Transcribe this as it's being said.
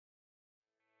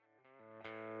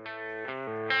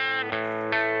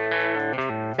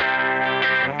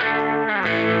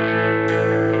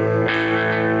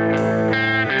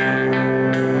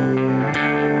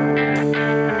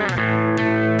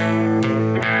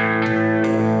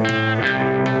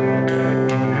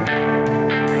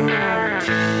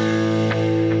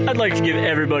like to give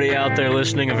everybody out there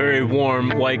listening a very warm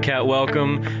White Cat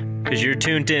welcome, because you're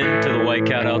tuned in to the White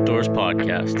Cat Outdoors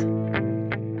podcast.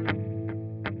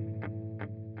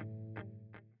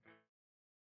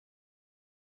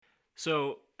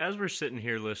 So, as we're sitting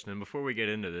here listening, before we get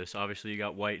into this, obviously you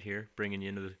got White here bringing you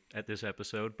into at this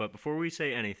episode, but before we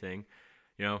say anything,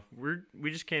 you know,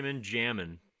 we just came in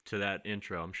jamming to that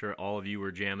intro. I'm sure all of you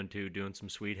were jamming too, doing some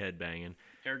sweet head banging.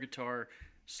 Air guitar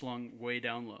slung way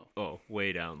down low. Oh,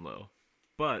 way down low.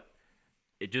 But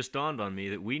it just dawned on me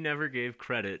that we never gave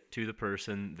credit to the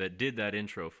person that did that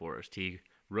intro for us. He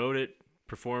wrote it,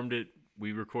 performed it,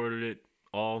 we recorded it,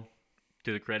 all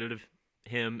to the credit of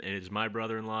him, and it's my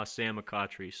brother-in-law, Sam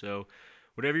McCautry. So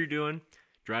whatever you're doing,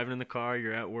 driving in the car,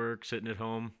 you're at work, sitting at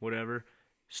home, whatever,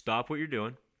 stop what you're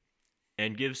doing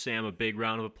and give Sam a big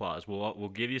round of applause. We'll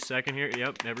give you a second here.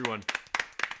 Yep, everyone.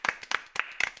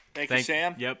 Thank you,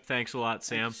 Sam. Yep, thanks a lot,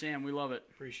 Sam. Thank you, Sam, we love it.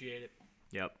 Appreciate it.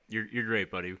 Yep, you're great,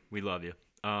 buddy. We love you.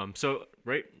 So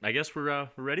right, I guess we're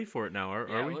ready for it now.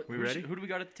 Are we? We ready? Who do we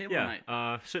got at the table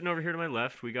tonight? Sitting over here to my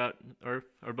left, we got our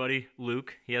buddy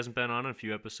Luke. He hasn't been on in a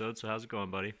few episodes, so how's it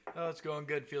going, buddy? Oh, it's going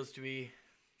good. Feels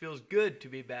good to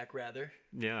be back, rather.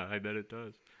 Yeah, I bet it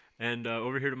does. And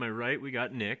over here to my right, we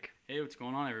got Nick. Hey, what's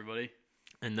going on, everybody?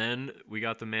 And then we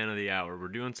got the man of the hour. We're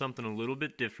doing something a little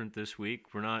bit different this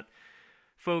week. We're not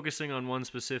focusing on one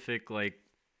specific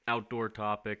outdoor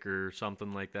topic or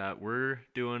something like that. We're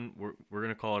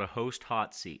gonna call it a host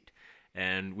hot seat,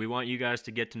 and we want you guys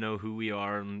to get to know who we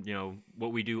are and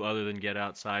what we do other than get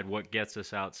outside, what gets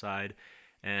us outside.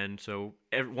 And so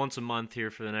once a month here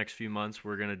for the next few months,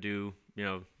 we're gonna do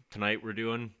tonight we're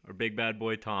doing our big bad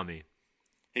boy Tommy.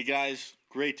 Hey guys,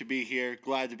 great to be here.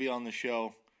 Glad to be on the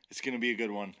show. It's going to be a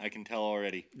good one. I can tell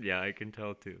already. Yeah, I can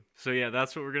tell too. So yeah,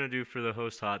 that's what we're going to do for the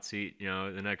host hot seat.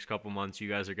 The next couple months, you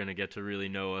guys are going to get to really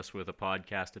know us with a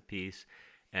podcast apiece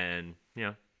and,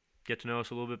 get to know us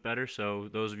a little bit better. So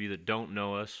those of you that don't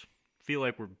know us, feel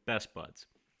like we're best buds.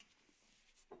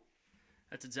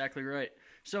 That's exactly right.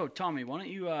 So Tommy, why don't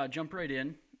you jump right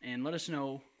in and let us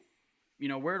know,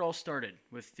 where it all started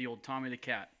with the old Tommy the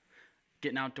Cat.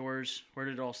 Getting outdoors, where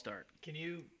did it all start? Can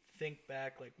you think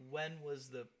back, when was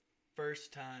the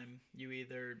first time you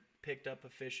either picked up a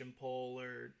fishing pole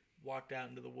or walked out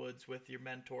into the woods with your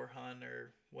mentor hunt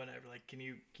or whatever? Can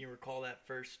you recall that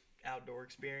first outdoor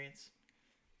experience?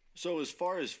 So as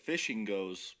far as fishing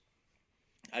goes,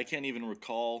 I can't even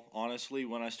recall, honestly,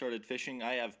 when I started fishing.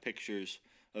 I have pictures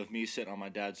of me sitting on my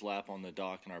dad's lap on the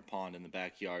dock in our pond in the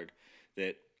backyard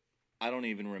that I don't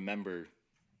even remember,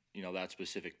 that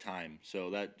specific time.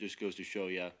 So that just goes to show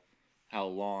you how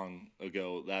long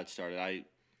ago that started.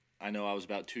 I know I was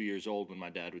about 2 years old when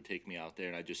my dad would take me out there,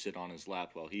 and I'd just sit on his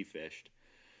lap while he fished.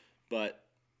 But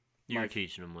you were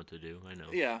teaching him what to do, I know.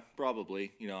 Yeah,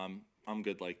 probably. I'm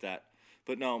good like that.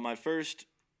 But no, my first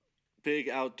big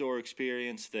outdoor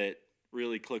experience that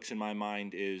really clicks in my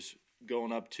mind is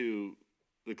going up to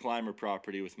the Climber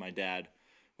property with my dad.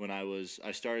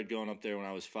 I started going up there when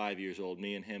I was 5 years old.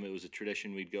 Me and him, it was a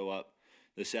tradition. We'd go up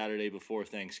the Saturday before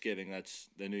Thanksgiving. That's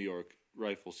the New York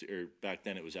rifle, or back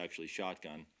then it was actually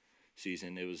shotgun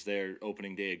season. It was their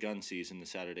opening day of gun season, the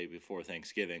Saturday before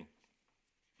Thanksgiving.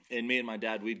 And me and my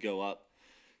dad, we'd go up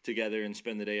together and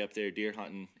spend the day up there deer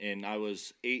hunting. And I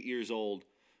was 8 years old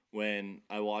when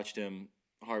I watched him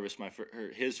harvest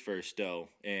his first doe,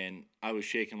 and I was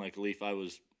shaking like a leaf. I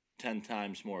was 10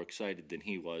 times more excited than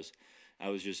he was.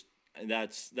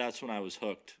 That's when I was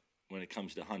hooked when it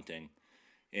comes to hunting.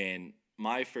 And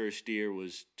my first deer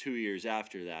was 2 years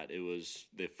after that. It was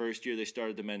the first year they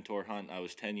started the mentor hunt. I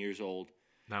was 10 years old.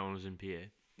 That one was in PA.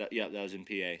 That was in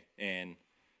PA. And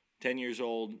 10 years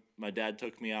old, my dad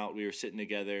took me out. We were sitting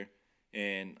together,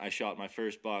 and I shot my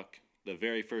first buck. The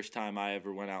very first time I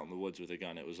ever went out in the woods with a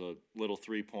gun. It was a little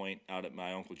 3-point out at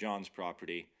my Uncle John's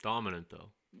property. Dominant, though.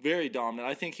 Very dominant.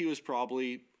 I think he was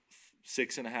probably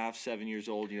 6.5, 7 years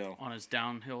old, On his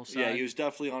downhill side? Yeah, he was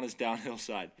definitely on his downhill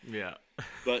side. Yeah.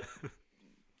 But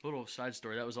little side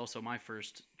story, that was also my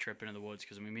first trip into the woods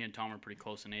because, me and Tom are pretty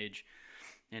close in age.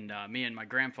 And me and my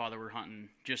grandfather were hunting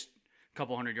just a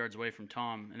couple hundred yards away from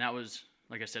Tom. And that was,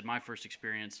 like I said, my first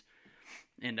experience.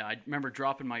 And I remember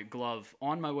dropping my glove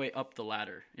on my way up the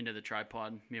ladder into the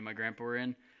tripod me and my grandpa were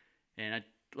in. And I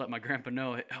let my grandpa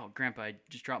know, "Oh, Grandpa, I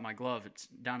just dropped my glove. It's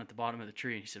down at the bottom of the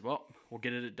tree." And he said, "Well, we'll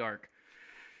get it at dark."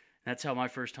 That's how my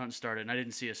first hunt started, and I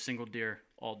didn't see a single deer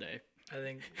all day. I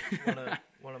think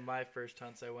one of my first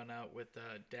hunts, I went out with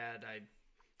Dad. I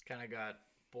kind of got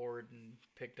bored and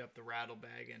picked up the rattle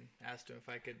bag and asked him if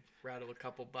I could rattle a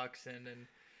couple bucks in, and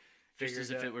Just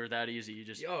as if it were that easy. You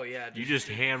just Oh yeah. You just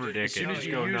hammer dick as soon it. as Just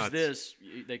you go use nuts. this,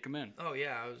 they come in. Oh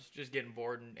yeah, I was just getting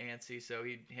bored and antsy, so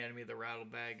he handed me the rattle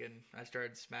bag and I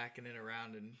started smacking it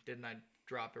around, and didn't I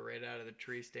drop it right out of the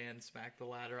tree stand, smack the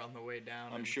ladder on the way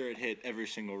down? I'm sure it hit every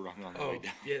single rung on the way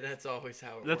down. Yeah, that's always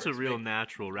how it That's works. a real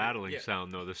natural rattling yeah.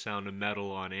 sound, though. The sound of metal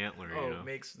on antler. Oh, You know? it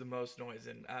makes the most noise,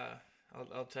 and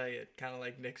I'll tell you, kind of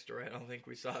like Nick's story, I don't think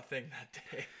we saw a thing that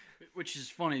day. Which is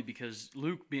funny because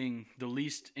Luke, being the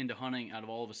least into hunting out of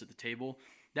all of us at the table,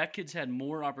 that kid's had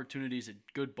more opportunities at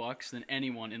good bucks than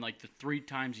anyone in like the 3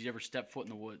 times he's ever stepped foot in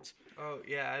the woods. Oh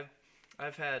yeah,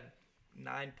 I've had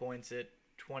 9 points at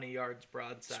 20 yards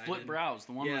broadside. Split and brows.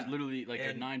 The one was yeah, literally like a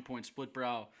and 9-point split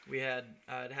brow. We had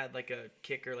it had like a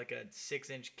kicker, like a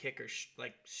 6-inch kicker,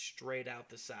 like straight out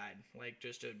the side, like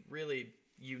just a really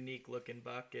unique looking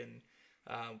buck, and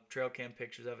trail cam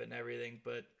pictures of it and everything.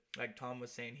 But like Tom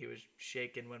was saying, he was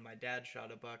shaking when my dad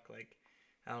shot a buck. Like,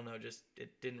 I don't know, just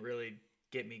it didn't really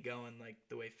get me going like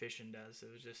the way fishing does. It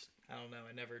was just, I don't know,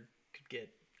 I never could get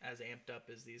as amped up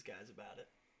as these guys about it.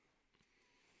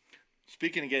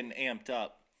 Speaking of getting amped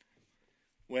up,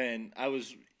 when I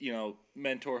was,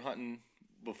 mentor hunting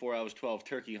before I was 12,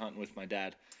 turkey hunting with my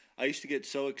dad, I used to get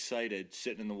so excited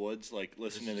sitting in the woods, like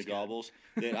listening to gobbles,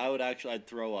 that I'd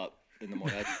throw up in the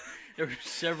morning. There were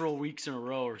several weeks in a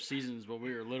row or seasons when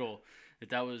we were little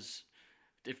that was,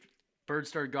 if birds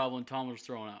started gobbling, Tom was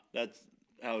throwing up.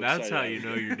 That's how you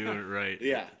know you're doing it right.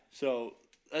 Yeah. So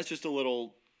that's just a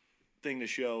little thing to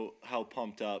show how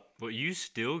pumped up. But you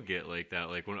still get like that,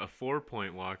 like when a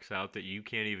 4-point walks out that you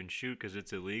can't even shoot because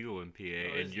it's illegal in PA,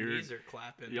 and His you're. knees are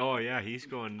clapping. Oh yeah, he's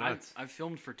going nuts. I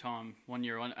filmed for Tom one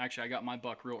year. Actually, I got my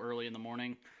buck real early in the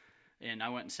morning, and I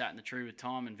went and sat in the tree with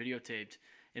Tom and videotaped.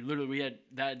 And literally, we had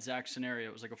that exact scenario.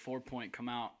 It was like a 4-point come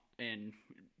out, and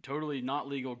totally not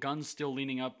legal. Guns still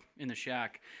leaning up in the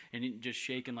shack, and it just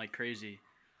shaking like crazy.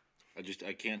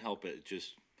 I can't help it. It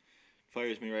just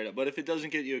fires me right up. But if it doesn't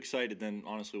get you excited, then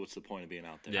honestly, what's the point of being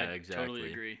out there? Yeah, I exactly.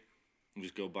 totally agree.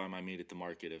 Just go buy my meat at the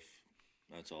market if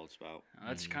that's all it's about.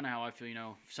 That's kind of how I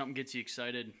feel. If something gets you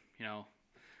excited,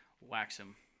 wax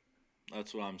him.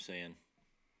 That's what I'm saying.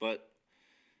 But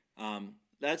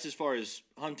that's as far as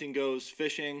hunting goes.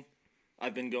 Fishing,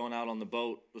 I've been going out on the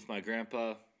boat with my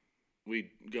grandpa.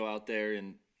 We'd go out there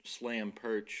and slam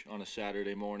perch on a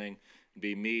Saturday morning. It'd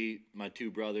be me, my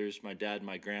 2 brothers, my dad,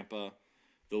 my grandpa.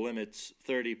 The limit's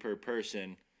 30 per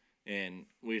person, and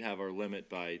we'd have our limit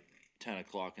by 10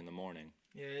 o'clock in the morning.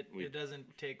 Yeah, it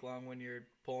doesn't take long when you're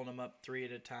pulling them up 3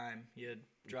 at a time. You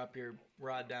drop your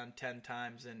rod down 10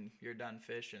 times and you're done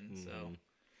fishing. So,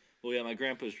 well, yeah, my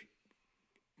grandpa's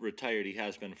retired. He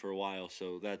has been for a while,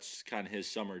 so that's kind of his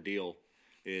summer deal.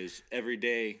 Is every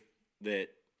day that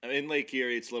in Lake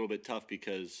Erie, it's a little bit tough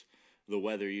because the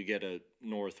weather. You get a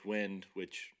north wind,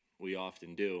 which we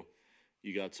often do.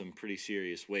 You got some pretty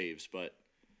serious waves, but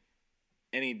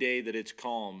any day that it's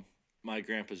calm, my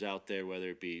grandpa's out there, whether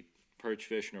it be perch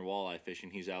fishing or walleye fishing,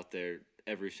 he's out there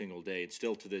every single day. And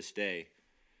still to this day,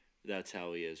 that's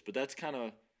how he is. But that's kind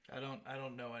of... I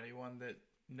don't know anyone that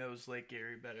knows Lake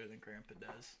Erie better than Grandpa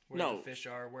does. Where No. the fish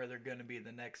are, where they're going to be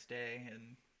the next day.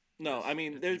 And No, I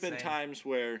mean, there's been insane. times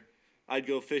where I'd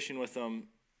go fishing with them,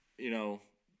 a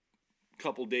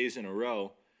couple days in a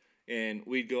row, and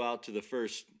we'd go out to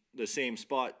the same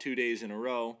spot 2 days in a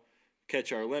row,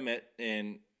 catch our limit,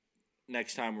 and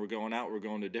next time we're going out, we're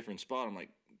going to a different spot. I'm like,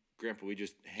 Grandpa, we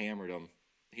just hammered them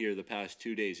here the past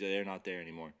 2 days. They're not there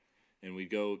anymore. And we'd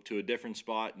go to a different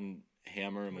spot and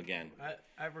hammer them again.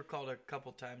 I've recalled a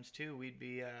couple times too. We'd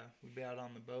be out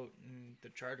on the boat, and the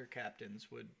charter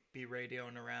captains would be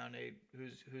radioing around, "Hey,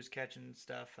 who's catching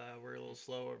stuff? We're a little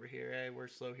slow over here. Hey, we're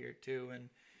slow here too." And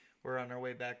we're on our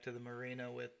way back to the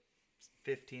marina with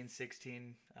 15,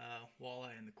 16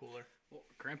 walleye in the cooler. Well,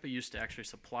 Grandpa used to actually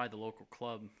supply the local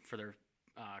club for their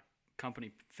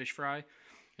company fish fry.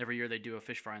 Every year they do a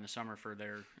fish fry in the summer for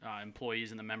their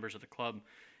employees and the members of the club.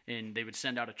 And they would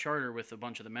send out a charter with a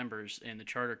bunch of the members, and the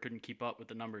charter couldn't keep up with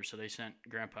the numbers, so they sent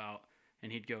Grandpa out,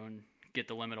 and he'd go and get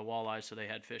the limit of walleyes so they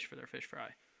had fish for their fish fry.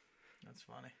 That's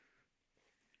funny.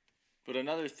 But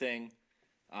another thing,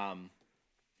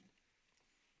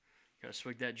 Gotta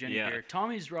swig that Jenny Yeah. beer.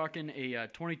 Tommy's rocking a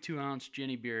 22-ounce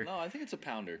Jenny beer. no, I think it's a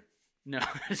pounder. No,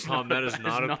 it's Tom, not, that is it's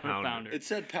not a pounder. It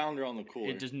said pounder on the cooler.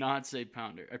 It does not say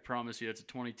pounder. I promise you, it's a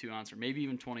 22-ounce or maybe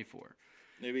even 24.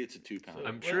 Maybe it's a 2-pounder.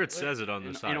 I'm sure it says it on the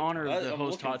In side. honor of the I'm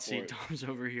host looking hot for seat, it. Tom's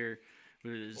over here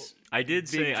with his. I did big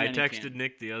say, I Jenny texted can.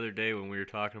 Nick the other day when we were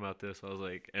talking about this. I was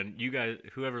like, and you guys,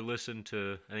 whoever listened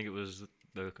to, I think it was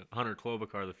the Hunter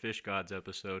Klobuchar, the Fish Gods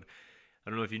episode, I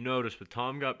don't know if you noticed, but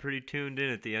Tom got pretty tuned in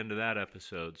at the end of that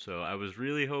episode. So I was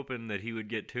really hoping that he would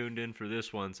get tuned in for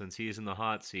this one since he's in the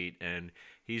hot seat and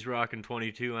he's rocking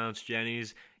 22-ounce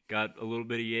Jennies. Got a little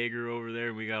bit of Jaeger over there,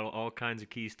 and we got all kinds of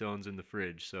Keystones in the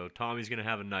fridge. So Tommy's gonna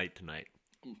have a night tonight.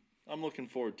 I'm looking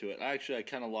forward to it. I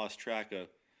kind of lost track of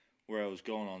where I was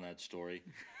going on that story.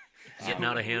 Getting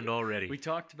out of hand already. We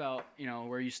talked about,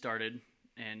 where you started,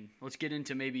 and let's get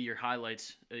into maybe your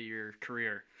highlights of your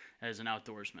career as an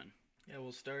outdoorsman. Yeah,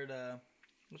 we'll start.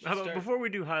 How about, before we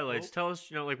do highlights, tell us,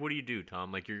 what do you do,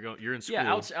 Tom? Like you're in school.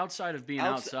 Yeah, outside of being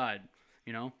outside,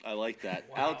 I like that.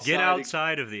 Wow. Get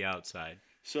outside of the outside.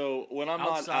 So when I'm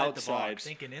Outside not the outside, box.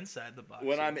 Thinking inside the box.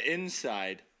 when I'm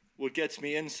inside, what gets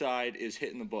me inside is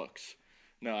hitting the books.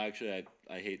 No, actually,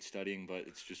 I hate studying, but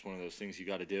it's just one of those things you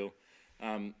got to do.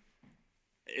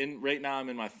 Right now, I'm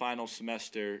in my final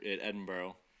semester at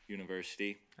Edinburgh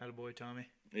University. Attaboy, Tommy.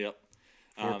 Yep.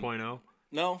 4.0.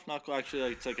 No, not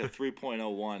actually. It's like a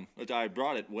 3.01. I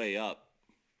brought it way up.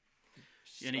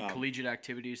 Any collegiate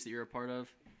activities that you're a part of?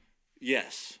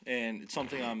 Yes, and it's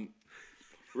something I'm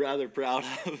rather proud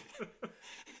of.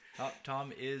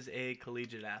 Tom is a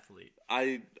collegiate athlete.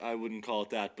 I wouldn't call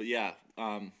it that, but yeah,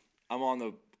 I'm on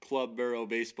the club borough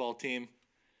baseball team.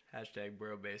 Hashtag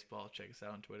Borough Baseball. Check us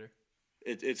out on Twitter.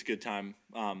 It's a good time.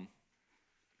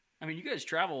 I mean, you guys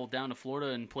travel down to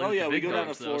Florida and play Oh with yeah, the we big go down to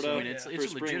dogs, though, Florida so, I mean, for it's a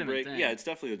spring legitimate break. thing. Yeah, it's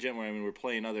definitely legitimate. I mean, we're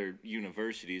playing other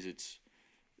universities. It's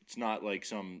not like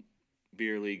some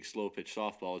beer league slow pitch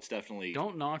softball. It's definitely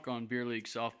Don't knock on beer league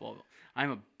softball.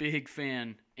 I'm a big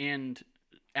fan and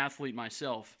athlete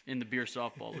myself in the beer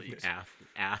softball leagues.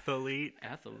 Athlete.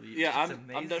 Athlete. Yeah, That's I'm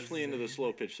amazing. definitely into the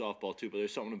slow pitch softball too. But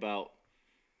there's something about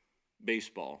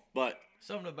baseball. But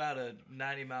Something about a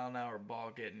 90-mile-an-hour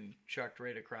ball getting chucked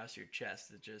right across your chest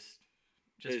that just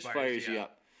it fires you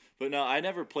up. But no, I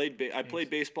never played. I played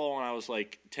baseball when I was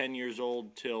like 10 years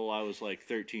old till I was like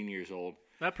 13 years old.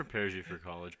 That prepares you for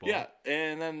college ball. Yeah,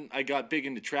 and then I got big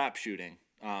into trap shooting.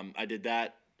 I did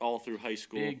that all through high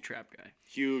school. Big trap guy.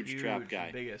 Huge trap guy.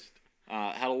 Biggest.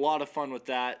 Had a lot of fun with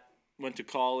that. Went to Did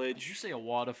you college. say a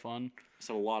wad of fun?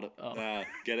 Said a lot of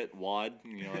get it wad.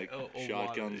 Like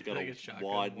shotguns wad. got Like a a shotgun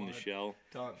wad in the wad. shell.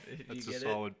 Tom, That's you a get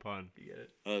solid pun. it? You get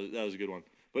it? That was a good one.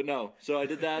 But no, so I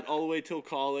did that all the way till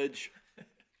college.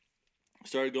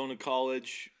 Started going to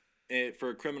college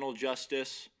for criminal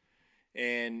justice,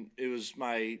 and it was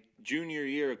my junior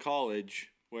year of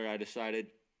college where I decided,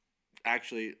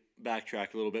 actually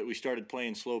backtrack a little bit. We started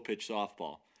playing slow pitch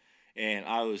softball, and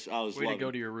I was Way loving to go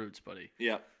to your roots, buddy.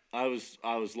 Yeah, I was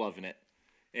loving it,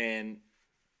 and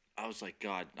I was like,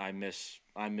 God, I miss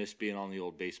being on the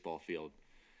old baseball field,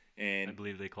 I and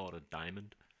believe they call it a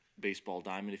diamond. baseball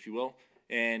diamond, if you will.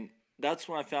 And that's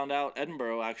when I found out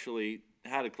Edinburgh actually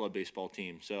had a club baseball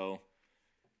team. So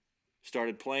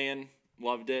started playing,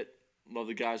 loved it, love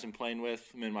the guys I'm playing with.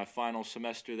 I'm in my final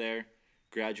semester there,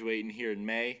 graduating here in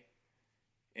May,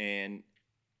 and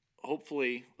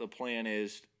hopefully the plan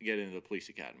is to get into the police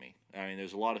academy. I mean,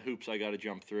 there's a lot of hoops I got to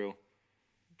jump through.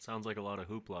 Sounds like a lot of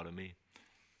hoopla to me.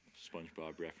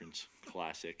 SpongeBob reference,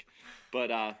 classic.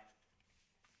 But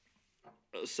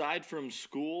aside from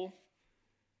school,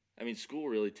 I mean, school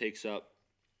really takes up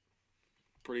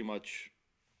pretty much.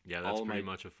 Yeah, that's all pretty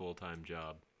my- much a full-time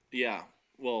job. Yeah.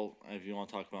 Well, if you want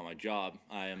to talk about my job,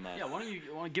 I am. Yeah, why don't you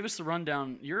give us the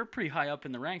rundown? You're pretty high up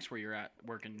in the ranks where you're at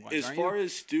working. As far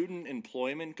as student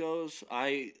employment goes,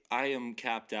 I am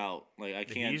capped out. Like I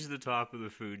can't. He's the top of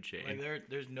the food chain. Like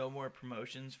there's no more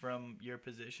promotions from your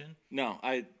position. No,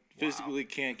 I physically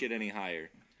can't get any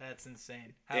higher. That's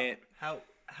insane. And-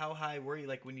 How high were you?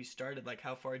 Like when you started, like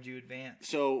how far did you advance?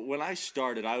 So when I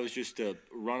started, I was just a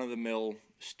run-of-the-mill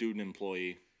student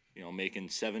employee. Making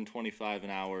 $7.25 an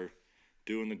hour,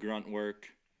 doing the grunt work,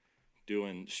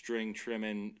 doing string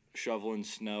trimming, shoveling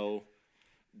snow,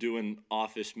 doing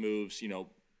office moves.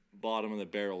 Bottom of the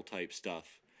barrel type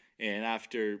stuff. And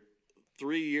after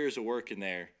 3 years of working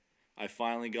there, I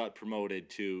finally got promoted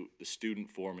to the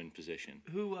student foreman position.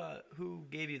 Who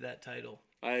gave you that title?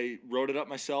 I wrote it up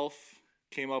myself,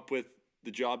 came up with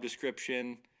the job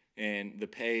description and the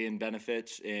pay and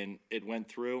benefits, and it went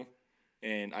through,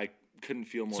 and I couldn't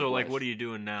feel more So, like, blessed. what are you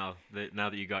doing now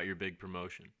that you got your big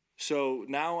promotion? So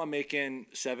now I'm making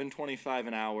 $7.25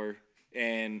 an hour,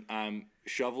 and I'm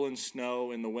shoveling snow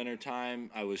in the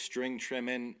wintertime. I was string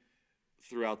trimming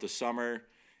throughout the summer.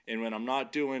 And when I'm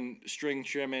not doing string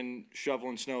trimming,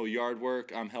 shoveling snow, yard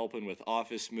work, I'm helping with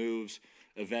office moves,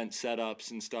 event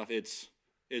setups and stuff. It's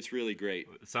really great.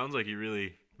 It sounds like you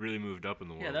really really moved up in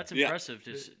the world. Yeah, that's Yeah. impressive.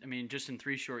 Just in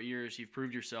 3 short years, you've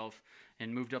proved yourself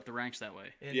and moved up the ranks that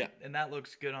way. And that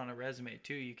looks good on a resume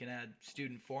too. You can add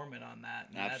student foreman on that.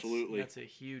 And Absolutely. That's a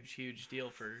huge deal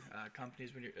for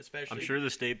companies when you're especially. I'm sure the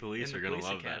state police in are the going to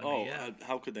police love academy. that. Oh, yeah.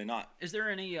 how could they not? Is there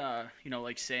any,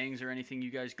 like sayings or anything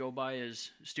you guys go by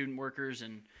as student workers,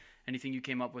 and anything you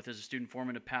came up with as a student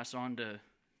foreman to pass on to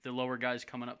the lower guys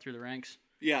coming up through the ranks?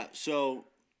 Yeah, so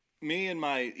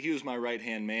he was my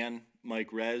right-hand man,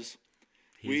 Mike Rez.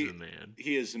 He's the man.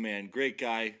 He is the man. Great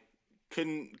guy.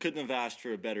 Couldn't have asked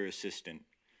for a better assistant.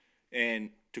 And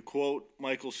to quote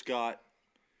Michael Scott,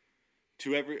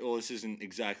 this isn't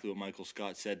exactly what Michael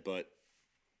Scott said, but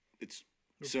it's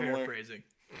We're similar paraphrasing.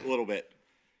 a little bit.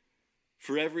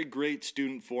 For every great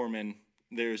student foreman,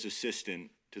 there's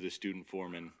assistant to the student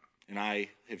foreman, and I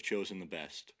have chosen the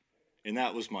best. And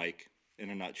that was Mike in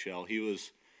a nutshell. He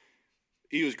was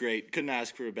great. Couldn't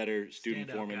ask for a better student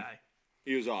Standout foreman. guy.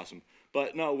 He was awesome.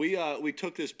 But no, we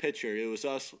took this picture. It was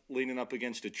us leaning up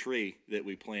against a tree that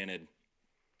we planted.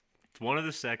 It's one of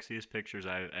the sexiest pictures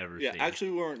I've ever Yeah, seen.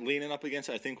 actually we weren't leaning up against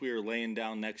it. I think we were laying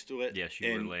down next to it. Yes,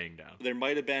 you were And laying down. There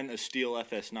might have been a steel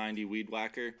FS90 weed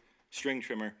whacker, string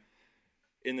trimmer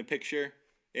in the picture.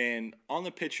 And on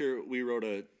the picture, we wrote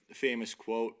a famous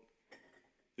quote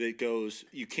that goes,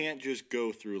 "You can't just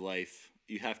go through life.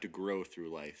 You have to grow through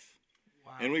life."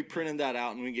 Wow. And we printed that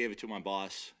out and we gave it to my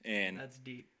boss. And That's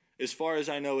deep. as far as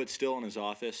I know, it's still in his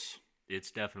office.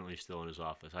 It's definitely still in his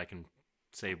office. I can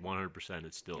say 100%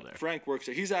 it's still there. Frank works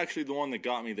there. He's actually the one that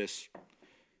got me this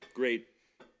great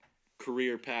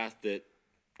career path that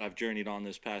I've journeyed on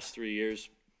this past 3 years.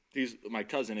 He's my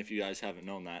cousin, if you guys haven't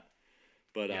known that.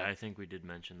 But Yeah, I think we did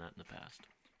mention that in the past.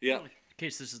 yeah, In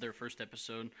case this is their first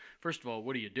episode, first of all,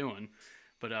 what are you doing?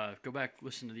 But go back,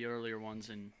 listen to the earlier ones,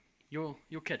 and you'll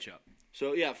catch up.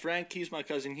 so yeah, Frank, he's my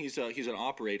cousin. He's an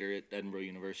operator at Edinburgh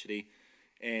University,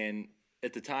 and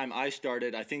at the time I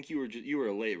started, I think you were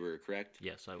a laborer, correct?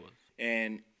 Yes, I was.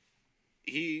 And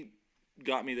he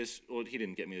got me this. Well, he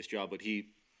didn't get me this job, but he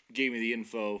gave me the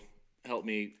info, helped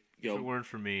me. If it weren't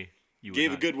for me, you would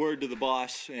Gave a not. good word to the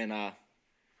boss and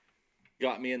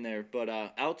got me in there. But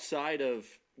outside of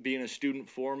being a student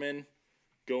foreman,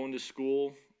 going to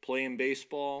school, playing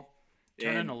baseball,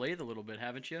 Turning and a lathe a little bit,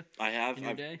 haven't you? I have in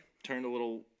your I've day? turned a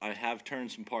little. I have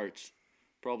turned some parts,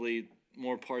 probably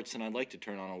more parts than I'd like to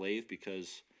turn on a lathe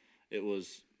because it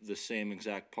was the same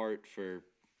exact part for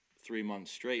 3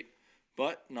 months straight.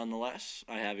 But nonetheless,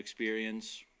 I have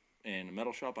experience in a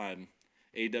metal shop. I'm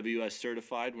AWS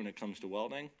certified when it comes to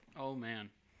welding. Oh man,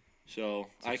 So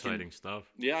It's I exciting can, stuff.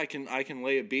 yeah, I can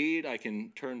lay a bead. I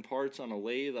can turn parts on a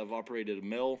lathe. I've operated a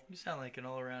mill. You sound like an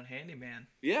all-around handyman.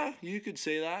 Yeah, you could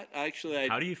say that. Actually,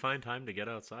 How do you find time to get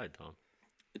outside, Tom?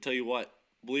 I tell you what,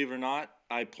 believe it or not,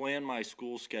 I plan my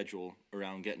school schedule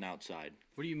around getting outside.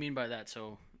 what do you mean by that?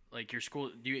 So, like your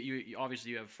school, you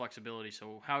obviously you have flexibility.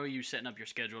 So, how are you setting up your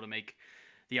schedule to make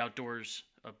the outdoors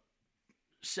a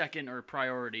second or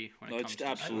priority when it No, comes it's to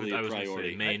absolutely I a was going to say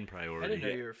priority. main I priority. didn't know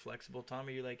Yeah. you were flexible, Tom.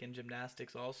 Are you like in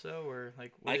gymnastics also, or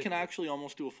like? I can actually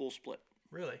almost do a full split.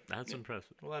 Really. That's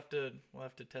impressive. We'll have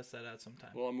to test that out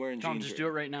sometime. Well, I'm wearing Tom, jeans. just do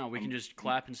it right now. We can just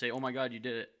clap and say, "Oh my God, you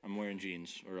did it!" I'm wearing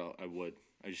jeans, or I would.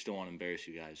 I just don't want to embarrass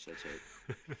you guys. That's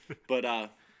it. But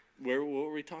what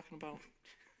were we talking about?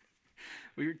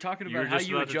 We were talking You were about how just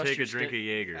you about to adjust take your a drink of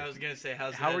Jaeger. I was gonna say,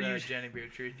 how's How that are you- Jenny beer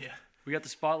treating you? We got the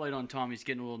spotlight on Tom. He's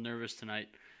getting a little nervous tonight.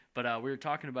 But we were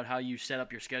talking about how you set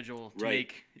up your schedule to Right.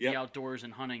 make Yep. the outdoors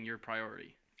and hunting your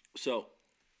priority. So,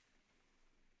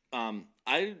 I'm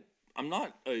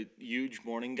not a huge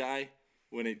morning guy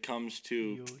when it comes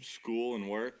to school and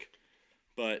work,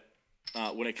 but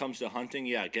when it comes to hunting,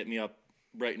 yeah, get me up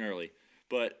bright and early.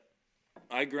 But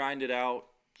I grind it out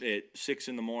at 6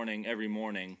 a.m. every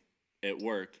morning at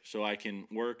work, so I can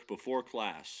work before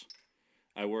class.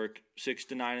 I work 6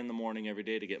 to 9 in the morning every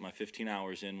day to get my 15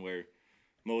 hours in, where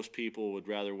most people would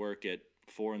rather work at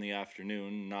 4 in the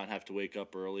afternoon, not have to wake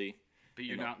up early. But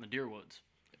you're out in the deer woods.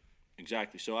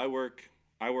 Exactly. So I work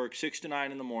 6 to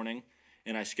 9 in the morning,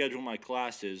 and I schedule my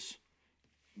classes,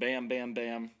 bam, bam,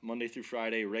 bam, Monday through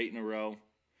Friday, right in a row.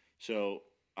 So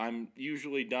I'm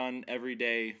usually done every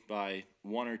day by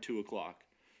 1 or 2 o'clock.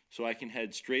 So I can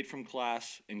head straight from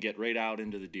class and get right out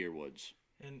into the deer woods.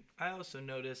 And I also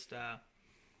noticed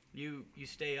you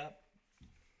stay up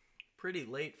pretty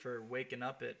late for waking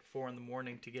up at 4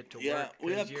 a.m. to get to Yeah, work.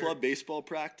 we 'cause have club baseball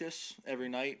practice every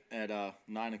night at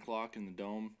 9 o'clock in the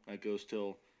dome. That goes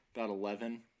till about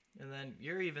 11. And then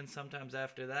you're even sometimes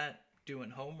after that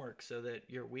doing homework so that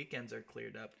your weekends are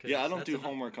cleared up. 'cause Yeah, I don't that's do enough-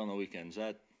 homework on the weekends.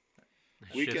 Shit's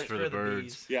Weekend for the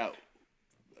birds. Yeah,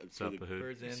 What's up, Hood?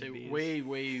 Birds and Say bees.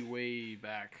 way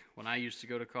back when I used to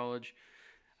go to college,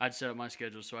 I'd set up my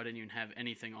schedule so I didn't even have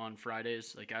anything on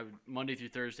Fridays. Like Monday through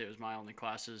Thursday was my only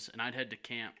classes, and I'd head to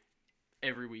camp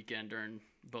every weekend during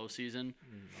bow season.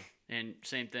 And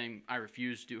same thing, I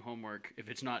refuse to do homework if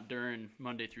it's not during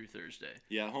Monday through Thursday.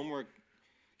 Yeah, homework.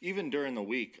 Even during the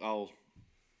week, You're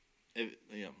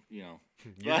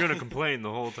gonna complain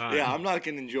the whole time. Yeah, I'm not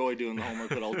gonna enjoy doing the homework,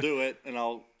 but I'll do it and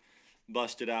I'll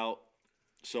bust it out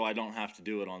so I don't have to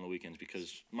do it on the weekends,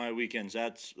 because my weekends,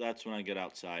 that's when I get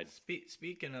outside.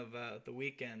 Speaking of the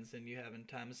weekends and you having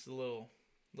time, it's a little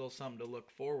something to look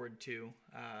forward to.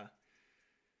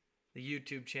 The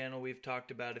YouTube channel we've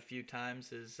talked about a few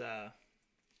times is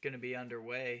going to be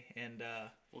underway, and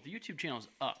Well, the YouTube channel's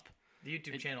up. the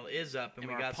YouTube channel is up, and And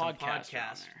we our got some podcasts are on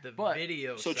podcasts. there. The But-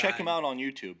 video So side, check him out on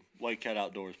YouTube, White Cat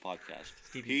Outdoors Podcast.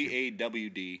 TBC.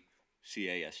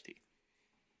 PAWDCAST.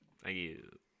 Thank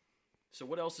you. So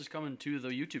what else is coming to the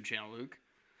YouTube channel, Luke?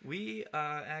 We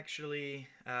actually,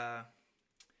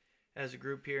 as a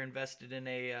group here, invested in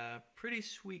a pretty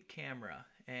sweet camera,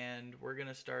 and we're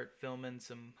gonna start filming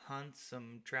some hunts,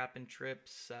 some trapping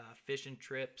trips, fishing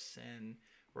trips, and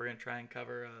we're gonna try and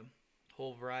cover a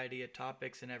whole variety of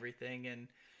topics and everything. And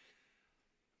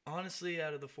honestly,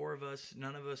 out of the four of us,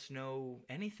 none of us know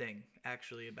anything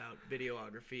actually about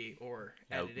videography or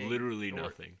editing. Literally or,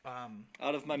 nothing.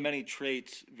 Out of my many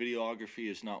traits, videography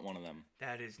is not one of them.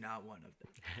 That is not one of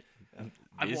them.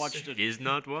 I've This watched a is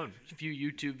not one. few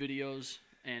YouTube videos,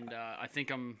 and I think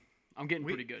I'm getting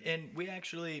pretty good. And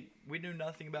we knew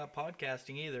nothing about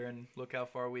podcasting either, and look how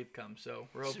far we've come. So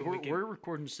we're So hoping we can. we're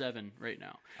recording 7 right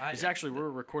now. It's know. actually we're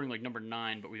recording like number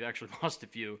 9, but we've actually lost a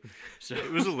few. So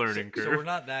It was a learning So curve. we're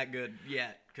not that good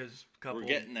yet because a couple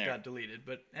getting there. got deleted.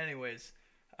 But anyways,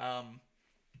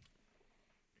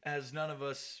 as none of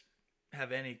us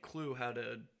have any clue how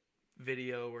to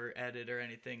video or edit or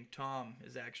anything, Tom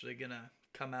is actually gonna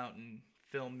come out and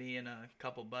film me and a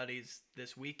couple buddies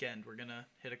this weekend. We're gonna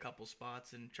hit a couple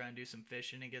spots and try and do some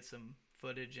fishing and get some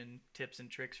footage and tips and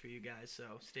tricks for you guys.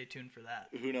 So stay tuned for that.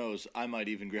 Who knows? I might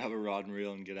even grab a rod and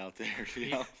reel and get out there. You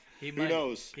know? he Who might-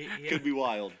 knows? he- Could be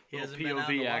wild. He little hasn't been out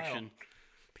in POV a while. action.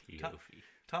 POV.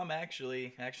 Tom actually,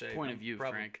 Point I'm of view,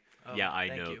 probably- Frank. Oh, Yeah, I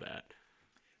thank know you. that.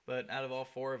 But out of all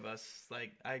four of us,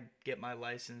 like, I get my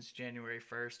license January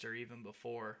 1st or even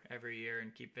before every year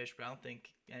and keep fishing. But I don't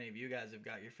think any of you guys have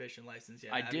got your fishing license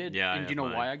yet. I have you? did. Yeah, I and do you have know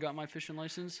mine. why I got my fishing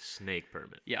license? Snake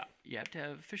permit. Yeah, you have to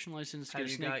have a fishing license to Have get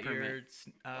a you snake got permit.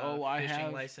 your I fishing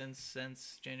have- license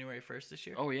since January 1st this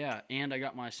year? Oh yeah, and I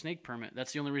got my snake permit.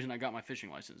 That's the only reason I got my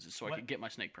fishing license, is so I What? could get my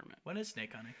snake permit. When is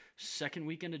snake hunting? Second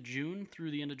weekend of June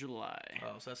through the end of July.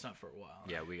 Oh, so that's not for a while.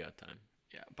 Yeah, we got time.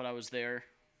 Yeah, but I was there.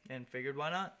 And figured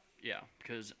why not? Yeah,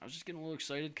 because I was just getting a little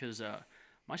excited because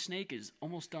my snake is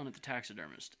almost done at the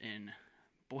taxidermist, and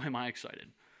boy, am I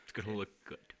excited. It's gonna look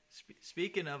good.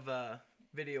 Speaking of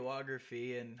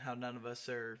videography and how none of us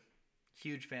are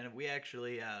huge fan of, we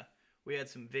actually we had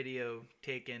some video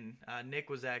taken. Nick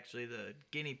was actually the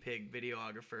guinea pig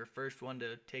videographer, first one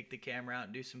to take the camera out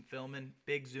and do some filming.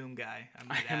 Big zoom guy. I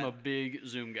might am add. a big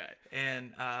zoom guy.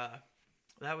 And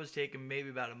that was taken maybe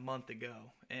about a month ago.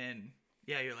 And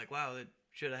yeah, you're like, wow, that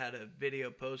should have had a video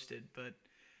posted. But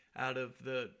out of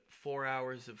the 4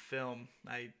 hours of film,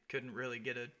 I couldn't really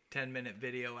get a 10-minute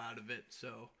video out of it.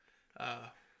 So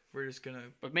we're just going to...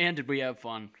 But man, did we have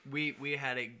fun. We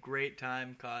had a great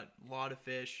time, caught a lot of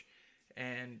fish,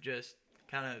 and just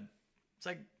kind of... It's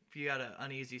like if you got an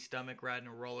uneasy stomach riding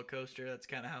a roller coaster. That's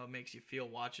kind of how it makes you feel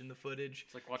watching the footage.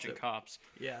 It's like watching So- cops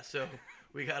Yeah, so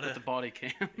we got with the to... body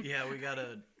cam. Yeah, we got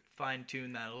to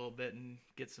fine-tune that a little bit and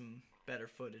get some better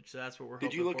footage. So that's what we're Did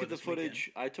hoping you look for at the this weekend.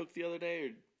 footage I took the other day, or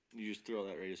you just throw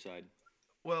that right aside?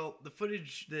 Well, the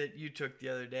footage that you took the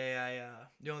other day,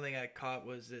 the only thing I caught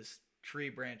was this tree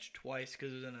branch twice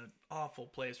because it was in an awful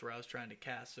place where I was trying to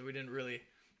cast. So we didn't really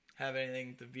have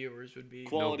anything the viewers would be...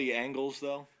 Quality angles,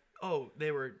 though. Oh, they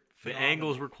were The phenomenal.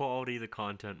 angles were quality. The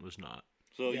content was not.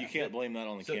 So Yeah, you can't that- blame that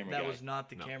on the So camera that guy. was not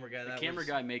the No. camera guy. The That camera was,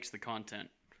 guy makes the content.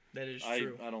 That is I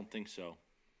true. don't think so.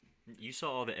 You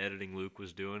saw all the editing Luke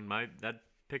was doing. That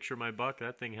picture of my buck,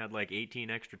 that thing had like 18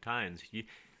 extra tines.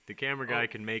 The camera guy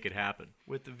can make it happen.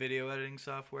 With the video editing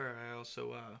software, I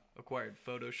also acquired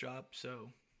Photoshop,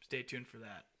 so stay tuned for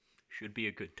that. Should be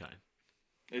a good time.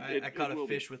 I caught it a will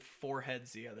be. fish with 4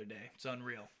 heads the other day. It's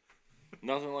unreal.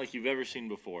 Nothing like you've ever seen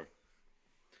before.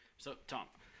 So Tom,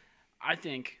 I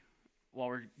think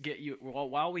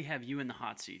while we have you in the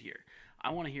hot seat here,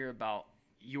 I want to hear about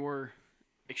your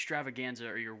extravaganza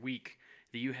or your week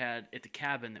that you had at the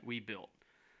cabin that we built.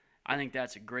 I think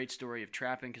that's a great story of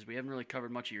trapping because we haven't really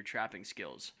covered much of your trapping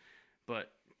skills.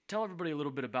 But tell everybody a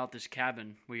little bit about this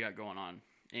cabin we got going on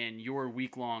and your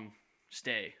week-long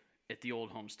stay at the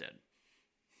old homestead.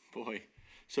 Boy.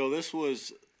 So this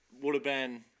would have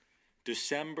been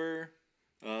December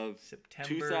of September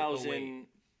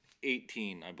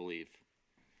 2018, I believe.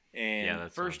 And Yeah,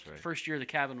 that sounds right. First year the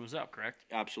cabin was up, correct?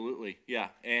 absolutely. Yeah.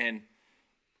 And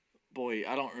boy,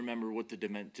 I don't remember what the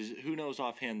who knows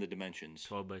offhand the dimensions?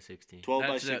 12 by 16. 12 by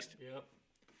That's it. 16. Yep.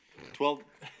 12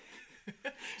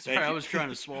 Sorry, I was trying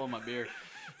to swallow my beer.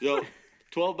 so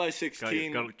 12 by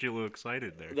 16. Got you a little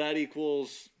excited there. That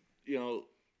equals,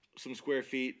 some square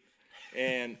feet.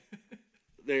 And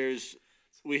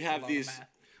we have these.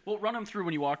 Well, run them through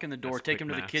when you walk in the door. That's Take quick them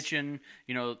to the maths. kitchen,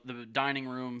 the dining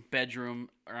room, bedroom,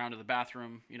 around to the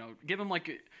bathroom. Give them like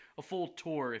a full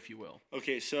tour, if you will.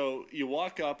 Okay, so you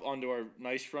walk up onto our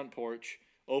nice front porch,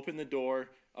 open the door.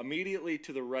 Immediately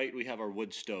to the right, we have our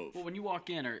wood stove. Well, when you walk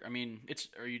in,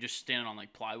 are you just standing on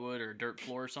like plywood or dirt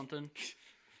floor or something?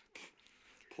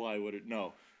 Plywood.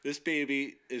 No. This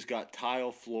baby has got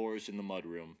tile floors in the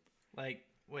mudroom. Like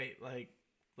the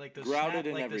Grouted snap,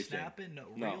 and like everything. the snapping? No,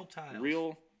 No, real tiles.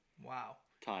 real Wow.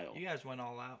 tile. You guys went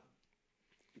all out.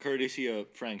 Courtesy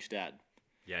of Frank's dad.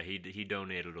 Yeah, he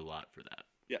donated a lot for that.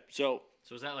 Yep. So,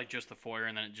 So is that like just the foyer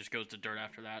and then it just goes to dirt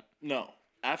after that? no.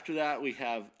 After that, we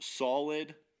have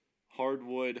solid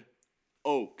hardwood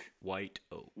oak, White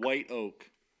oak. white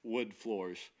oak wood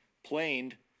floors,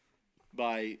 planed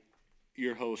by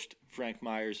your host, Frank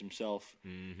Myers himself,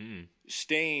 Mm-hmm.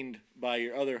 stained by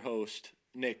your other host,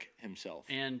 Nick himself.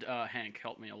 And Hank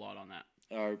helped me a lot on that.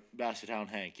 Our Bassettown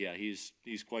Hank, yeah, he's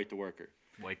quite the worker.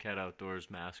 White Cat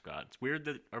Outdoors mascot. It's weird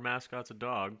that our mascot's a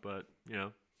dog, but,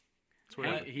 it's what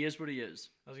happens. He is what he is.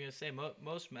 I was gonna say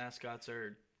most mascots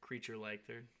are creature-like.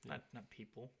 They're not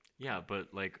people. Yeah, but,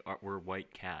 we're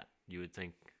White Cat. You would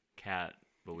think cat,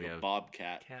 but we A have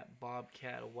bobcat. Cat,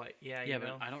 bobcat, a white. Yeah, Yeah, you but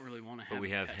know. I don't really want to have. But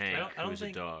we a have pet Hank. cat. I don't who's a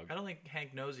think dog. I don't think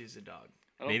Hank knows he's a dog.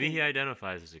 I don't Maybe think, he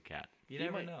identifies as a cat. You He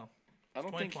never might. know. I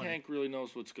don't think 2020. Hank really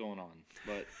knows what's going on,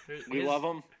 but There's- we his- love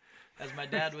him. As my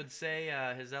dad would say,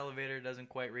 his elevator doesn't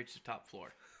quite reach the top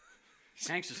floor.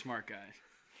 Hank's a smart guy.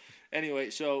 Anyway,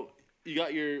 so you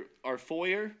got our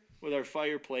foyer with our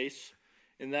fireplace,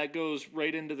 and that goes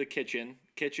right into the kitchen.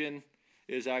 Kitchen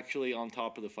is actually on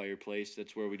top of the fireplace.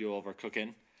 That's where we do all of our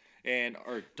cooking, and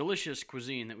our Delicious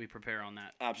cuisine that we prepare on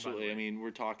that. by the absolutely. way. I mean,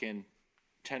 we're talking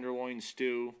tenderloin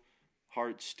stew,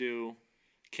 heart stew,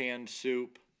 canned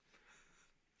soup,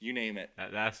 you name it.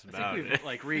 That's I about think it. we've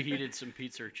like reheated some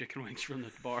pizza or chicken wings from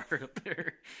the bar up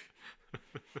there.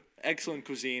 Excellent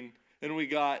cuisine. Then we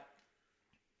got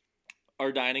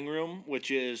our dining room, which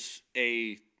is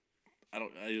it was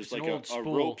It's like an old a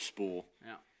spool. rope spool.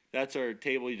 Yeah. That's our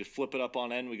table. You just flip it up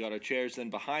on end. We got our chairs. Then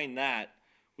behind that,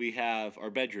 we have our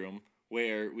bedroom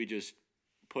where we just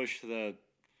push the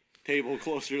table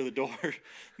closer to the door,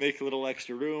 make a little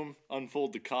extra room,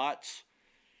 unfold the cots,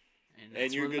 And,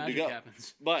 that's you're where the good to magic go.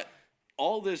 happens. But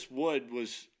all this wood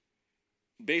was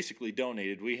basically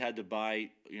donated. We had to buy,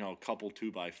 a couple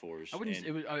 2x4s. I wouldn't.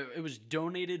 It was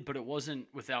donated, but it wasn't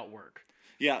without work.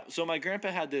 Yeah, so my grandpa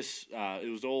had this, it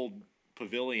was the old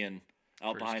pavilion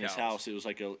out For his behind his cows. house. It was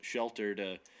like a shelter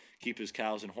to keep his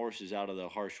cows and horses out of the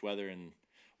harsh weather and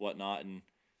whatnot. And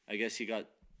I guess he got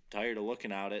tired of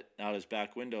looking at it out his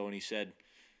back window, and he said,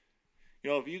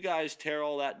 if you guys tear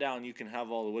all that down, you can have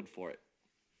all the wood for it.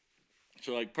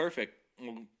 So, perfect.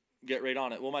 We'll get right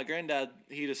on it. Well, my granddad,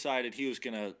 he decided he was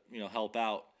going to, help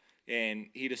out, and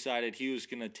he decided he was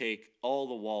going to take all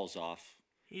the walls off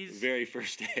the He's very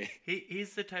first day.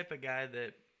 he's the type of guy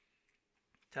that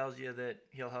tells you that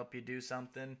he'll help you do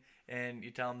something, and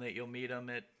you tell him that you'll meet him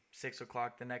at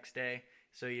 6:00 the next day.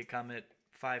 So you come at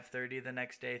 5:30 the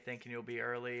next day, thinking you'll be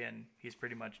early, and he's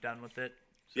pretty much done with it.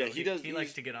 So Yeah, he does- He likes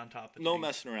he's- to get on top of No things.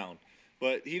 messing around.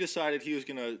 But he decided he was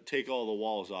going to take all the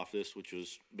walls off this, which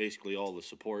was basically all the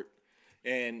support,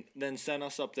 and then send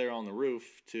us up there on the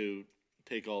roof to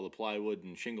take all the plywood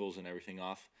and shingles and everything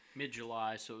off.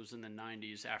 Mid-July, so it was in the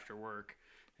 90s after work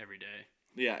every day.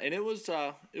 Yeah, and it was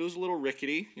a little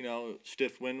rickety.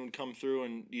 Stiff wind would come through,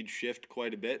 and you'd shift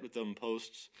quite a bit with them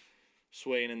posts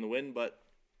swaying in the wind. But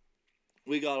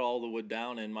we got all the wood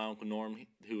down, and my Uncle Norm,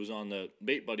 who was on the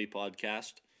Bait Buddy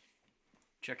podcast,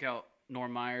 Check out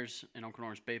Norm Myers and Uncle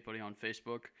Norm's Bait Buddy on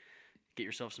Facebook. Get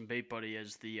yourself some Bait Buddy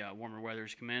as the warmer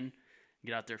weathers come in.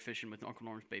 Get out there fishing with Uncle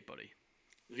Norm's Bait Buddy.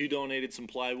 he donated some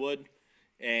plywood,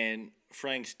 and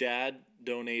Frank's dad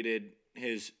donated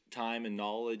his time and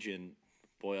knowledge, and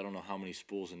boy, I don't know how many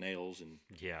spools and nails, and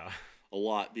Yeah. a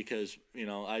lot because,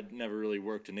 I'd never really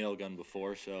worked a nail gun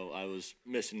before, so I was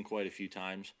missing quite a few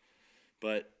times.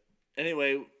 But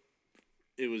anyway,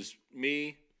 it was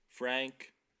me,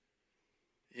 Frank,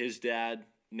 his dad,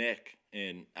 Nick,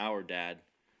 and our dad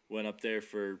went up there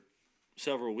for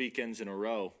several weekends in a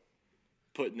row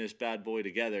putting this bad boy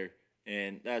together.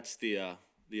 And that's the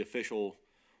official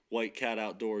White Cat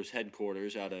Outdoors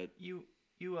headquarters out of... You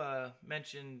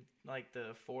mentioned like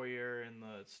the foyer and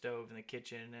the stove and the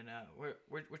kitchen, and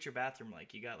what's your bathroom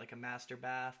like? You got like a master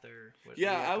bath or what?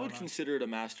 Yeah, what do you got I going would on? consider it a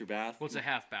master bath. Well, it's a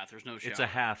half bath. There's no shower. It's a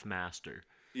half master.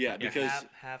 Yeah, because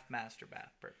half master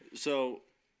bath, perfect. so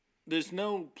there's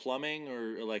no plumbing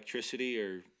or electricity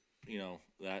or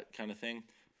that kind of thing,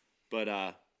 but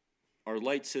our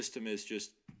light system is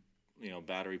just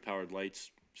battery powered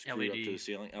lights screwed up to the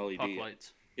ceiling, LED puck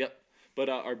lights. Yep. But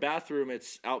our bathroom,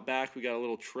 it's out back. We got a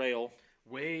little trail.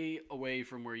 Way away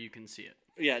from where you can see it.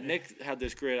 Yeah, Nick had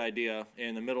this great idea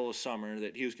in the middle of summer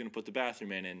that he was going to put the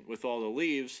bathroom in. And with all the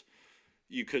leaves,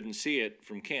 you couldn't see it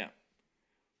from camp.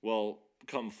 Well,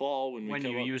 come fall, when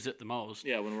you use it the most.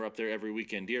 Yeah, when we're up there every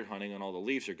weekend deer hunting and all the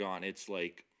leaves are gone, it's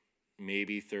like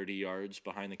maybe 30 yards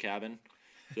behind the cabin.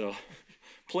 So,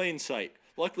 plain sight.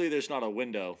 Luckily, there's not a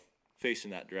window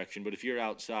facing that direction. But if you're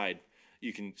outside,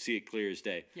 you can see it clear as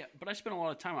day. Yeah, but I spent a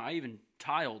lot of time. I even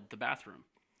tiled the bathroom.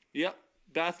 Yep.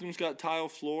 Bathroom's got tile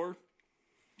floor.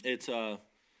 It's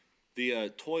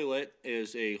the toilet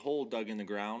is a hole dug in the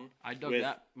ground. I dug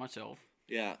that myself.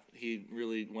 Yeah, he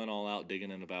really went all out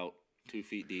digging in about 2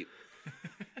 feet deep.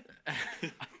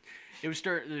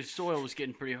 The soil was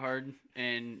getting pretty hard,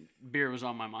 and beer was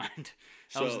on my mind.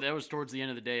 That was towards the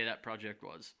end of the day. That project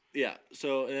was. Yeah.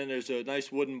 So and then there's a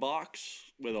nice wooden box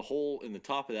with a hole in the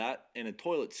top of that and a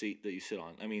toilet seat that you sit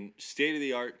on. I mean, state of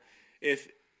the art. If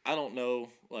I don't know,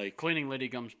 like cleaning lady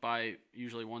comes by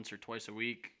usually once or twice a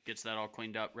week, gets that all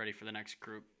cleaned up, ready for the next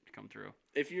group to come through.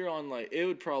 If you're on it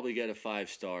would probably get a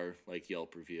 5-star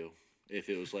Yelp review if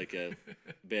it was like a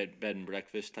bed and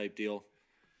breakfast type deal.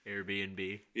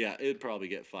 Airbnb. Yeah, it'd probably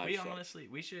get 5 stars. Honestly,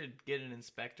 we should get an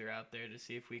inspector out there to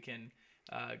see if we can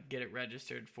get it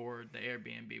registered for the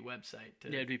Airbnb website.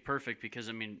 Yeah, it'd be perfect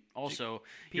because also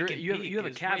Peak you have a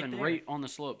is cabin right right on the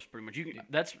slopes, pretty much.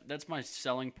 That's my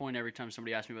selling point every time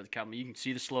somebody asks me about the cabin. You can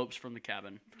see the slopes from the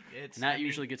cabin, and that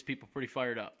usually gets people pretty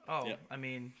fired up. Oh,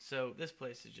 yeah. So this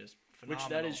place is just phenomenal. Which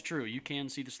that is true. You can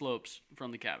see the slopes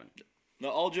from the cabin. Now,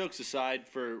 all jokes aside,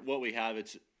 for what we have,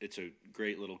 it's a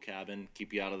great little cabin.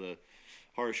 Keep you out of the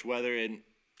harsh weather, and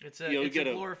it's a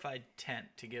glorified tent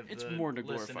to give. It's the more than a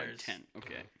glorified listeners. tent.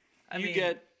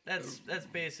 Okay. That's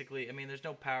basically. There's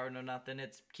no power, no nothing.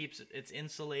 It's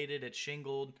insulated. It's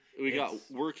shingled. We got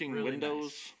working really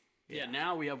windows. Nice. Yeah,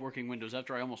 now we have working windows.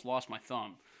 After I almost lost my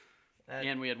thumb,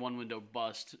 and we had one window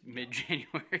bust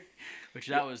mid-January, which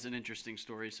that was an interesting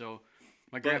story. So,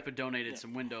 my grandpa donated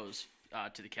some windows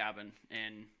to the cabin,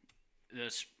 and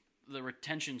the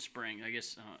retention spring. I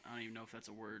guess I don't even know if that's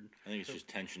a word. I think it's just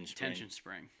tension spring. Tension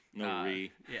spring. No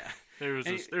re. Yeah. There's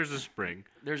a spring.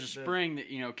 There's a spring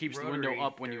that keeps the window rotary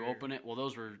up when you open it. Well,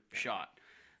 those were shot.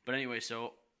 But anyway,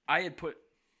 so I had put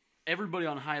everybody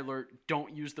on high alert.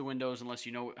 Don't use the windows unless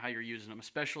you know how you're using them,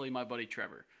 especially my buddy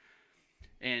Trevor.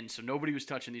 And so nobody was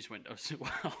touching these windows.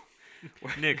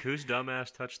 Well, Nick, whose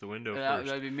dumbass touched the window first?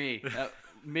 that'd be me.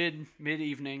 Mid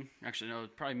evening, actually no,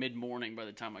 probably mid morning by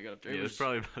the time I got up there. It was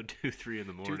probably about 2-3 in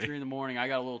the morning. 2-3 in the morning. I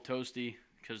got a little toasty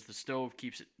because the stove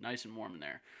keeps it nice and warm in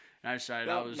there. And I decided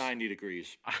About 90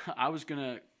 degrees. I was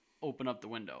gonna open up the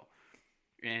window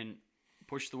and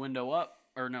push the window up,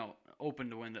 or no, open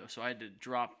the window. So I had to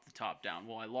drop the top down.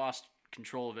 Well, I lost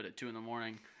control of it at 2 in the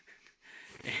morning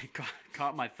and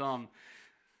caught my thumb.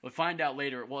 We'll find out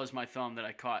later it was my thumb that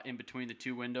I caught in between the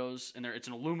two windows, and it's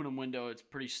an aluminum window. It's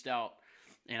pretty stout,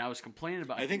 and I was complaining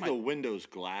about. I think the window's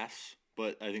glass,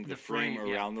 but I think the frame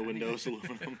around the window is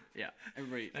aluminum. Yeah,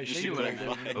 everybody. Just to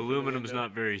clarify. Aluminum's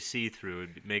not very see-through.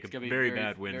 It'd make a very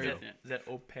bad window. Is that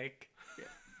opaque? Yeah.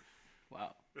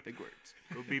 Wow, big words.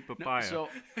 Go be papaya. So,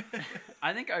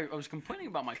 I think I was complaining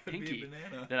about my pinky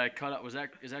that I cut up. Is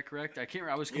that correct? I can't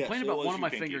remember. I was complaining about one of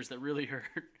my fingers that really hurt.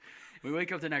 We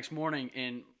wake up the next morning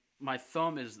and my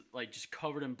thumb is just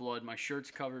covered in blood. My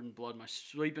shirt's covered in blood. My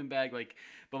sleeping bag,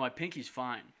 but my pinky's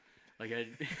fine.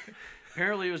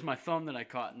 Apparently it was my thumb that I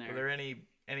caught in there. Were there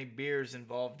any beers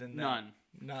involved in that?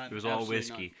 None. It was all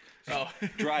whiskey. Oh,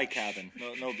 Dry cabin.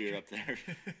 No beer up there.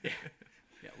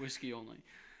 Yeah, whiskey only.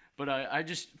 But I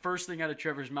just, first thing out of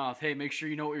Trevor's mouth, hey, make sure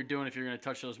you know what you're doing if you're going to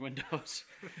touch those windows.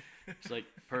 It's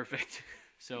perfect.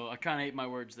 So I kind of ate my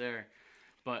words there.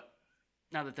 But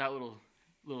now that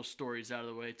little story's out of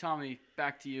the way, Tommy,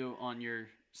 back to you on your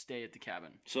stay at the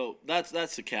cabin. So that's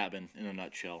the cabin in a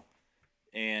nutshell.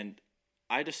 And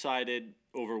I decided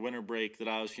over winter break that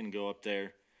I was going to go up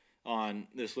there on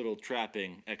this little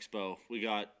trapping expo. We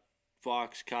got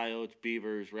fox, coyotes,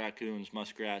 beavers, raccoons,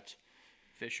 muskrats.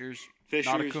 Fishers.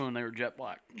 Fishers. Not a coon. They were jet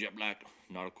black. Jet black,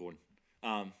 not a coon.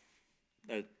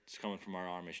 That's coming from our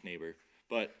Amish neighbor.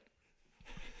 But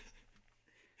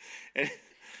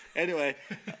anyway,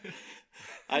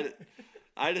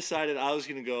 I decided I was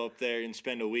going to go up there and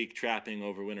spend a week trapping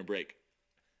over winter break.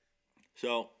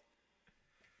 So,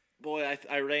 boy,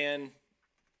 I ran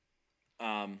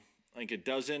like a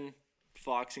dozen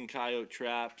fox and coyote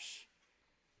traps,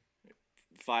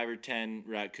 5 or 10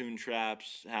 raccoon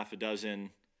traps, half a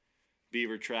dozen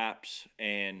beaver traps,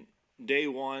 and day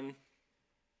one,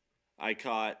 I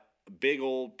caught a big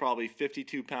old, probably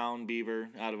 52-pound beaver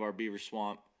out of our beaver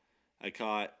swamp. I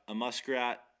caught a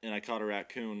muskrat, and I caught a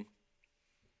raccoon.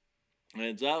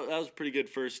 And that was a pretty good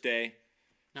first day.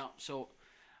 Now, so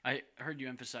I heard you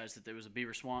emphasize that there was a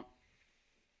beaver swamp.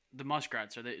 The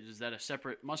muskrats, is that a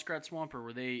separate muskrat swamp, or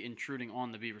were they intruding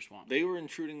on the beaver swamp? They were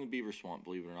intruding the beaver swamp,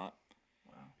 believe it or not.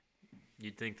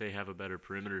 You'd think they have a better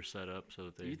perimeter set up so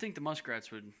that they... You'd think the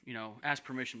muskrats would, ask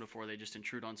permission before they just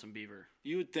intrude on some beaver.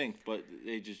 You would think, but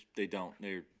they don't.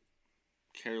 They're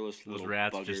careless Those little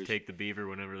rats buggers. just take the beaver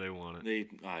whenever they want it.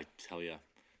 I tell ya.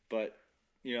 But,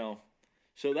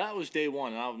 so that was day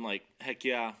one, and I'm like, heck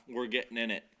yeah, we're getting in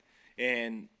it.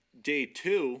 And day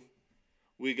two,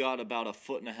 we got about 1.5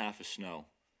 feet of snow.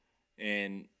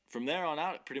 And from there on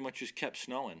out, it pretty much just kept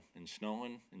snowing and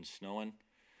snowing and snowing.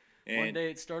 And one day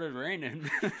it started raining.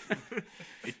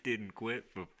 It didn't quit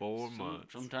for 4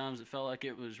 months. Sometimes it felt like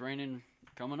it was raining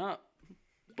coming up.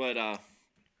 But I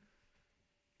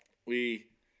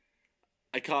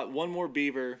caught one more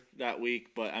beaver that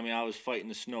week, but I mean I was fighting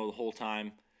the snow the whole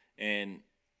time, and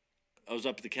I was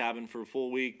up at the cabin for a full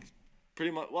week.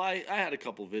 Pretty much. Well, I had a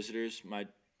couple visitors. My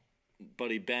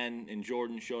buddy Ben and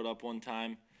Jordan showed up one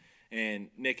time, and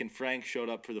Nick and Frank showed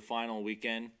up for the final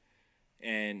weekend,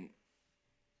 and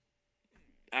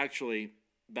actually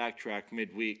backtrack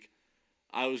midweek.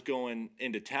 I was going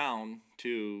into town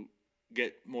to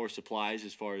get more supplies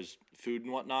as far as food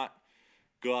and whatnot.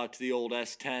 Go out to the old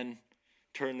S10,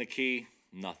 turn the key,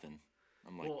 nothing.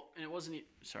 I'm like, well, and it wasn't.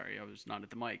 Sorry, I was not at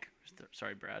the mic.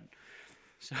 Sorry, Brad.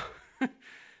 So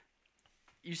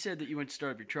you said that you went to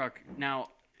start up your truck. Now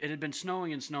it had been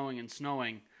snowing and snowing and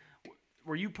snowing.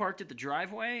 Were you parked at the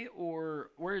driveway,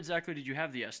 or where exactly did you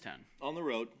have the S10? On the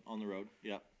road,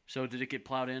 yeah. So did it get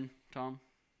plowed in, Tom?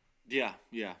 Yeah.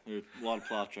 There were a lot of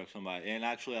plow trucks on by. And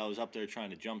actually, I was up there trying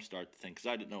to jumpstart the thing because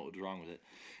I didn't know what was wrong with it.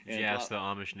 Did you ask the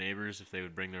Amish neighbors if they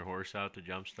would bring their horse out to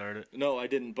jumpstart it? No, I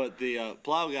didn't. But the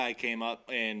plow guy came up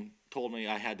and told me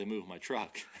I had to move my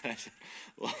truck. I said,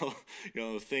 well,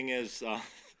 the thing is,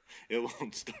 it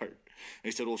won't start. And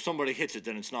he said, well, if somebody hits it,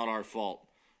 then it's not our fault.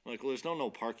 I'm like, well, there's no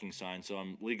parking sign, so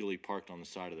I'm legally parked on the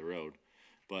side of the road.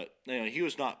 But anyway, he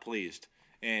was not pleased.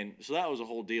 And so that was a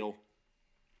whole deal.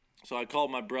 So I called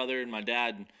my brother and my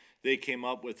dad, and they came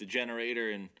up with the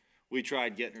generator, and we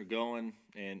tried getting her going,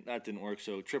 and that didn't work.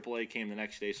 So AAA came the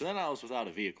next day. So then I was without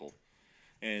a vehicle.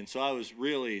 And so I was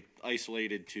really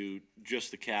isolated to just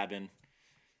the cabin,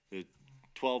 the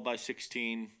 12 by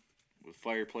 16 with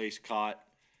fireplace, cot,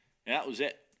 and that was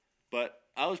it. But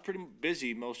I was pretty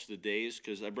busy most of the days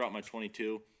because I brought my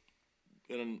 22.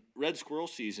 And red squirrel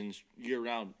season's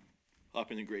year-round up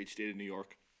in the great state of New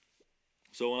York.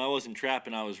 So when I wasn't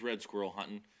trapping, I was red squirrel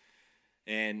hunting.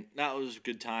 And that was a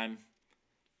good time.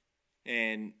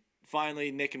 And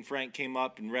finally, Nick and Frank came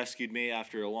up and rescued me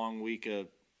after a long week of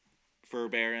fur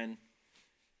bearing.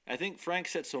 I think Frank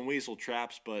set some weasel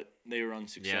traps, but they were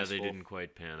unsuccessful. Yeah, they didn't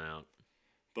quite pan out.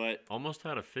 But almost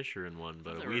had a fisher in one,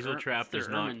 but a weasel trap does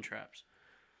not. Ermine traps.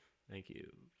 Thank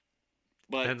you.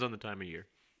 But depends on the time of year.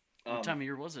 What time of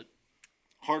year was it?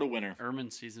 Heart of winter. Ermine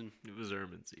season. It was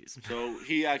ermine season. So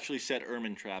he actually set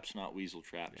ermine traps, not weasel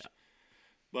traps. Yeah.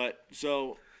 But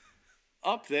so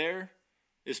up there,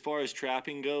 as far as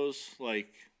trapping goes,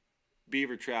 like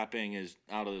beaver trapping is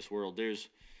out of this world. There's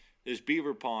this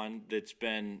beaver pond that's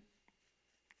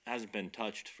hasn't been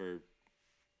touched for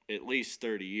at least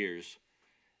 30 years.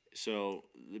 So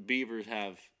the beavers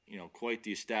have, quite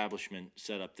the establishment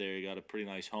set up there. You got a pretty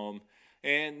nice home.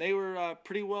 And they were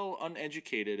pretty well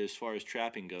uneducated as far as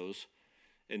trapping goes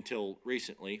until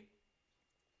recently.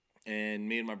 And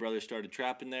me and my brother started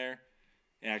trapping there.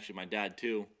 And actually my dad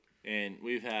too. And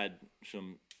we've had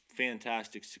some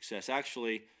fantastic success.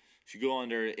 Actually, if you go on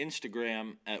their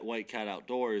Instagram at White Cat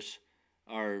Outdoors,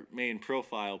 our main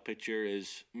profile picture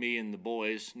is me and the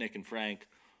boys, Nick and Frank,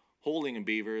 holding a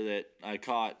beaver that I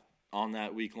caught on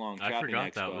that week-long trapping expo. I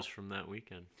forgot that was from that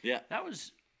weekend. Yeah. That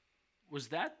was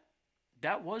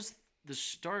the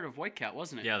start of Whitecat,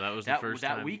 wasn't it? Yeah, that was the first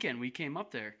that time. weekend we came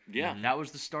up there. Yeah. That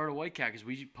was the start of Whitecat because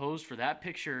we posed for that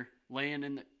picture laying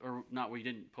in the, or not, we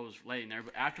didn't pose laying there,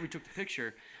 but after we took the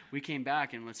picture, we came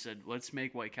back and said, let's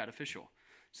make Whitecat official.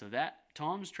 So that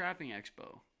Tom's Trapping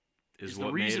Expo is the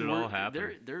what made reason it all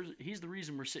happen. he's the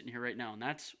reason we're sitting here right now, and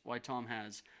that's why Tom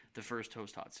has the first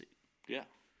host hot seat. Yeah,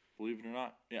 believe it or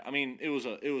not. Yeah, I mean, it was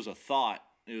a thought.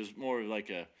 It was more of like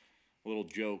a little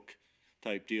joke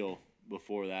type deal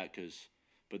before that,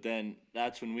 but then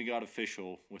that's when we got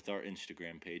official with our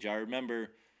Instagram page. I remember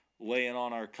laying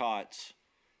on our cots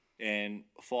and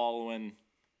following.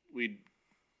 We'd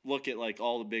look at like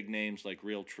all the big names like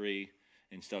Real Tree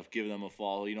and stuff, give them a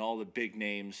follow. You know, all the big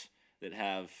names that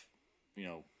have, you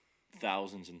know,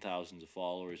 thousands and thousands of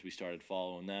followers. We started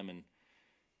following them, and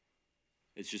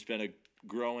it's just been a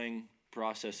growing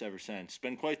process ever since. It's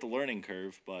been quite the learning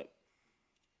curve, but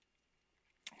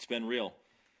it's been real.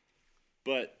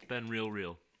 But It's been real.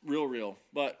 real.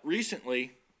 But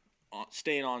recently,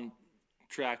 staying on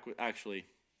track with, actually,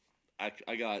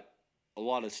 I got a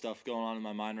lot of stuff going on in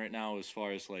my mind right now as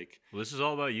far as like Well, this is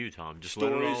all about you, Tom. Just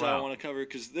let it stories all I out. want to cover,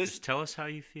 because this Just tell us how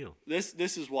you feel. this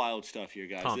is wild stuff here,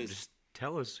 guys. Tom, This- just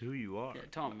tell us who you are. Yeah,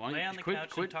 Tom, why Lay don't on you the quit, couch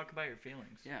quit. and talk about your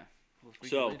feelings. Yeah. Well, if we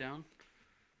So, can lay down.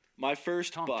 my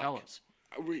first Tom, buck. tell us.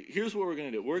 Here's what we're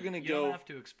gonna do. We're gonna You go. don't have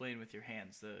to explain with your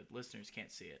hands. The listeners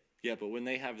can't see it. Yeah, but when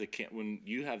they have when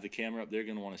you have the camera up, they're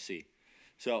gonna want to see.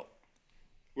 So,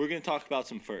 we're gonna talk about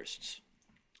some firsts.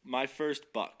 My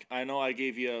first buck. I know I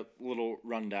gave you a little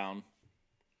rundown,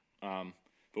 but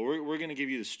we're gonna give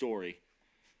you the story.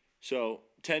 So,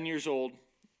 10 years old,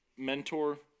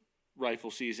 mentor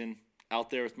rifle season, out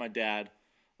there with my dad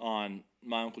on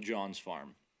my Uncle John's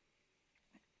farm.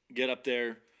 Get up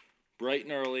there bright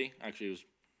and early. Actually, it was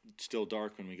still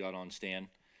dark when we got on stand.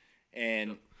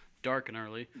 And Dark and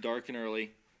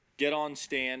early. Get on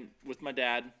stand with my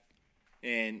dad,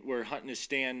 and we're hunting a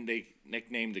stand they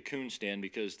nicknamed the coon stand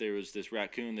because there was this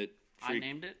raccoon that I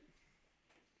named it.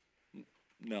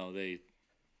 No,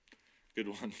 good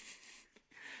one.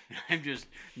 I'm just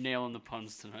nailing the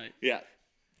puns tonight. Yeah.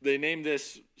 They named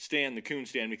this stand the coon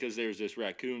stand because there's this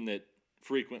raccoon that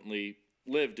frequently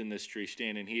lived in this tree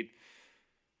stand, and he'd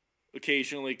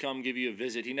occasionally come give you a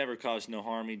visit. He never caused no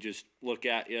harm. He'd just look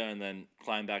at you and then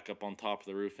climb back up on top of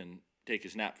the roof and take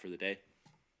his nap for the day.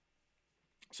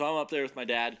 So I'm up there with my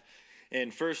dad,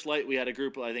 and first light we had a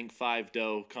group of, I think, 5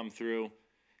 doe come through,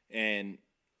 and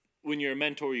when you're a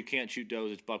mentor, you can't shoot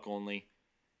does, it's buck only.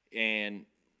 And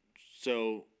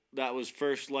so that was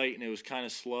first light, and it was kind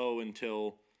of slow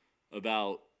until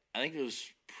about, I think it was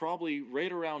probably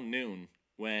right around noon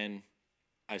when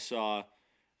I saw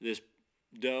this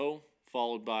doe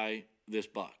followed by this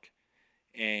buck.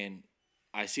 And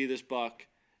I see this buck,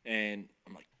 and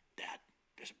I'm like, Dad,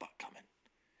 there's a buck coming.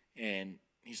 And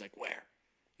he's like, where?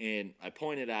 And I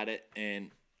pointed at it, and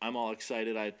I'm all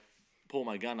excited. I pull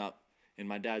my gun up, and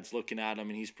my dad's looking at him,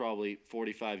 and he's probably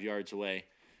 45 yards away.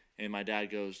 And my dad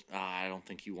goes, I don't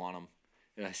think you want him.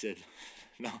 And I said,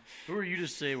 no. Who are you to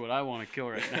say what I want to kill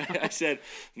right now? I said,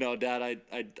 no, Dad,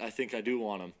 I think I do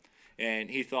want him. And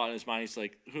he thought in his mind, he's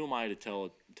like, who am I to tell a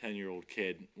 10-year-old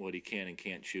kid what he can and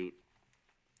can't shoot?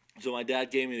 So my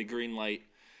dad gave me the green light.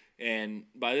 And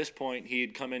by this point, he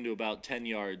had come into about 10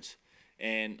 yards.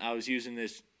 And I was using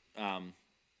this, I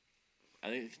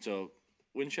think it's a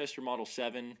Winchester Model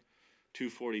 7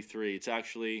 243. It's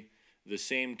actually the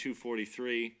same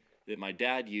 243 that my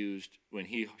dad used when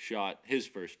he shot his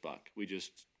first buck. We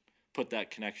just put that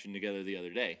connection together the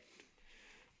other day.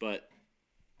 But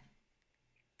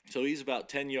so he's about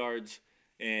 10 yards,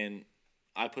 and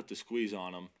I put the squeeze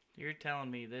on him. You're telling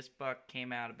me this buck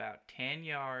came out about 10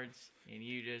 yards and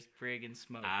you just friggin'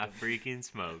 smoked I him. freaking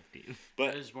smoked you.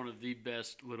 But That is one of the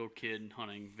best little kid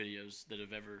hunting videos that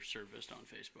have ever surfaced on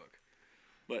Facebook.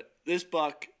 But this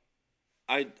buck,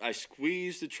 I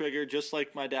squeezed the trigger just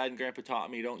like my dad and grandpa taught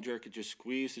me. Don't jerk it, just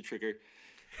squeeze the trigger.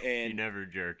 And You never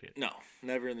jerk it. no,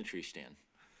 never in the tree stand.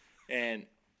 And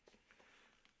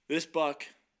this buck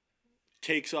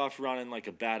takes off running like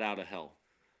a bat out of hell.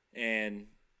 And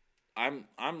I'm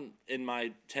in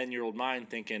my 10-year-old mind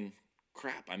thinking,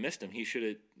 crap, I missed him. He should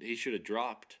have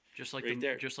dropped Just like right the,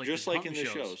 there. just like in the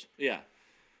shows. Yeah.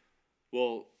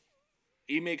 Well,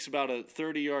 he makes about a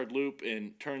 30-yard loop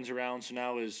and turns around, so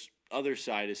now his other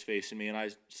side is facing me, and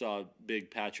I saw a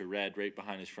big patch of red right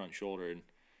behind his front shoulder, and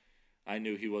I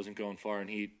knew he wasn't going far, and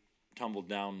he tumbled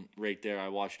down right there. I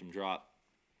watched him drop.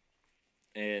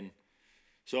 And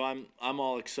so I'm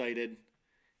all excited,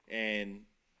 and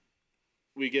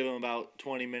we give him about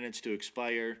 20 minutes to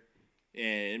expire,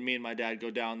 and me and my dad go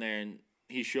down there, and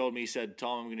he showed me, he said,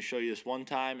 Tom, I'm going to show you this one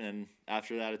time, and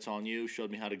after that it's on you.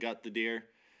 Showed me how to gut the deer.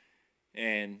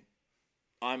 And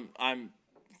I'm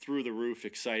through the roof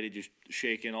excited, just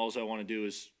shaking. All I want to do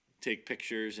is take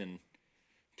pictures and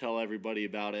tell everybody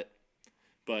about it.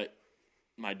 But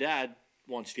my dad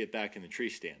wants to get back in the tree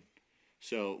stand.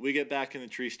 So we get back in the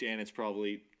tree stand. It's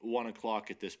probably 1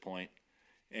 o'clock at this point.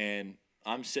 And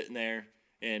I'm sitting there,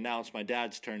 and now it's my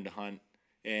dad's turn to hunt.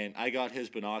 And I got his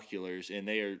binoculars, and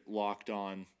they are locked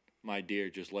on my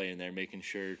deer just laying there, making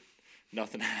sure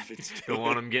nothing happens to Don't it.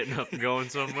 want him getting up and going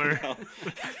somewhere. No.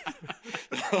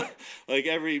 Like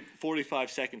every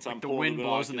 45 seconds, I'm The pulling wind the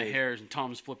blows in the binoculars. hairs, and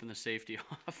Tom's flipping the safety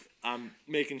off. I'm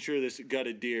making sure this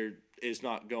gutted deer is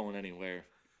not going anywhere.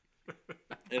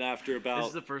 And after This about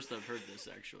is the first I've heard this,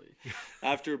 actually.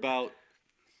 After about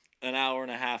an hour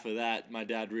and a half of that, my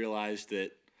dad realized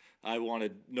that I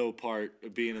wanted no part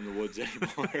of being in the woods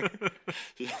anymore.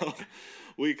 So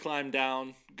we climb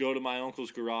down, go to my uncle's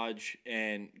garage,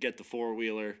 and get the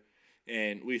four-wheeler,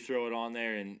 and we throw it on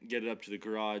there and get it up to the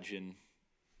garage and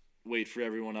wait for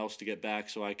everyone else to get back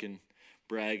so I can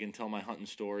brag and tell my hunting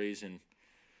stories. And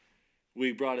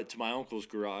we brought it to my uncle's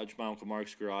garage, my Uncle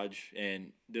Mark's garage,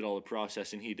 and did all the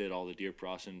processing. He did all the deer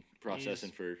processing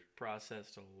for...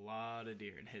 Processed a lot of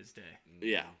deer in his day.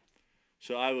 Yeah.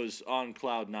 So I was on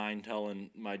cloud nine telling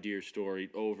my deer story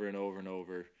over and over and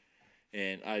over,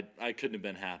 and I couldn't have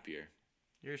been happier.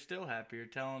 You're still happy. You're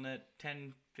telling it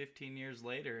 10, 15 years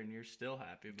later, and you're still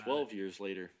happy about 12 it. years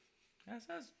later. That's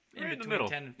Right in in the between middle.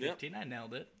 10 and 15. I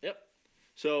nailed it. Yep.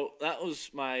 So that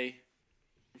was my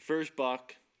first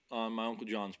buck on my Uncle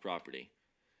John's property.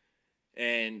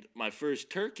 And my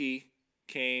first turkey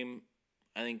came,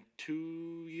 I think,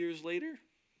 2 years later,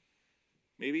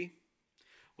 maybe.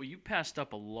 Well, you passed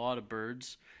up a lot of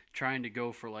birds trying to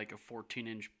go for like a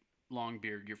 14-inch long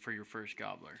beard for your first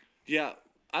gobbler. Yeah,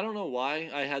 I don't know why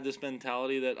I had this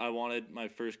mentality that I wanted my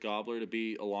first gobbler to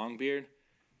be a long beard,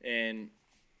 and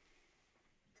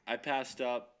I passed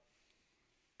up,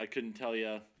 I couldn't tell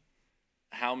you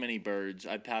how many birds.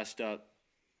 I passed up,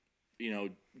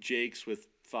 jakes with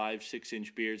 5-6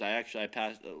 inch beards. I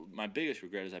passed, my biggest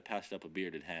regret is I passed up a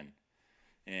bearded hen.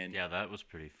 And Yeah, that was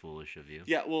pretty foolish of you.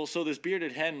 yeah, well, so this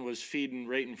bearded hen was feeding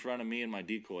right in front of me and my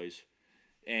decoys,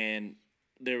 and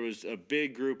there was a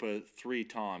big group of 3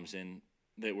 toms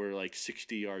that were like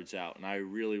 60 yards out, and I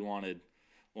really wanted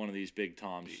one of these big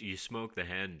toms. You smoked the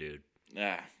hen, dude.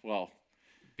 Well,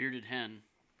 Bearded hen.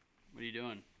 What are you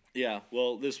doing? yeah,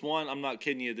 well, this one, I'm not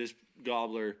kidding you, this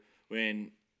gobbler,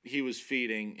 when he was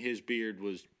feeding, his beard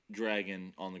was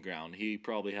dragging on the ground. He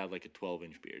probably had like a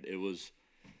 12-inch beard. It was...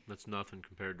 That's nothing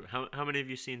compared to... How many have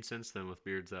you seen since then with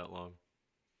beards that long?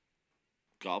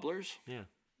 Gobblers? Yeah.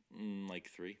 Like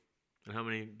 3. And how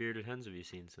many bearded hens have you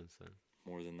seen since then?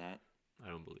 More than that. I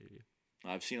don't believe you.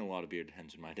 I've seen a lot of bearded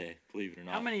hens in my day, believe it or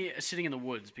not. How many sitting in the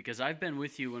woods? Because I've been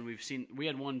with you when we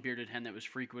had one bearded hen that was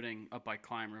frequenting up by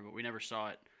Climber, but we never saw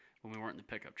it when we weren't in the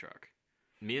pickup truck.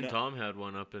 Me and No. Tom had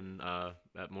one up in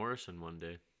at Morrison one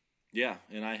day. Yeah,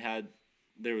 and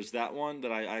there was that one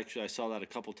that I saw that a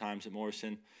couple times at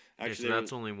Morrison. Okay, Actually, so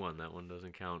that's only one. That one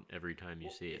doesn't count every time you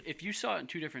see it. If you saw it in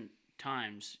 2 different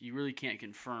times, you really can't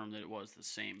confirm that it was the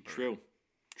same bird.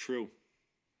 True.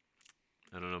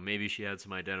 I don't know. Maybe she had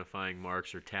some identifying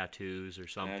marks or tattoos or Yeah,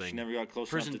 something. she never got close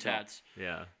Prison enough to tell. tats.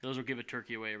 Yeah, Those will give a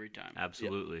turkey away every time.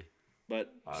 absolutely.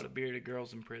 But A lot of bearded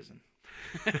girls in prison.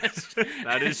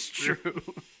 That is true.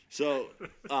 so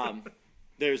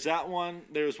there's that one.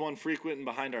 There's one frequenting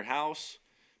behind our house.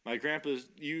 My grandpa's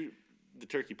the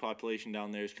turkey population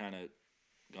down there has kind of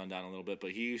gone down a little bit,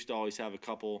 but he used to always have a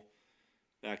couple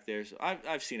back there. So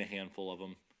I've seen a handful of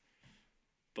them.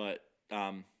 But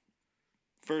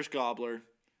first gobbler,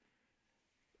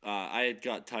 I had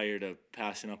got tired of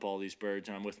passing up all these birds,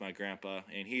 and I'm with my grandpa,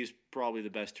 and he's probably the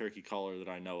best turkey caller that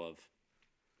I know of.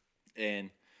 And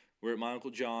we're at my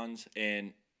Uncle John's,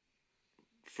 and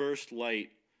first light,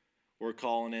 we're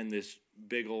calling in this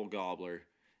big old gobbler,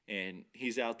 and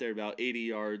he's out there about 80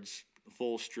 yards,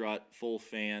 full strut, full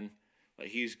fan. Like,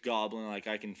 he's gobbling like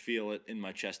I can feel it in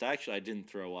my chest. Actually, I didn't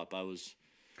throw up. I was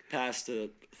past the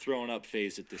throwing up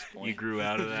phase at this point. You grew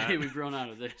out of that. Hey, we've grown out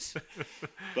of this.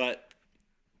 But,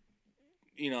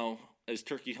 as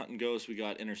turkey hunting goes, we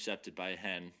got intercepted by a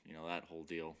hen, that whole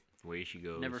deal. Away she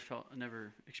goes.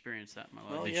 Never experienced that in my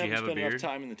life. Well, Did you she haven't have a spent enough beard?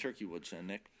 time in the turkey woods then,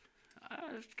 Nick.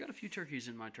 I've got a few turkeys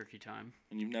in my turkey time.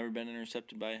 And you've never been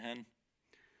intercepted by a hen?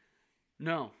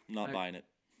 No. Not buying it.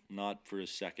 Not for a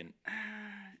second.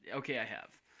 Okay, I have.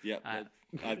 Yep. I-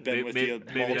 I've been with you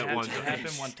maybe multiple that one It time.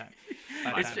 happened one time.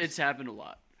 It's happened a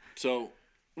lot. So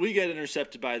we get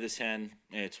intercepted by this hen,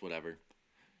 and it's whatever.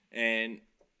 And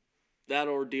that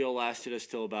ordeal lasted us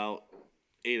till about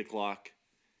 8 o'clock.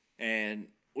 And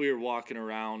we were walking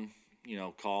around,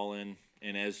 calling.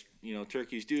 And as,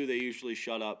 turkeys do, they usually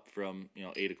shut up from,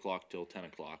 8 o'clock till 10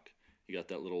 o'clock. You got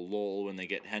that little lull when they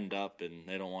get henned up and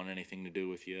they don't want anything to do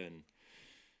with you and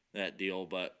that deal.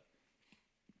 But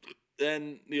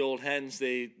then the old hens,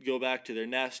 they go back to their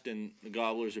nest and the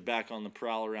gobblers are back on the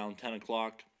prowl around 10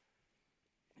 o'clock.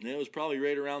 And it was probably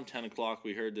right around 10 o'clock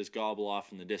we heard this gobble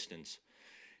off in the distance.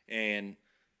 And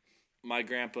my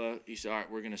grandpa, he said, all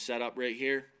right, we're going to set up right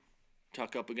here,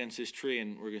 tuck up against this tree,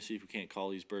 and we're going to see if we can't call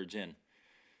these birds in.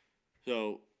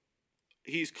 So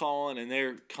he's calling, and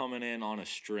they're coming in on a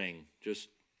string, just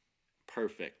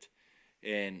perfect.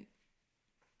 And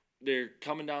they're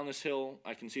coming down this hill.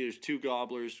 I can see there's 2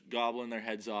 gobblers gobbling their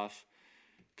heads off.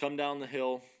 Come down the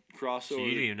hill, cross So over.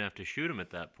 you didn't even have to shoot them at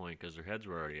that point because their heads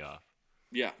were already off.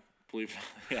 Yeah, believe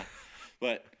it. Yeah.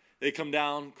 But they come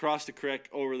down, cross the creek,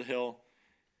 over the hill.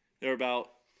 They're about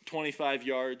 25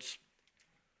 yards.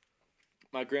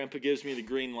 My grandpa gives me the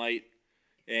green light,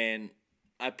 and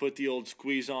I put the old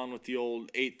squeeze on with the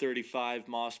old 835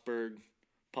 Mossberg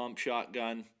pump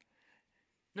shotgun.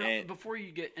 Now, before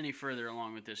you get any further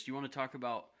along with this, do you want to talk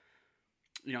about,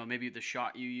 maybe the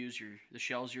shot you use, the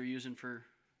shells you're using for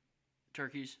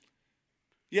turkeys?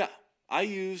 Yeah, I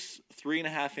use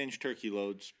 3.5-inch turkey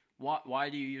loads. Why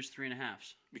do you use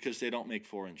 3.5s? Because they don't make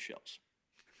 4-inch shells.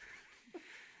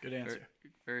 Good answer.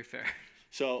 Very fair.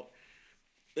 So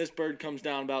this bird comes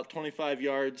down about 25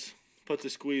 yards, puts a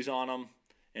squeeze on him,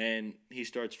 and he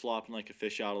starts flopping like a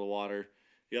fish out of the water.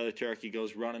 The other turkey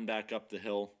goes running back up the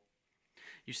hill.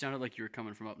 You sounded like you were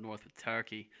coming from up north with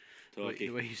turkey. Turkey.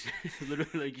 The way you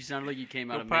literally, like you sounded like you came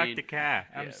out of park Maine. the car. Yeah,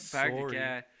 I'm park the sorry.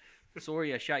 car.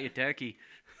 Sorry, I shot your turkey.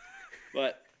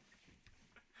 But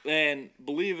then,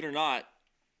 believe it or not,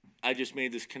 I just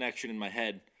made this connection in my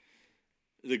head.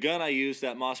 The gun I used,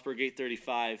 that Mossberg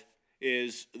 835,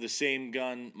 is the same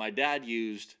gun my dad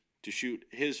used to shoot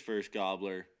his first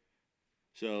gobbler.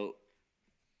 So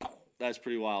that's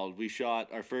pretty wild. We shot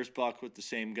our first buck with the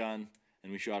same gun,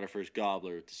 and we shot our first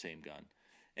gobbler with the same gun.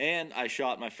 And I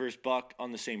shot my first buck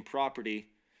on the same property.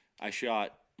 I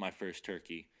shot my first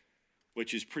turkey,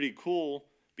 which is pretty cool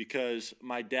because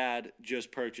my dad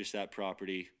just purchased that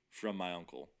property from my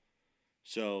uncle.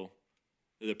 So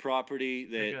the property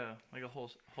that like a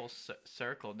whole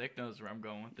circle. Nick knows where I'm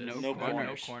going with this. No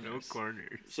corners. No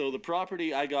corners. So the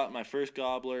property I got my first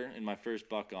gobbler and my first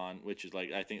buck on, which is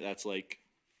I think that's like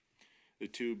the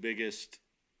 2 biggest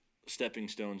stepping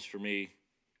stones for me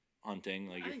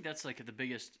hunting. I think that's like the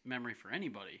biggest memory for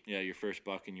anybody. Yeah, your first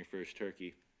buck and your first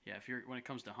turkey. Yeah, when it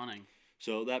comes to hunting.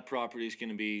 So that property is going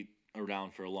to be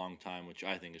around for a long time, which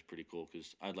I think is pretty cool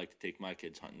because I'd like to take my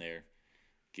kids hunting there,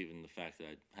 given the fact that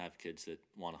I have kids that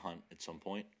want to hunt at some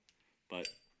point. But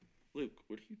Luke,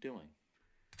 what are you doing?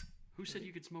 Who said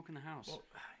you could smoke in the house? Well,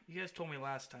 you guys told me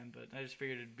last time, but I just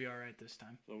figured it'd be all right this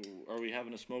time. So are we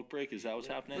having a smoke break? Is that what's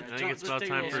happening? I think it's Let's about take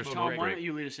time little for a Tom, smoke why break. don't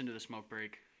you lead us into the smoke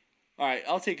break? All right,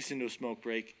 I'll take us into a smoke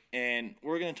break, and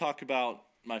we're going to talk about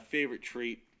my favorite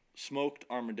treat, smoked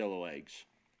armadillo eggs.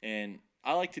 And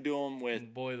I like to do them with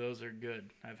And boy, those are good.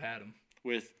 I've had them.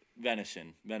 with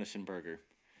venison burger.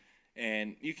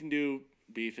 And you can do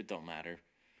beef, it don't matter.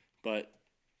 But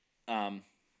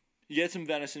you get some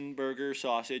venison burger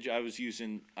sausage. I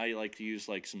like to use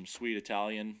like some sweet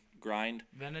Italian grind.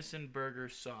 Venison burger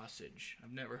sausage.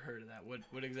 I've never heard of that.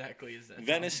 What exactly is that?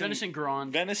 Venison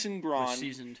grind. Venison or grind.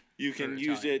 seasoned. You can for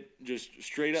use Italian. it just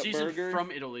straight up Seasoned burger.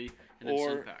 from Italy and then or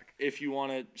sent back. if you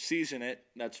want to season it,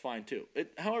 that's fine too.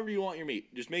 However you want your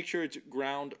meat. Just make sure it's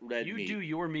ground red You meat. do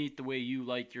your meat the way you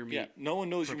like your meat. Yeah, no one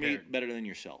knows your meat prepared. better than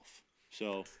yourself.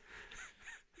 So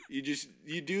you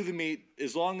do the meat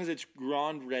as long as it's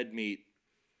ground red meat,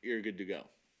 you're good to go.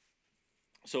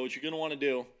 So what you're gonna want to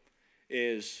do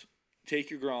is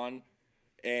take your ground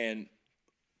and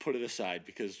put it aside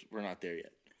because we're not there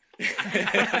yet.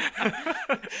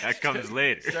 That comes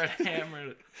later. Start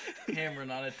hammering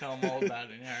on it. Tell them all about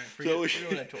it. All right, forget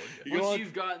what I told you. You Once want-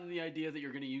 you've gotten the idea that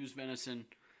you're going to use venison,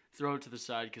 throw it to the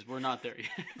side because we're not there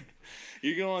yet.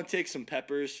 You're gonna want to take some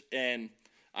peppers, and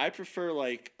I prefer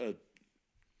like a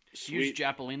Use sweet.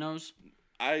 Japalinos.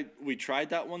 We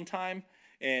tried that one time,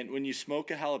 and when you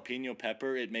smoke a jalapeno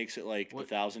pepper, it makes it like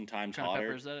 1,000 times What kind of hotter.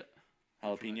 pepper is that?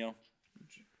 Jalapeno.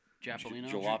 Japalino?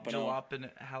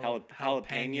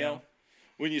 Jalapeno.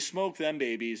 When you smoke them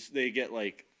babies, they get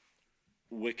like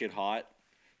wicked hot.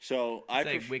 So It's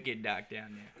like Wicked Doc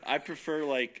down there. I prefer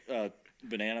like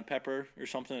banana pepper or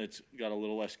something that's got a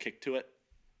little less kick to it.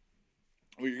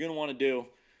 What you're gonna want to do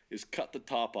is cut the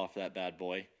top off that bad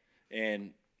boy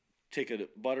and take a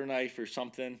butter knife or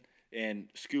something and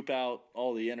scoop out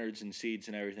all the innards and seeds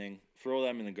and everything. Throw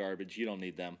them in the garbage. You don't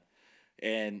need them.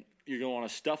 And you're going to want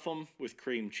to stuff them with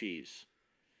cream cheese.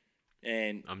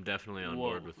 And I'm definitely on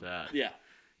board with that. yeah.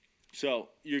 So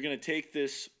you're going to take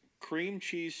this cream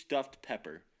cheese stuffed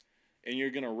pepper, and you're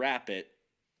going to wrap it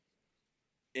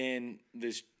in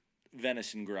this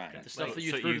venison grind. The stuff So- that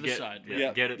you so threw you to the get- side.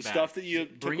 yeah. Get it the back. stuff that you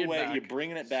took Bring it away, back. you're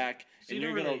bringing it back, So and you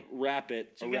you're don't going to really- wrap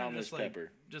it So you gotta around this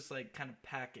pepper. just like kind of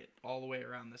pack it all the way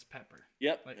around this pepper.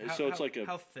 Yep. Like So it's like a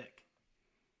how thick?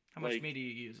 How much like- meat are you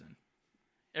using?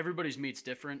 Everybody's meat's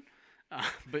different,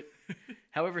 but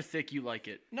however thick you like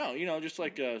it. no, just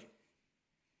like a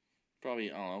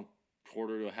probably I don't know,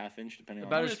 quarter to a half inch depending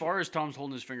About on as far as Tom's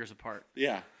holding his fingers apart.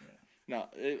 yeah. No,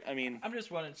 I mean I'm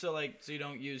just wondering, so you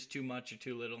don't use too much or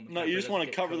too little in the no, pepper. you just doesn't want to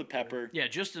get cover the cooked or- pepper.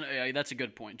 Yeah, that's a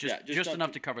good point. Just Yeah, just not enough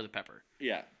to- to cover the pepper.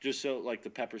 Yeah, just so like the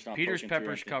pepper's not Peter's poking through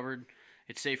pepper's anything. covered.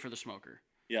 It's safe for the smoker.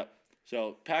 Yep.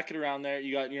 So pack it around there.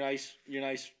 You got your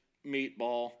nice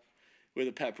meatball with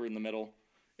a pepper in the middle,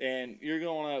 and you're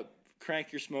going to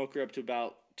crank your smoker up to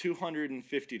about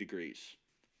 250 degrees,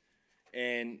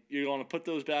 and you're going to put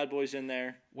those bad boys in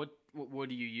there. What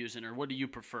do you use in, or what do you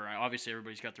prefer? Obviously,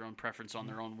 everybody's got their own preference on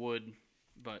their own wood,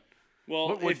 but Well,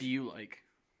 what wood do you like?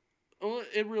 Well,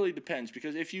 it really depends,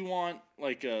 because if you want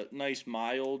like a nice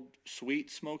mild, sweet,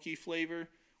 smoky flavor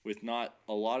with not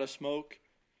a lot of smoke,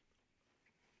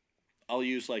 I'll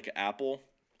use like apple.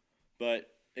 But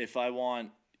if I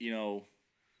want,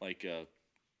 like a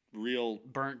real,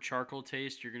 Burnt charcoal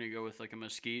taste. You're gonna go with like a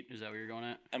mesquite. Is that what you're going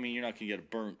at? I mean, you're not gonna get a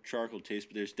burnt charcoal taste,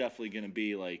 but there's definitely gonna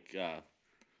be like A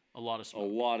lot of a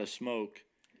smoke. lot of smoke.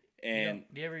 And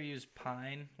do you ever use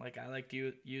pine like I like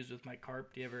to use with my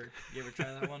carp? Do you ever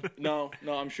try that one? no,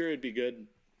 I'm sure it'd be good.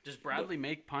 Does Bradley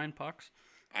make pine pucks?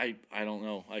 I don't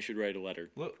know. I should write a letter.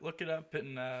 Look it up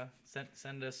and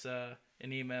send us an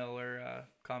email or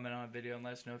comment on a video and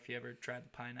let us know if you ever tried the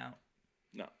pine out.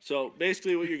 No. So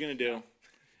basically, what you're gonna do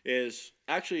is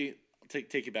actually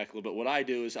take you back a little bit. What I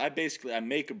do is I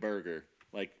make a burger,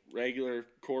 like regular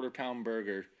quarter-pound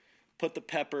burger, put the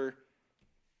pepper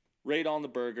right on the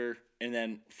burger, and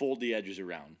then fold the edges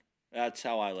around. That's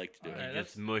how I like to do it. Alright,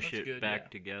 Just mush that's it good, back yeah.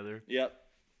 together. Yep.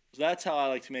 So that's how I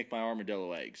like to make my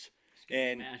armadillo eggs.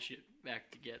 And Mash it back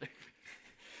together.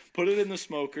 put it in the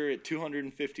smoker at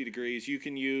 250 degrees. You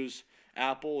can use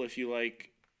apple if you like,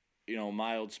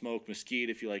 mild smoke, mesquite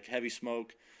if you like heavy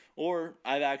smoke, or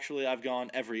I've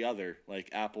gone every other, like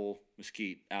apple,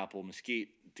 mesquite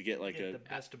to get like Get the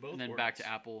best of both And then worlds. back to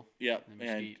apple. yep, and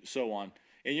and mesquite. so on.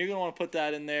 And you're gonna want to put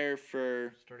that in there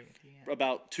for Starting at the end.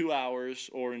 about 2 hours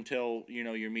or until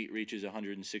your meat reaches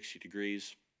 160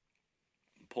 degrees.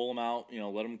 Pull them out,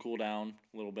 let them cool down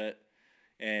a little bit,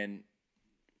 and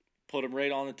put them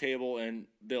right on the table, and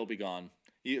they'll be gone.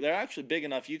 They're actually big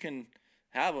enough you can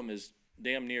have them as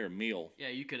damn near a meal. Yeah,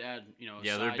 you could add, a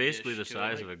Yeah, they're side basically the dish to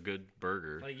size it. of a good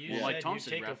burger. Like you Well, said, like Tom you said,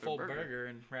 take a wrap a full burger. burger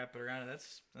and wrap it around it.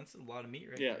 That's a lot of meat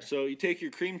right Yeah, there. so you take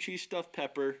your cream cheese stuffed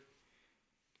pepper,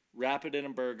 wrap it in a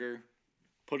burger,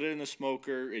 put it in the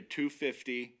smoker at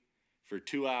 250 for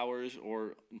 2 hours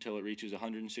or until it reaches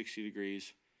 160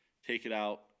 degrees. Take it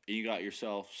out, and you got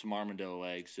yourself some armadillo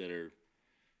eggs that are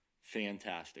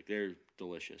fantastic. They're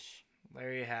delicious.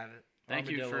 There you have it. Thank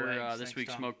you Armadillo for eggs. this Thanks,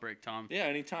 week's Tom. smoke break, Tom. Yeah,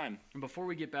 anytime. And before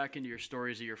we get back into your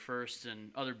stories of your firsts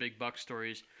and other big buck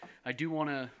stories, we're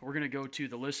going to go to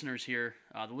the listeners here.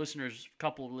 A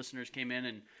couple of listeners came in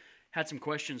and had some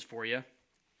questions for you.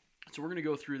 So we're going to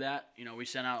go through that. We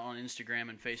sent out on Instagram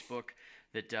and Facebook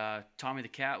that Tommy the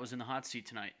Cat was in the hot seat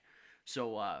tonight.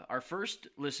 So our first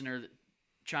listener that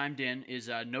chimed in is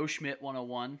No Schmidt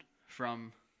 101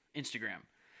 from Instagram.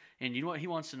 And you know what he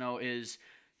wants to know is,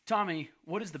 Tommy,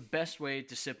 what is the best way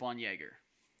to sip on Jaeger?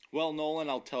 Well, Nolan,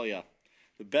 I'll tell you.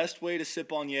 The best way to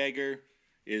sip on Jaeger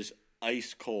is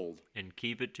ice cold. And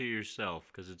keep it to yourself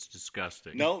because it's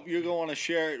disgusting. No, you're going to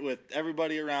share it with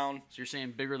everybody around. So you're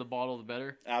saying bigger the bottle, the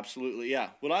better? Absolutely, yeah.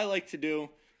 What I like to do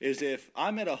is if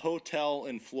I'm at a hotel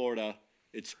in Florida,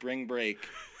 it's spring break,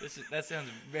 That sounds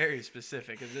very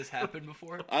specific. Has this happened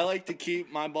before? I like to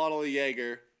keep my bottle of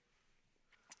Jaeger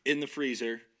in the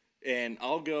freezer, and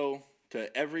I'll go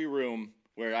to every room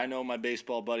where I know my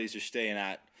baseball buddies are staying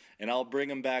at, and I'll bring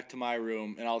them back to my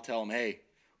room, and I'll tell them, hey,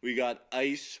 we got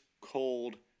ice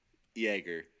cold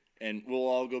Jaeger, and we'll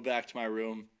all go back to my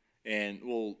room, and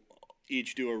we'll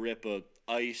each do a rip of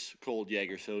ice cold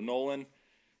Jaeger. So, Nolan,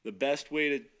 the best way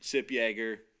to sip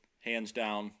Jaeger, hands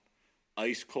down,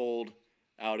 ice cold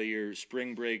out of your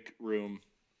spring break room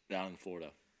down in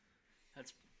Florida.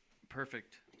 That's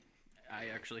perfect. I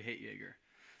actually hate Jaeger.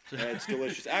 It's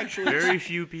delicious. Actually, Very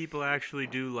few people actually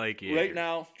do like Jaeger. right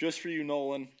now, just for you,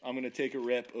 Nolan, I'm gonna take a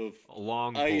rip of A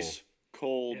long ice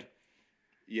cold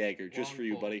Yeah. Jaeger, just Long for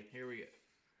you, pull. buddy. Here we go.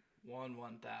 1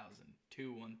 1,000,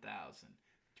 2 1,000,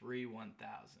 3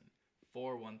 1,000,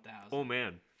 4 1,000. Oh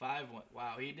man. 5 1.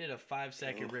 Wow, he did a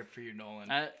 5-second rip for you, Nolan.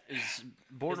 That is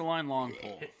borderline long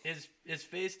pull. His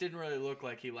face didn't really look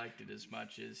like he liked it as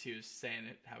much as he was saying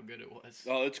it how good it was.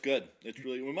 Oh, it's good. It's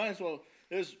really. We might as well.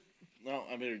 No,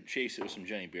 I better chase it with some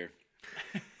Jenny beer.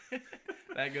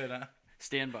 That good, huh?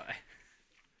 Stand by.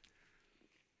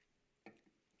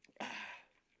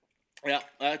 Yeah,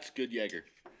 that's good Jaeger.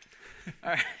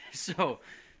 All right. So,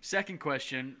 second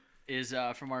question is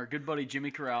from our good buddy Jimmy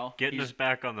Corral. Getting He's- us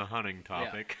back on the hunting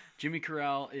topic. Jimmy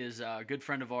Corral is a good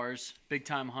friend of ours, big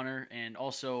time hunter, and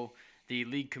also the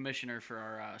league commissioner for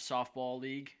our softball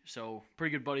league. So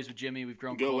pretty good buddies with Jimmy. We've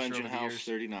grown Go closer Engine over the House years.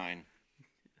 39.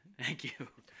 Thank you.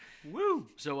 Woo!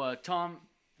 So Tom,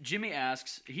 Jimmy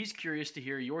asks, he's curious to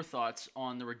hear your thoughts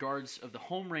on the regards of the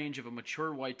home range of a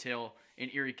mature whitetail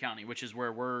in Erie County, which is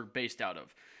where we're based out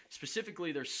of.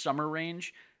 Specifically, their summer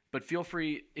range, but feel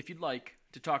free, if you'd like,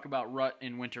 to talk about rut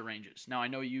and winter ranges. Now, I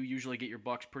know you usually get your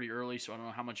bucks pretty early, so I don't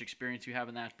know how much experience you have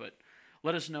in that, but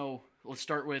let us know. Let's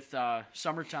start with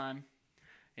summertime,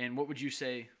 and what would you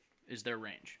say is their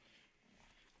range?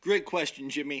 Great question,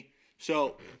 Jimmy.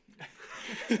 So,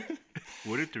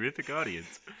 What a terrific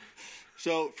audience.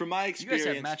 from my You experience,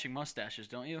 guys have matching mustaches,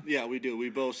 don't you? yeah, we do. We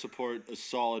both support a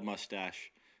solid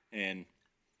mustache, and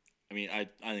I mean, I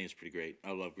think it's pretty great.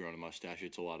 I love growing a mustache.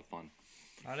 It's a lot of fun.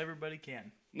 Not everybody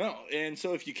can. No, and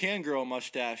so if you can grow a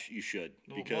mustache, you should,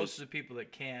 Well, because most of the people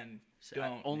that can So I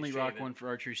don't. only They rock shave it. one for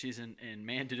archery season, and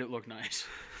man, did it look nice.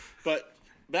 But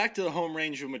back to the home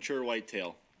range of mature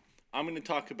whitetail. I'm going to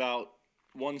talk about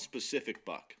one specific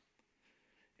buck.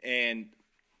 And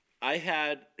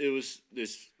it was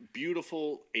this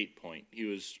beautiful 8-point. He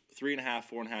was 3.5,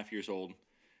 4.5 years old,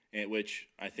 which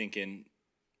I think in,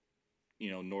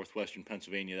 northwestern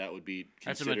Pennsylvania, that would be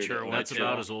That's a considered mature one. That's Whitetail.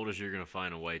 about as old as you're going to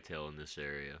find a whitetail in this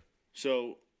area.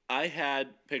 So I had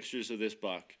pictures of this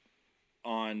buck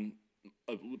on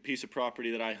a piece of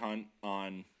property that I hunt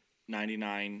on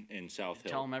 99 in South Hill.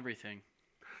 Tell them everything.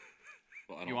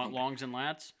 Well, I don't You want hunt longs and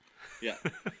lats? Yeah.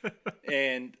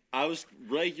 And I was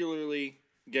regularly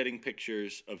getting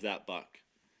pictures of that buck.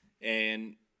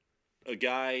 And a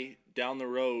guy down the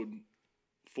road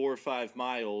 4 or 5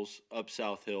 miles up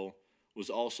South Hill was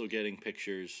also getting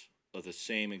pictures of the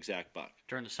same exact buck.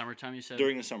 During the summertime, you said?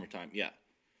 During the summertime, yeah.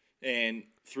 And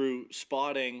through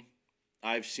spotting,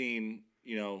 I've seen,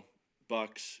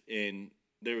 bucks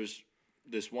there was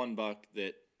this one buck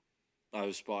that I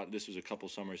was spotting. This was a couple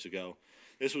summers ago.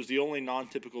 This was the only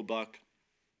non-typical buck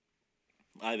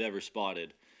I've ever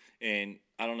spotted. And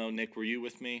I don't know, Nick, were you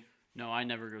with me? No, I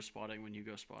never go spotting when you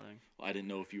go spotting. Well, I didn't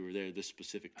know if you were there this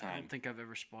specific I time. don't think I've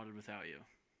ever spotted without you.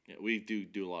 Yeah, we do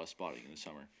a lot of spotting in the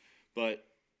summer. But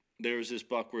there was this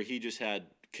buck where he just had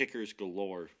kickers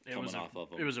galore coming off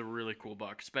of him. It was a really cool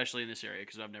buck, especially in this area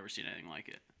because I've never seen anything like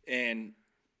it. And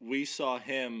we saw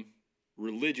him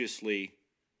religiously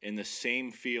in the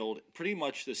same field, pretty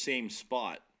much the same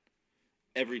spot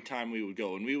every time we would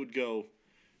go. And we would go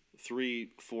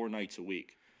 3-4 nights a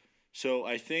week. So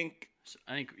I think,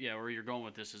 where you're going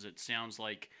with this is it sounds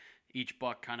like each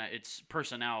buck kind of, it's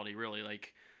personality really.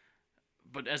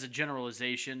 But as a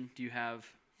generalization, do you have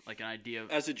like an idea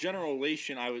of... as a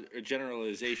generalization, I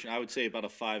would say about a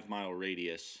 5-mile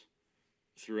radius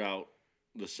throughout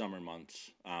the summer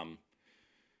months.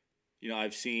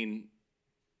 I've seen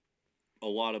a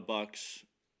lot of bucks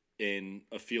in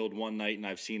a field one night, and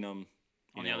I've seen them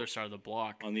on the other side of the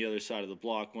block. On the other side of the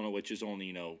block, one of which is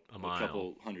only, a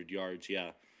couple hundred yards,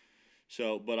 yeah.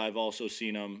 So, but I've also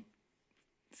seen them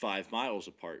 5 miles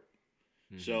apart.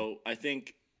 Mm-hmm. So I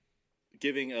think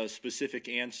giving a specific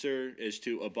answer as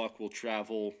to a buck will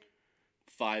travel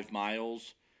 5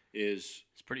 miles it's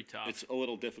pretty tough. It's a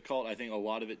little difficult. I think a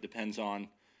lot of it depends on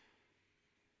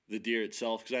the deer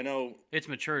itself, because I know its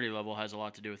maturity level has a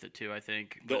lot to do with it too. I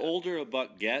think the older a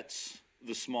buck gets,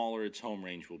 the smaller its home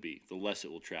range will be, the less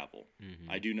it will travel. Mm-hmm.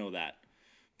 I do know that,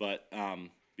 but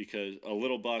because a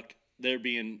little buck, they're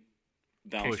being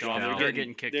bounced off, they're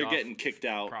getting kicked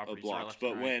out of blocks.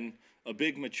 But when a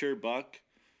big mature buck,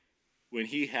 when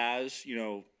he has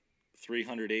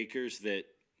 300 acres that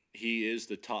he is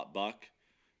the top buck,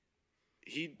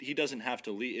 he doesn't have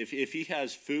to leave. If he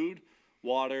has food,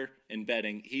 water, and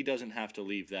bedding, he doesn't have to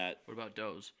leave that. What about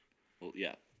does? Well,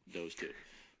 yeah, does too.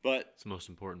 But it's the most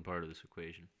important part of this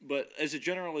equation. But as a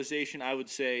generalization, I would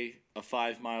say a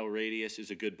 5-mile radius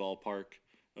is a good ballpark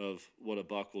of what a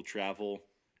buck will travel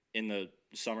in the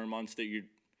summer months.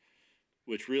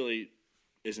 which really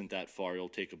isn't that far. You'll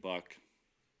take a buck,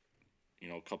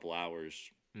 a couple hours,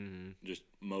 just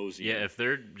mosey. Yeah, if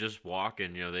they're just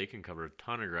walking, they can cover a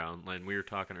ton of ground. Like we were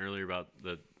talking earlier about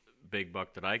the big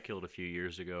buck that I killed a few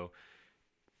years ago.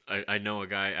 I know a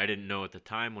guy, I didn't know at the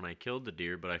time when I killed the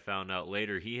deer, but I found out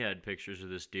later he had pictures of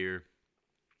this deer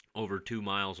over 2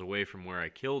 miles away from where I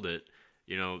killed it,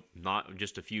 not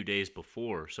just a few days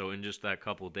before. So in just that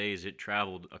couple of days, it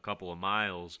traveled a couple of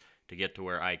miles to get to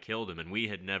where I killed him. And we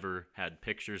had never had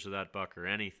pictures of that buck or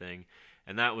anything.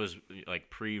 And that was like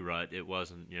pre-rut. It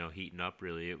wasn't, heating up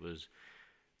really. It was,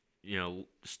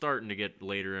 starting to get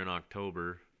later in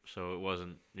October. So it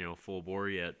wasn't, full bore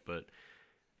yet. But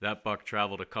that buck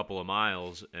traveled a couple of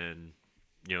miles and,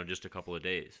 just a couple of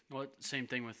days. Well, same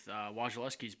thing with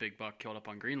Wojciechowski's big buck killed up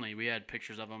on Greenlee. We had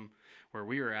pictures of him where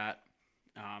we were at,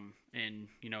 and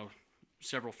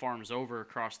several farms over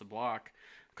across the block.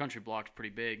 Country block's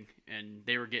pretty big, and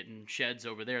they were getting sheds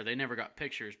over there. They never got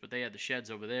pictures, but they had the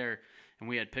sheds over there, and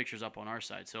we had pictures up on our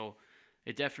side. So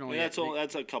it definitely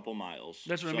that's a couple miles.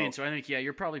 That's what I mean. So I think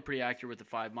you're probably pretty accurate with the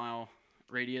 5 mile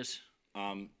radius.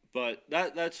 But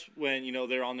that's when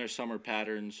they're on their summer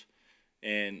patterns.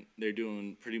 And they're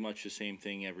doing pretty much the same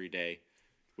thing every day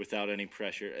without any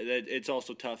pressure. It's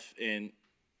also tough in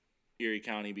Erie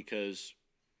County because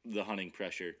the hunting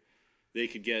pressure. They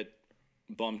could get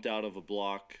bumped out of a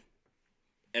block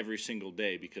every single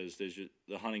day because the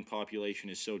hunting population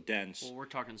is so dense. Well, we're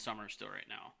talking summer still right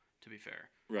now, to be fair.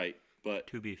 Right, but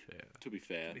To be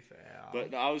fair.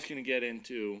 But I was going to get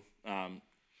into,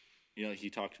 he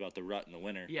talked about the rut in the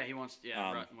winter. Yeah, he wants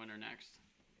rut and winter next.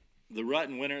 The rut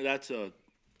in winter, that's a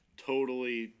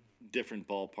totally different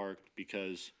ballpark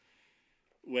because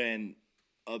when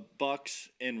a buck's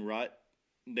in rut,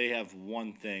 they have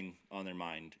one thing on their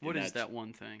mind. What is that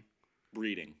one thing?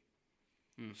 Breeding.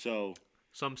 So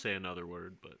Some say another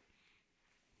word, but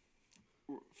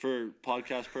for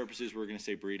podcast purposes, we're going to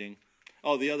say breeding.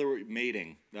 Oh, the other word,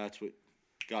 mating. That's what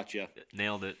got you.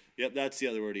 nailed it. Yep, that's the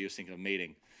other word he was thinking of,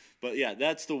 mating. But yeah,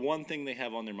 that's the one thing they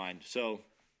have on their mind. So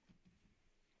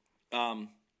I'm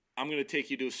going to take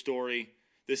you to a story.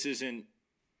 This isn't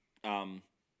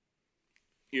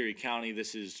Erie County.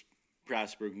 This is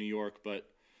Plattsburgh, New York. But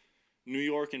New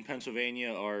York and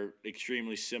Pennsylvania are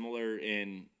extremely similar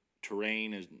in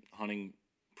terrain and hunting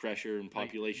pressure and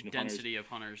population of hunters. Density of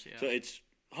hunters, yeah. So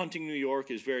hunting New York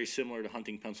is very similar to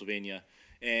hunting Pennsylvania.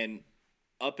 And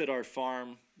up at our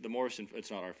farm, the Morrison,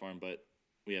 it's not our farm, but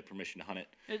we have permission to hunt it.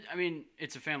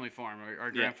 It's a family farm.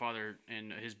 Our grandfather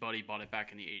and his buddy bought it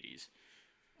back in the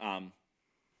 80s.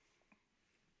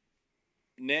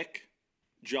 Nick,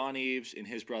 John Eves, and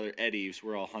his brother Ed Eves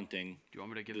were all hunting. Do you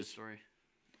want me to give the story?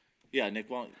 Yeah, Nick.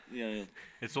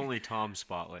 It's only Tom's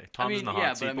spotlight. Tom's in the hot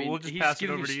yeah, seat, but we'll just he's pass it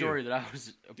giving over me to a story you. that I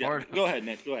was a part of. Go ahead,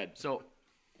 Nick. Go ahead. So,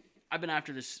 I've been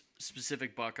after this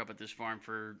specific buck up at this farm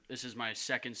this is my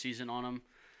second season on him.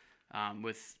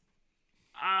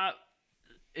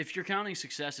 If you're counting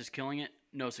success as killing it,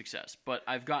 no success. But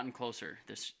I've gotten closer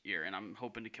this year, and I'm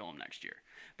hoping to kill him next year.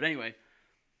 But anyway,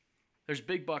 there's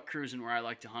big buck cruising where I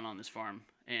like to hunt on this farm,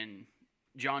 and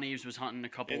John Eves was hunting a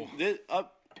couple. And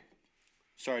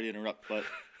sorry to interrupt, but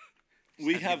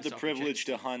we have the privilege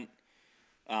to hunt.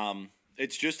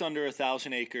 It's just under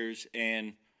 1,000 acres,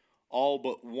 and all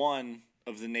but one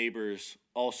of the neighbors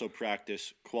also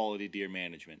practice quality deer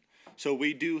management. So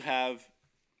we do have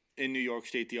in New York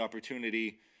State the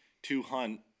opportunity to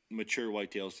hunt mature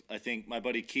whitetails. I think my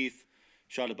buddy Keith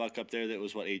shot a buck up there that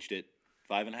was aged at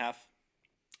 5.5.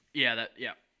 Yeah.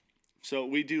 So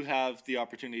we do have the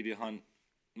opportunity to hunt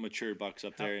mature bucks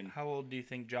up there. And How old do you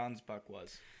think John's buck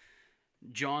was?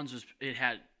 John's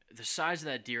the size of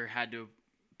that deer had to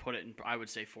put it in, I would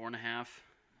say 4.5.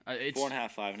 It's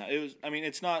 4.5, 5.5. It was. I mean,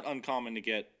 it's not uncommon to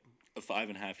get a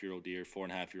 5.5-year-old deer,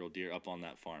 4.5-year-old deer up on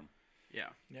that farm. Yeah.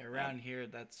 Yeah, around here,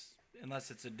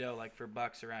 unless it's a doe, like for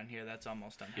bucks around here, that's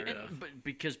almost unheard of. But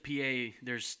because PA,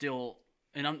 there's still,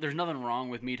 there's nothing wrong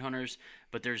with meat hunters,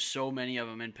 but there's so many of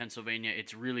them in Pennsylvania,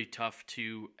 it's really tough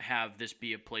to have this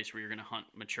be a place where you're going to hunt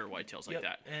mature whitetails like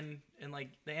that. And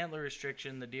like the antler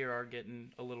restriction, the deer are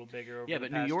getting a little bigger over Yeah, the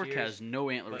but past New York years. has no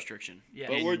antler restriction. Yeah.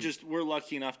 But we're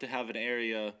lucky enough to have an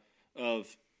area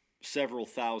of several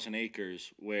thousand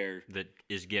acres where That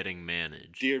is getting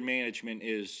managed. deer management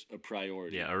is a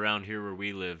priority. Yeah, around here where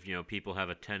we live, people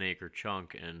have a 10-acre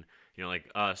chunk, and like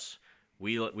us,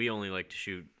 we only like to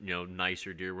shoot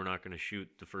nicer deer. We're not going to shoot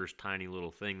the first tiny little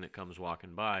thing that comes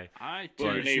walking by. I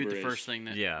Well, tend your to shoot the neighbor first is. thing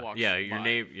that Yeah, walks yeah, your by.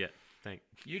 neighbor. Yeah, Thank.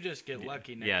 You just get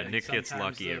lucky, Nick. Yeah, and Nick gets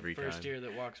sometimes lucky the every first time. deer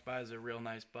that walks by is a real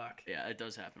nice buck. Yeah, it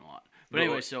does happen a lot. But But,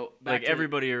 anyway, so back Like to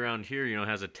everybody around here,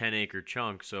 has a 10-acre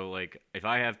chunk. So like, if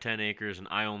I have 10 acres and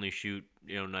I only shoot,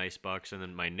 nice bucks, and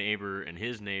then my neighbor and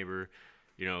his neighbor,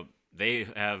 they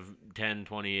have 10,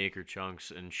 20-acre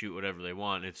chunks and shoot whatever they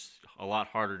want. It's a lot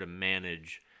harder to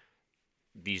manage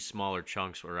these smaller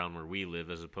chunks around where we live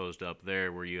as opposed to up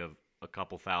there where you have a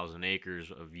couple thousand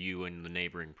acres of you and the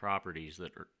neighboring properties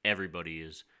that everybody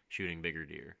is shooting bigger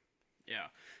deer. Yeah.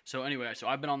 So anyway,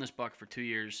 I've been on this buck for 2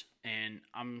 years, and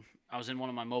I was in one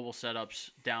of my mobile setups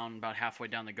down about halfway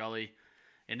down the gully,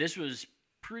 and this was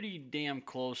pretty damn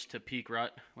close to peak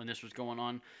rut when this was going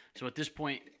on. So at this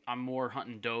point, I'm more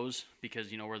hunting does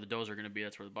because where the does are going to be,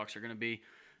 that's where the bucks are going to be.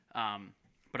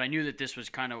 But I knew that this was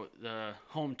kind of the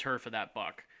home turf of that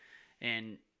buck,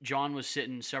 and John was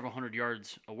sitting several hundred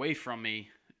yards away from me,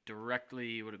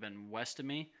 directly would have been west of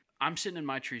me. I'm sitting in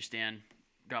my tree stand,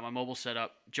 got my mobile set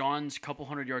up. John's a couple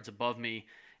hundred yards above me,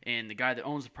 and the guy that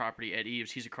owns the property, Ed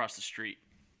Eves, he's across the street.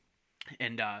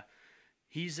 And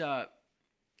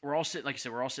we're all sitting, like I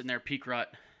said, we're all sitting there peak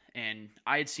rut, and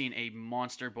I had seen a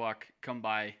monster buck come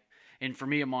by. And for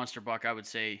me, a monster buck, I would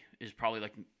say, is probably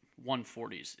like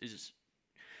 140s.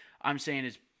 I'm saying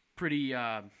is pretty,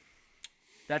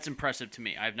 that's impressive to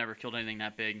me. I've never killed anything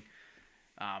that big.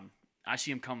 I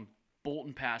see him come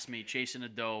bolting past me, chasing a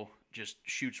doe, just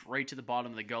shoots right to the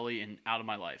bottom of the gully and out of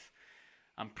my life.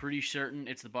 I'm pretty certain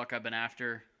it's the buck I've been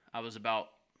after. I was about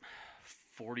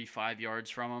 45 yards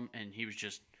from him, and he was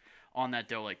just on that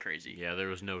doe like crazy. Yeah, there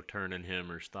was no turning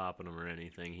him or stopping him or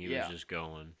anything. He was just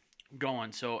going.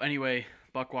 So anyway,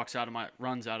 buck runs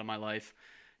out of my life,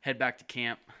 head back to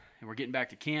camp, and we're getting back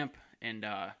to camp, and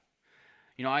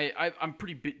I'm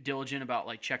pretty diligent about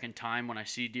like checking time when I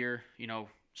see deer,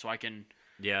 so I can.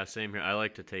 Yeah, same here. I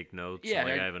like to take notes. Yeah,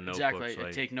 I have a notebook. exactly. So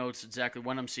I take notes exactly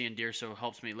when I'm seeing deer, so it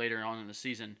helps me later on in the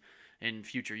season, in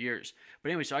future years. But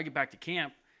anyway, so I get back to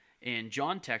camp, and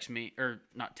John he talks to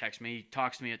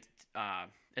me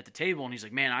at the table, and he's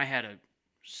like, "Man, I had a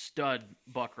stud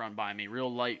buck run by me,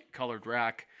 real light colored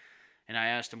rack." And I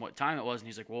asked him what time it was, and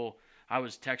he's like, "Well, I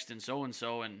was texting so and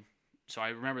so," and so I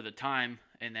remember the time,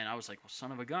 and then I was like, "Well,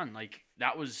 son of a gun!" Like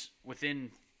that was within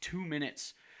 2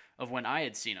 minutes of when I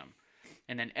had seen him.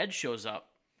 And then Ed shows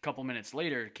up a couple minutes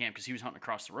later to camp because he was hunting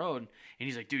across the road, and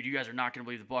he's like, "Dude, you guys are not gonna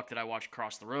believe the buck that I watched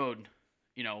across the road,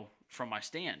 from my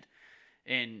stand."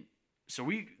 And so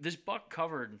this buck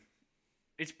covered,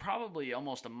 it's probably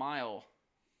almost a mile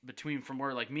between from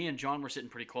where like me and John were sitting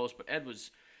pretty close, but Ed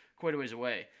was quite a ways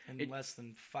away. In less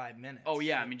than 5 minutes. Oh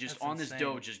yeah, I mean just That's on insane. this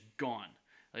doe, just gone.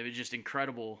 Like, it was just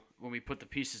incredible when we put the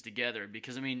pieces together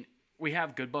because I mean we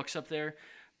have good bucks up there,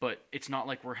 but it's not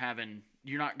like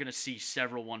you're not gonna see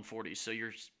several 140s, so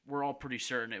we're all pretty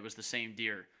certain it was the same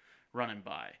deer running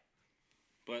by.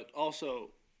 But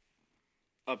also,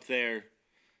 up there,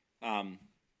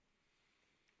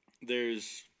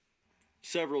 there's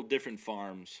several different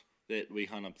farms that we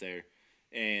hunt up there,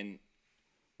 and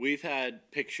we've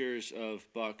had pictures of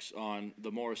bucks on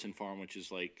the Morrison farm, which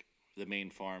is like the main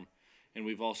farm, and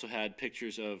we've also had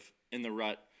pictures of, in the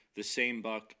rut, the same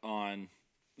buck on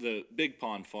the Big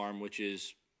Pond farm, which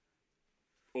is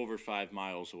over 5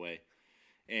 miles away.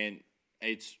 And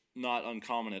it's not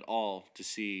uncommon at all to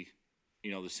see,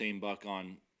 the same buck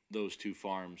on those two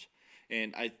farms.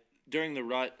 And during the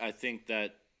rut, I think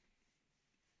that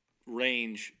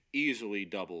range easily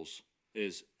doubles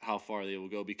is how far they will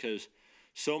go, because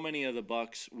so many of the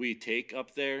bucks we take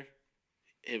up there,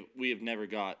 we have never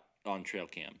got on trail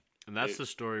cam. And that's the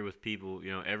story with people,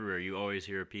 everywhere. You always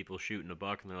hear people shooting a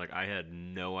buck, and they're like, I had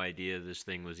no idea this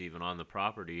thing was even on the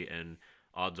property, and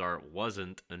odds are it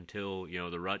wasn't until,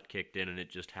 the rut kicked in, and it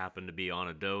just happened to be on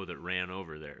a doe that ran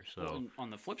over there. So Well,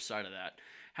 on the flip side of that,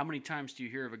 how many times do you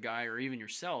hear of a guy, or even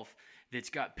yourself, that's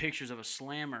got pictures of a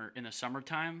slammer in the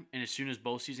summertime, and as soon as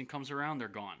bow season comes around, they're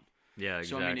gone? yeah,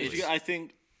 So, exactly. I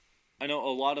mean, I know a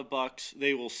lot of bucks,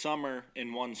 they will summer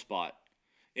in one spot,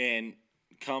 and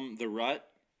come the rut,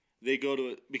 they go to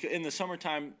it, because in the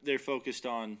summertime, they're focused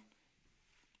on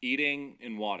eating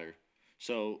and water.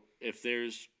 So if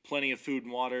there's plenty of food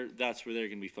and water, that's where they're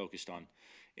going to be focused on.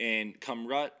 And come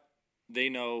rut, they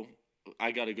know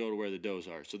I got to go to where the does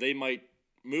are. So they might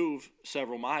move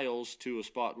several miles to a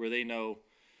spot where they know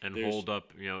and hold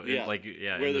up, Yeah,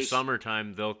 in the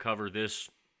summertime, they'll cover this,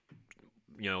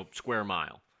 square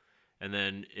mile. And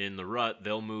then in the rut,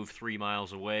 they'll move 3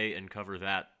 miles away and cover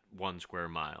that 1 square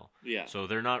mile. Yeah. So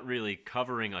they're not really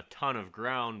covering a ton of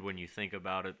ground when you think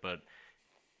about it, but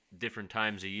different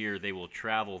times a year they will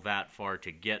travel that far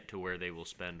to get to where they will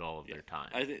spend all of their time.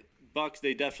 I think bucks,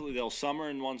 they'll summer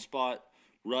in one spot,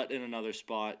 rut in another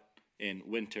spot, and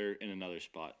winter in another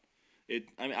spot.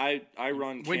 I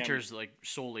run Winter's like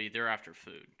solely they're after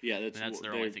food. Yeah, That's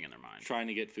their only thing in their mind. Trying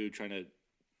to get food, trying to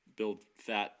build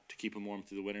fat to keep them warm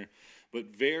through the winter. But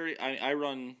I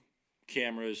run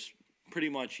cameras pretty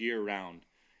much year round,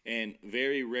 and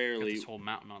very Got rarely this whole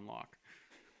mountain on lock.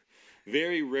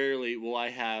 Very rarely will I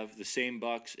have the same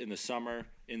bucks in the summer,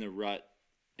 in the rut,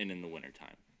 and in the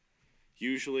wintertime.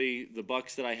 Usually the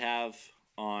bucks that I have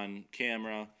on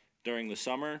camera during the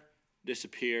summer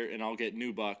disappear, and I'll get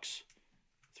new bucks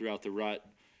throughout the rut.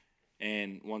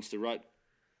 And once the rut,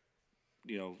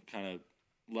 kind of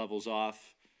levels off,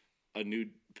 a new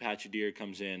patch of deer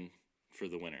comes in for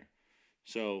the winter.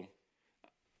 So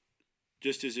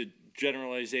just as a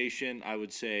generalization, I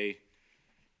would say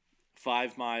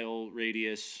 5-mile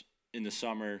radius in the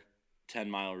summer,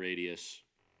 10-mile radius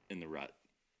in the rut.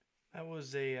 That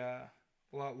was a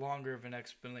lot longer of an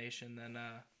explanation than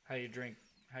how you drink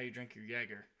your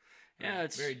Jaeger. Yeah,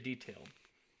 it's very detailed.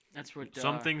 That's what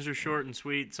Some things are short and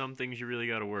sweet. Some things you really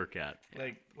got to work at.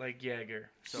 Like Jaeger.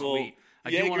 So Well,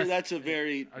 Jaeger, that's a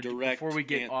very direct. Before we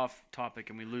get off topic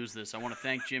and we lose this, I want to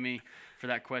thank Jimmy for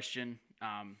that question.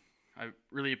 I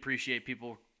really appreciate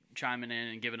people chiming in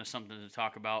and giving us something to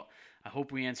talk about. I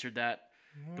hope we answered that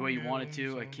the way you wanted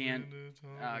to. I can't.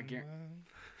 Okay.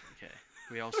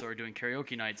 We also are doing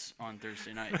karaoke nights on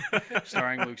Thursday night,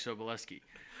 starring Luke Soboleski.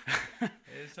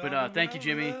 But thank you,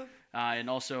 Jimmy, and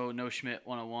also No Schmidt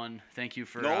 101. Thank you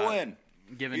for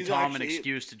giving Tom an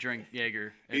excuse to drink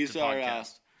Jaeger at the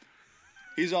podcast.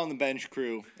 He's on the bench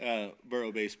crew,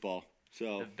 Borough Baseball.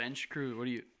 So the bench crew. What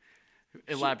do you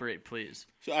elaborate, please?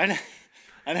 So I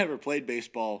never played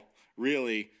baseball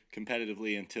really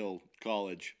competitively until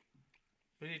college.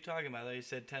 What are you talking about? You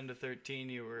said 10 to 13.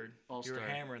 You were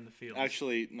hammering the field.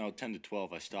 Actually, no, 10 to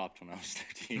 12. I stopped when I was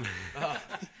 13.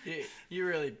 You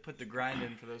really put the grind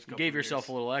in for those couple. You gave yourself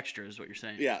a little extra, is what you're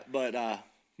saying. Yeah, but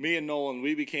me and Nolan,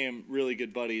 we became really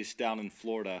good buddies down in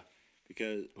Florida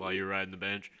because while you're riding the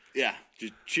bench. Yeah,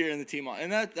 just cheering the team on,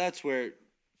 and that's where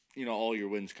all your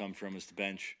wins come from is the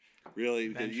bench. Really,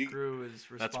 bench crew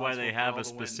is responsible. That's why they have a the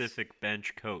specific wins.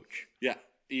 bench coach. Yeah,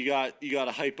 you got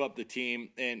to hype up the team,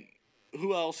 and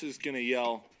who else is gonna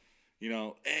yell?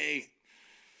 Hey,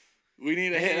 we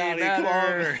need a hit out of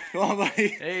you. Come on, buddy.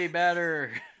 Hey,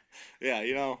 batter.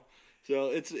 Yeah, so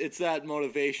it's that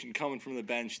motivation coming from the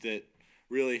bench that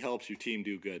really helps your team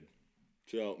do good.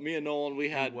 So me and Nolan, we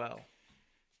had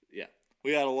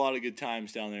a lot of good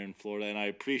times down there in Florida, and I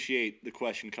appreciate the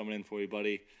question coming in for you,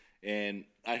 buddy. And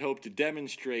I hope to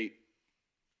demonstrate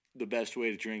the best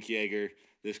way to drink Jaeger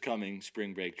this coming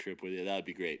spring break trip with you. That would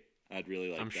be great. I'd really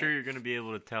like that. I'm sure you're going to be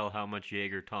able to tell how much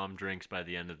Jaeger Tom drinks by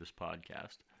the end of this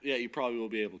podcast. Yeah, you probably will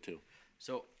be able to.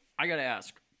 So I got to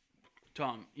ask,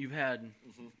 Tom, you've had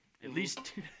at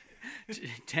least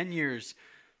 10 years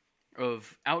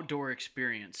of outdoor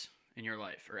experience in your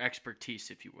life, or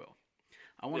expertise, if you will.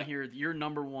 I want to hear your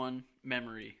number one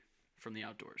memory from the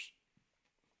outdoors.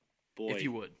 Boy. If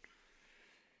you would.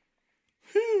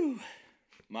 Whew.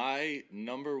 My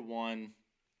number one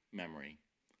memory.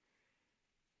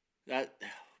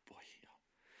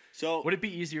 So would it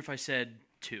be easier if I said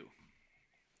 2?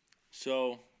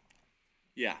 So,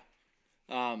 yeah.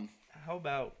 How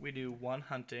about we do 1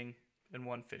 hunting and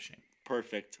 1 fishing?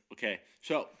 Perfect. Okay.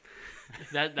 So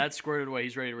that's squared away.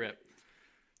 He's ready to rip.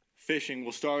 Fishing.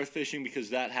 We'll start with fishing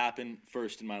because that happened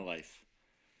first in my life.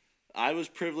 I was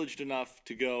privileged enough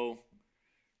to go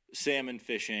salmon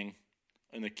fishing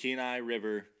in the Kenai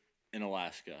River in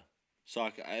Alaska.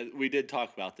 We did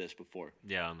talk about this before.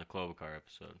 Yeah, on the Klobuchar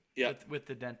episode. Yeah, with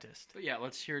the dentist. But yeah,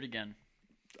 let's hear it again.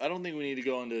 I don't think we need to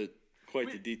go into quite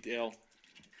the detail.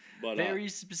 But very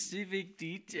specific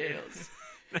details.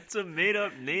 That's a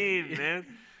made-up name, man.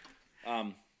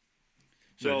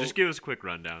 So just give us a quick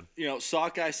rundown.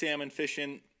 Sockeye salmon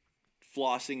fishing,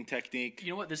 flossing technique. You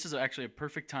know what? This is actually a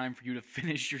perfect time for you to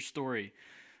finish your story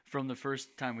from the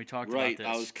first time we talked about this.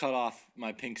 Right, I was cut off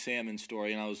my pink salmon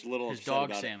story, and I was a little upset about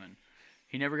it. His dog salmon.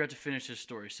 He never got to finish his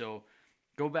story, so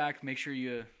go back, make sure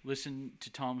you listen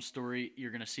to Tom's story. You're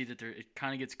going to see that it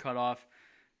kind of gets cut off.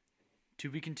 To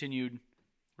be continued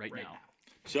right now.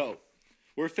 So,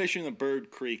 we're fishing the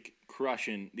Bird Creek,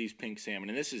 crushing these pink salmon,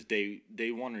 and this is day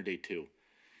 1 or day 2.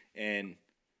 And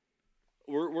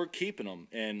we're keeping them,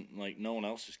 and no one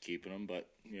else is keeping them, but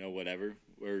whatever.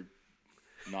 We're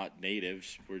not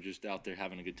natives. We're just out there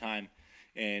having a good time.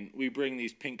 And we bring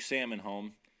these pink salmon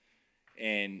home,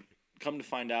 and come to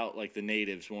find out, the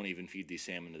natives won't even feed these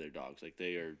salmon to their dogs.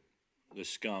 They are the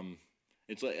scum.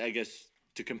 It's I guess,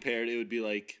 to compare it would be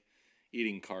like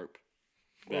eating carp.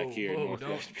 back here in whoa,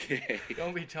 Northwest PA.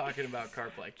 Don't be talking about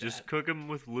carp like that. Just cook them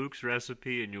with Luke's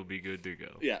recipe and you'll be good to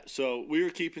go. Yeah, so we were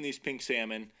keeping these pink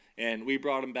salmon, and we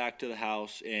brought them back to the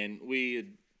house, and we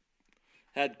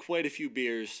had quite a few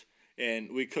beers,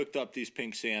 and we cooked up these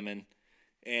pink salmon,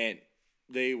 and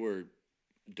they were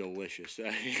delicious.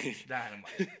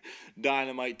 Dynamite.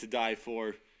 Dynamite to die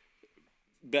for.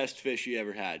 Best fish you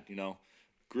ever had, you know.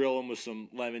 Grill them with some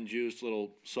lemon juice,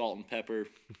 little salt and pepper.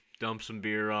 Dump some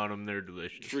beer on them. They're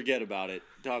delicious. Forget about it.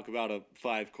 Talk about a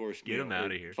 5-course meal. Get them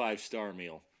out of here. 5-star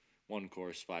meal. 1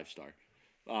 course, 5-star.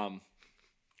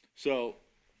 So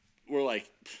we're like,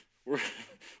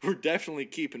 we're definitely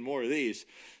keeping more of these.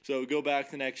 So we go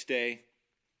back the next day,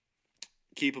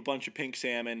 keep a bunch of pink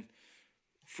salmon,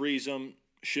 freeze them,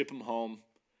 ship them home.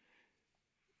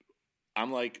 I'm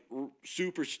like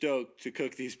super stoked to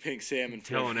cook these pink salmon.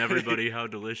 Telling everybody how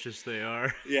delicious they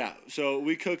are. Yeah, so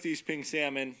we cook these pink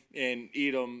salmon and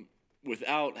eat them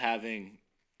without having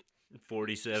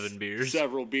 47 beers.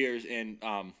 Several beers, and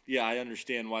yeah, I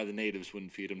understand why the natives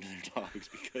wouldn't feed them to their dogs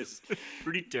because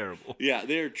Pretty terrible. yeah,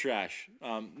 they're trash.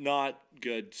 Not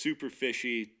good. Super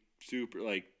fishy. Super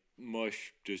like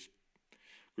mush. Just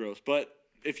gross. But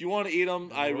if you want to eat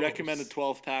them, I recommend a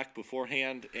 12-pack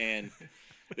beforehand, and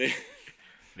they.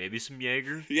 Maybe some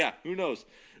Jaeger. Yeah, who knows?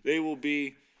 They will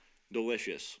be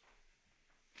delicious.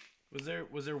 Was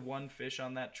there one fish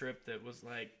on that trip that was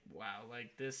like, wow,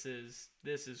 like this is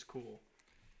cool?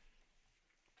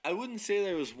 I wouldn't say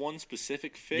there was one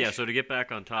specific fish. Yeah, so to get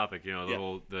back on topic, you know,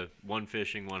 Yeah. the one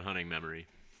fishing, one hunting memory.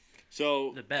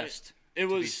 So The best. It to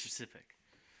be was specific.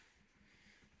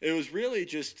 It was really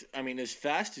just, I mean, as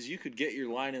fast as you could get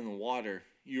your line in the water,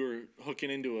 you were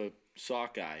hooking into a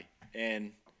sockeye.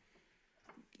 And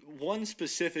one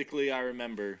specifically I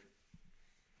remember,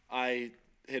 I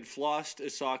had flossed a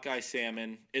sockeye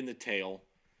salmon in the tail,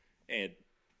 and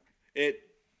it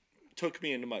took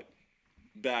me into my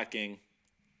backing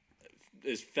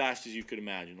as fast as you could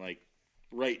imagine. Like,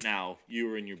 right now, you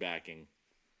were in your backing.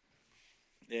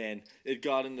 And it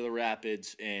got into the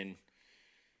rapids, and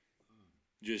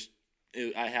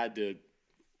I had to,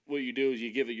 what you do is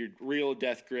you give it your real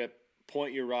death grip,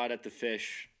 point your rod at the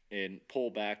fish, and pull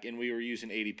back. And we were using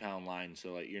 80-pound line,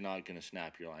 so like you're not going to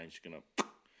snap your line. It's going to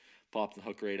pop the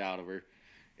hook right out of her.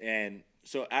 And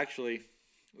so actually,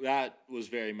 that was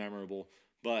very memorable.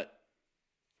 But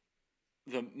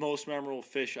the most memorable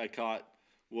fish I caught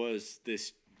was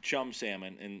this chum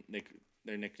salmon, and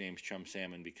their nickname's chum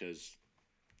salmon because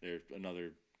they're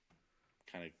another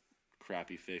kind of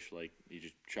crappy fish. Like, you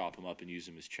just chop them up and use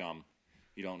them as chum.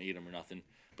 You don't eat them or nothing.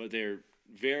 But they're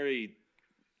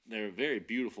a very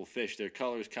beautiful fish. Their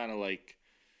color is kind of like,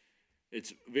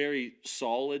 it's very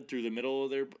solid through the middle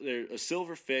of they're a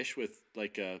silver fish with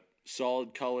like a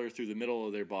solid color through the middle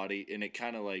of their body, and it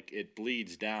kind of like, it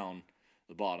bleeds down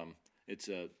the bottom. It's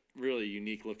a really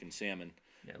unique looking salmon.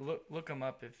 Yeah, look them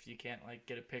up if you can't like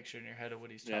get a picture in your head of what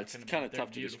he's talking Yeah, about. it's kind of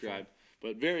tough to describe,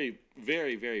 but very,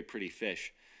 very, very pretty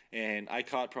fish. And I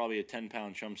caught probably a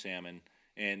 10-pound chum salmon,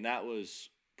 and that was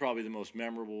probably the most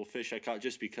memorable fish I caught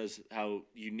just because how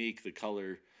unique the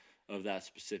color of that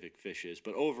specific fish is.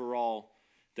 But overall,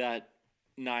 that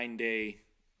 9-day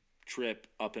trip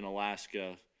up in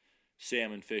Alaska,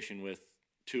 salmon fishing with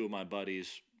two of my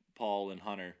buddies, Paul and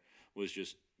Hunter, was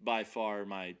just by far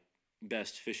my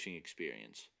best fishing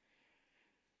experience.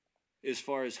 As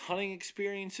far as hunting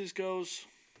experiences goes,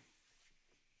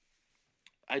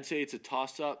 I'd say it's a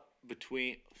toss-up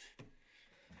between...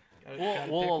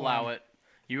 We'll allow it.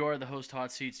 You are the host,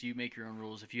 Hot Seats. You make your own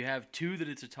rules. If you have two, that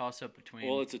it's a toss-up between.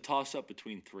 Well, it's a toss-up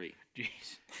between 3. Jeez.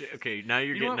 Okay, now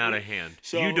you're You know getting what? out of hand.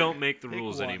 So- You don't make the Pick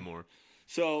rules one. anymore.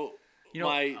 So, You know,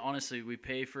 my... honestly, we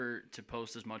pay to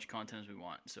post as much content as we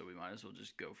want, so we might as well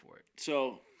just go for it.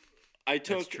 So, I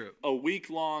took true. a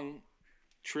week-long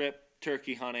trip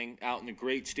turkey hunting out in the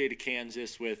great state of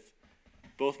Kansas with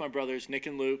both my brothers, Nick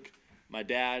and Luke, my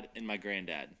dad, and my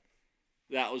granddad.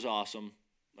 That was awesome.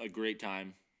 A great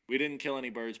time. We didn't kill any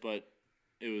birds, but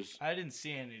it was... I didn't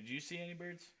see any. Did you see any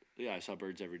birds? Yeah, I saw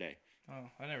birds every day. Oh,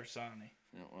 I never saw any.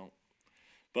 Yeah, well,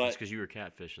 That's but because you were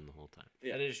catfishing the whole time.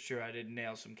 Yeah. That is true. I did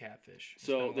nail some catfish. Spent a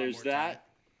so lot there's more time. that,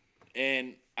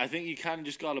 and I think you kind of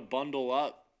just got to bundle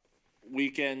up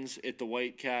weekends at the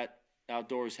White Cat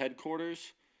Outdoors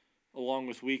headquarters, along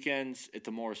with weekends at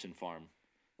the Morrison Farm.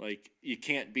 Like, you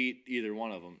can't beat either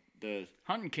one of them.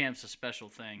 Hunting camp's a special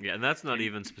thing. Yeah, and that's not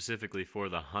even specifically for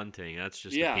the hunting. That's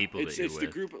just yeah, the people it's that you're it's with.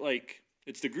 the group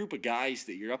it's the group of guys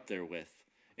that you're up there with,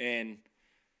 and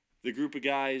the group of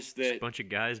guys Just a that bunch of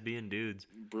guys being dudes.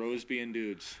 bros being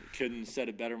dudes. Couldn't have said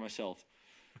it better myself.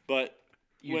 But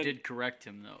You did correct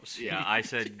him though. So Yeah, I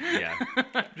said yeah.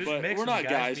 Just But mix we're them, not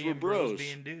guys, being we're bros.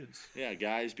 being dudes. Yeah,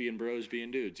 guys being bros, being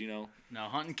dudes, you know. No,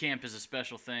 hunting camp is a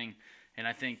special thing, and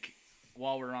I think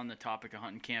while we're on the topic of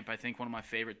hunting camp, I think one of my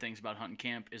favorite things about hunting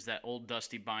camp is that old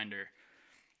dusty binder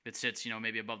that sits,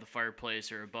 maybe above the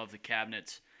fireplace or above the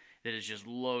cabinets that is just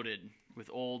loaded with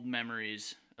old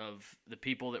memories of the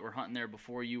people that were hunting there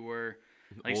before you were.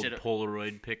 Like Old I said,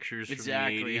 Polaroid pictures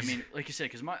exactly. from the 80s. I mean, like you said,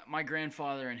 because my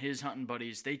grandfather and his hunting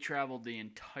buddies, they traveled the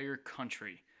entire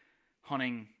country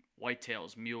hunting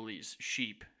whitetails, muleys,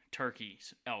 sheep,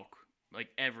 turkeys, elk, like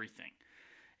everything.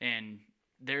 And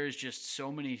there's just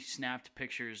so many snapped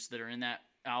pictures that are in that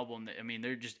album that, I mean,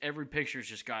 they're just, every picture's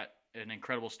just got an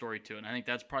incredible story to it. And I think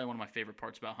that's probably one of my favorite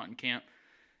parts about hunting camp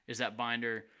is that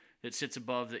binder that sits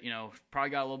above that, probably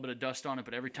got a little bit of dust on it,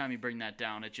 but every time you bring that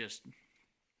down, it just,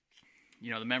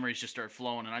 the memories just start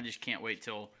flowing, and I just can't wait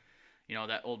till,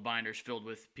 that old binder's filled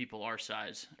with people our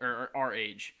size, or our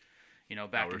age,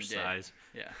 back in the day. Our size.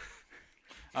 Yeah.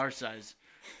 Our size.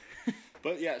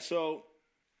 But yeah, so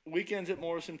weekends at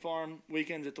Morrison Farm,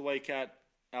 weekends at the White Cat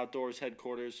Outdoors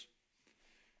headquarters.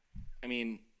 I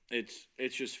mean, it's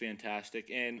just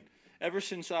fantastic. And ever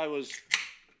since I was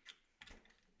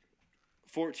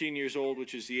 14 years old,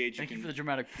 which is the age Thank you for the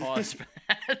dramatic pause for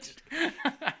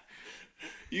that.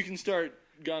 you can start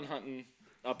gun hunting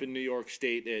up in New York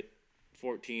State at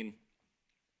 14.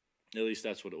 At least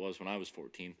that's what it was when I was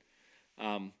 14.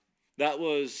 That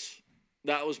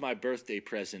was my birthday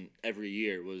present every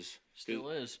year. Still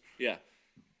is. Yeah.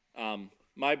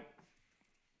 My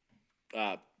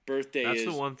birthday That's is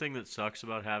the one thing that sucks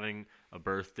about having a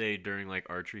birthday during like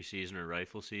archery season or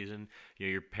rifle season.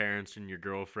 Your parents and your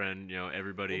girlfriend,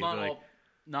 everybody. Well,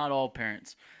 not all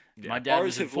parents. Yeah. My dad Ours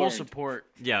was in have full learned. support.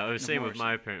 Yeah, I was saying with Morrison.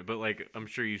 my parents, but like I'm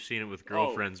sure you've seen it with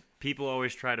girlfriends. People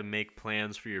always try to make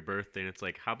plans for your birthday, and it's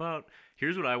like, how about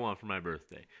here's what I want for my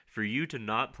birthday: for you to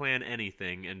not plan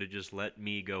anything and to just let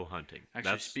me go hunting.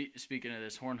 Actually, speaking of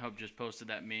this, Hornhub just posted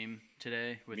that meme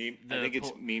today with I think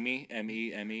it's Mimi,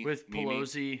 M-E-M-E. with Mimi.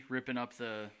 Pelosi ripping up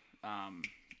the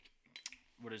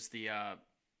what is the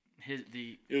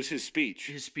It was his speech.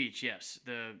 his speech? Yes,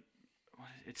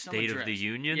 it's some State of address. the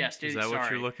Union. Yeah, Is that what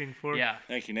you're looking for? Yeah,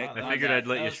 Thank you, Nick. I Wow. figured I'd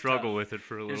let That you was struggle tough. with it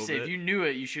for a I was little gonna say, bit. if you knew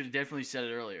it, you should have definitely said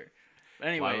it earlier. But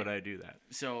anyway, Why would I do that?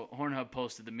 So Hornhub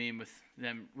posted the meme with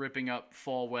them ripping up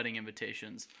fall wedding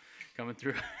invitations coming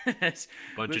through.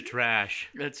 Bunch of trash.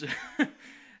 That's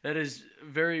that is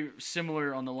very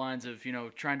similar on the lines of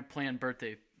trying to plan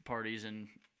birthday parties and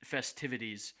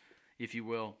festivities, if you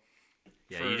will.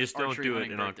 Yeah, for you just don't archery do it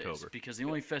hunting in birthdays, October. because the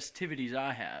only festivities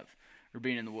I have are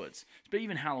being in the woods. But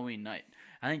even Halloween night,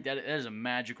 I think that is a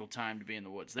magical time to be in the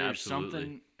woods. There's Absolutely.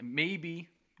 something, maybe,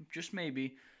 just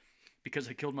maybe, because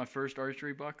I killed my first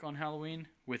archery buck on Halloween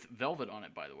with velvet on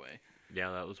it, by the way.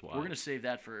 Yeah, that was wild. We're gonna save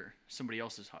that for somebody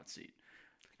else's hot seat.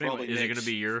 Probably Is it Nick's. going to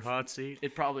be your hot seat?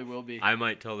 It probably will be. I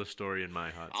might tell the story in my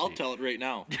hot I'll seat. tell it right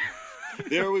now.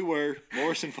 There we were,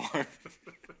 Morrison Farm.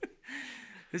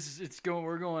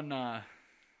 We're going.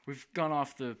 We've gone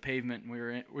off the pavement.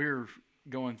 And we're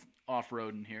going off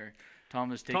roading here.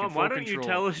 Tom is taking Tom, full why don't control. you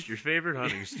tell us your favorite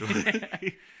hunting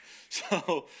story?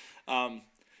 So,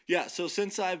 so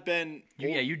since I've been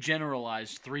You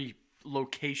generalized 3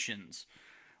 locations.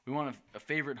 We want a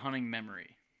favorite hunting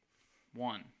memory.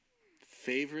 1.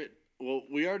 favorite, well,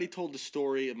 we already told the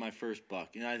story of my first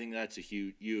buck, and I think that's a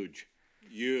huge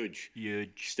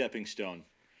stepping stone.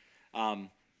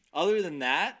 Other than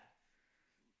that,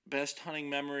 best hunting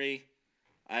memory,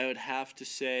 I would have to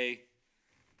say,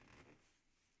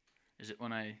 Is it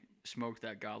when I smoked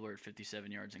that gobbler at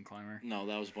 57 yards in climber? no,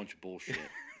 that was a bunch of bullshit.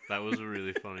 That was a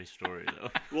really funny story, though.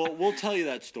 Well, we'll tell you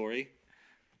that story.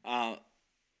 I'm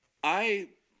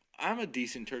a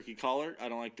decent turkey caller. I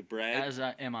don't like to brag. As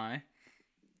am I.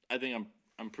 I think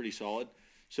I'm pretty solid.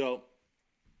 So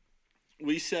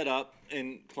we set up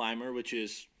in Clymer, which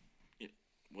is,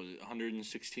 was it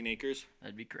 116 acres?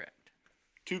 That'd be correct.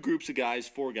 2 groups of guys,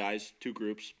 4 guys, 2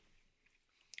 groups.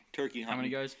 Turkey hunting. How many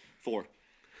guys? 4.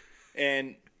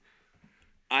 And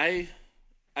I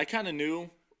kind of knew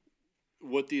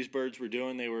what these birds were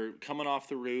doing. They were coming off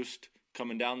the roost,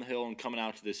 coming down the hill, and coming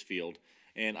out to this field.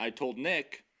 And I told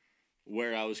Nick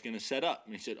where I was going to set up.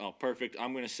 And he said, oh, perfect.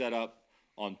 I'm going to set up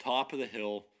on top of the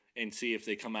hill and see if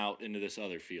they come out into this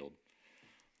other field.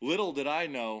 Little did I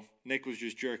know, Nick was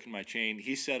just jerking my chain.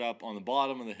 He set up on the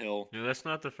bottom of the hill. No, that's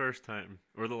not the first time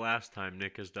or the last time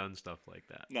Nick has done stuff like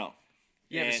that. No.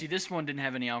 Yeah, but And see, this one didn't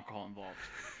have any alcohol involved.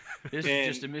 This And-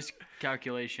 is just a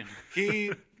miscalculation.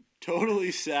 he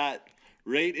totally sat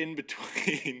right in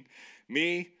between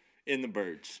me and the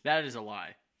birds. That is a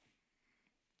lie.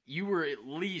 you were at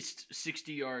least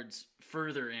 60 yards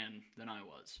further in than I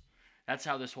was. That's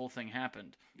how this whole thing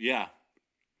happened. Yeah.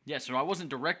 Yeah, so I wasn't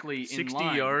directly in 60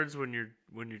 line. yards when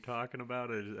you're talking about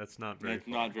it, that's not very That's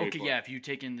far. not very Okay, far. yeah, if you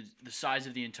take in the size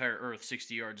of the entire Earth,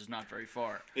 60 yards is not very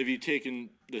far. If you've taken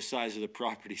the size of the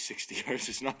property 60 yards,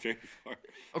 it's not very far.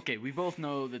 Okay, we both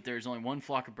know that there's only one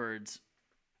flock of birds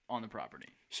on the property.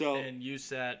 So And you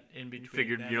sat in between.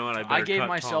 Figured, them you know what, and I Tom. better I gave cut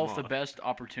myself Tom the off. best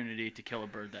opportunity to kill a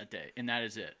bird that day, and that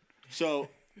is it. So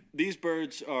these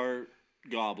birds are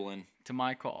gobbling. To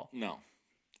my call. No.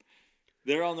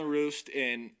 They're on the roost,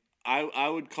 and I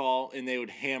would call, and they would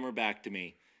hammer back to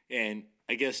me. And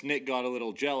I guess Nick got a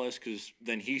little jealous because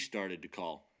then he started to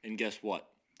call. And guess what?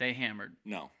 They hammered.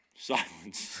 No.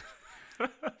 Silence.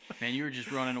 Man, you were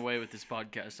just running away with this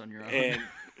podcast on your own. And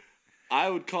I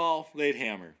would call, they'd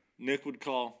hammer. Nick would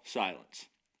call, silence.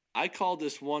 I called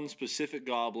this one specific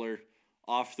gobbler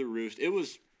off the roost. It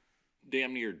was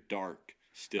damn near dark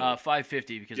still.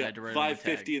 5:50 because I had to write it on my 5:50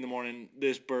 tag. in the morning.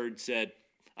 This bird said,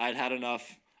 "I'd had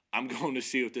enough. I'm going to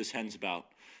see what this hen's about."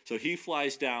 So he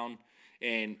flies down,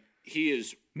 and he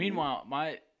is. Meanwhile,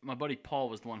 my buddy Paul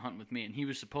was the one hunting with me, and he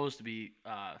was supposed to be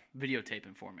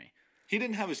videotaping for me. He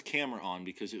didn't have his camera on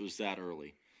because it was that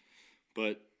early,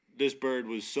 but this bird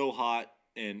was so hot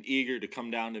and eager to come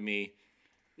down to me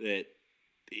that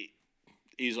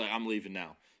he's like, "I'm leaving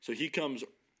now." So he comes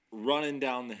running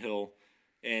down the hill,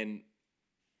 and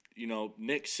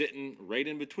Nick's sitting right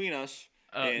in between us.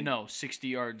 And No, 60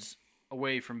 yards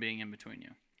away from being in between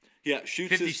you. Yeah, shoots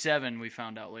this. 57, we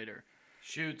found out later.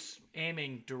 Shoots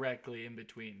aiming directly in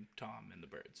between Tom and the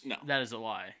birds. No, That is a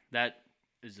lie. That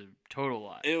is a total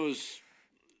lie. it was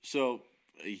so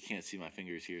you can't see my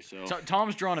fingers here. So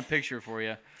Tom's drawing a picture for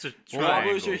you. It's a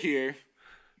gobblers triangle. are here.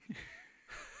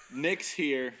 Nick's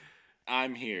here.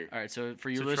 I'm here. All right, so for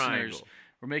you It's a listeners, triangle.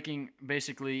 we're making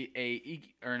basically a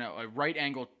right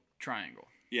angle triangle.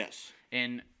 Yes.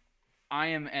 And I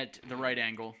am at the right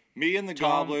angle. Me and the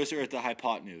Tom- gobblers are at the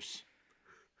hypotenuse.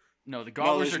 No, the No,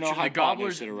 gobblers there's are no the hypotenuse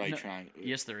gobblers at a right no- triangle.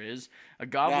 Yes, there is. A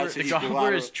gobbler. That's The an gobbler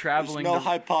equilateral- is traveling. There's no the,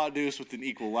 hypotenuse with an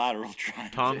equilateral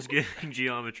triangle. Tom's getting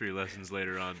geometry lessons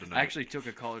later on tonight. I actually took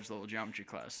a college level geometry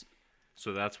class.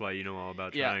 So that's why you know all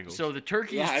about Yeah. triangles. So the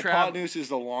turkeys the travel. hypotenuse is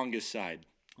the longest side.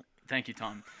 Thank you,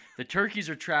 Tom. The turkeys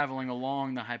are traveling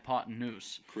along the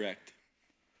hypotenuse. Correct.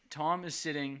 Tom is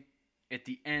sitting at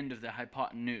the end of the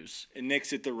hypotenuse. And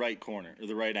Nick's at the right corner or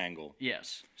the right angle.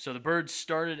 Yes. So the birds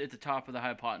started at the top of the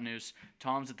hypotenuse.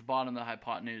 Tom's at the bottom of the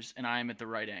hypotenuse, and I am at the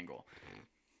right angle.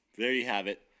 There you have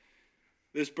it.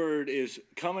 This bird is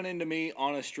coming into me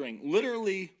on a string,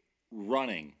 literally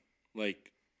running,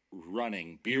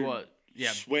 beard was,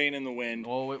 yeah. swaying in the wind.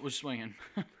 Oh, it was swinging.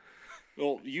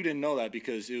 Well, you didn't know that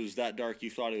because it was that dark. You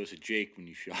thought it was a Jake when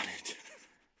you shot it.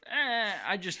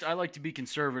 I like to be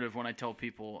conservative when I tell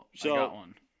people So- I got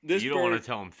one. This you don't bird, want to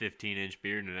tell him 15-inch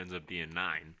beard and it ends up being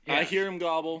 9. I Yeah. hear him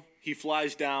gobble. He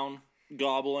flies down,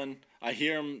 gobbling. I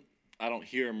hear him. I don't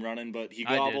hear him running, but he I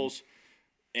did. gobbles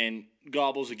and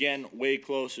gobbles again, way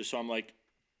closer. So I'm like,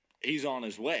 he's on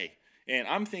his way. And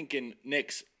I'm thinking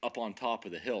Nick's up on top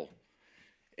of the hill.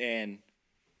 And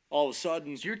all of a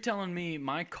sudden, So you're telling me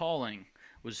my calling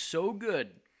was so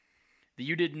good that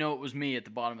you didn't know it was me at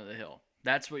the bottom of the hill.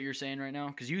 That's what you're saying right now?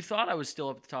 Because you thought I was still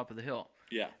up at the top of the hill.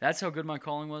 yeah. That's how good my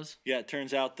calling was? Yeah, it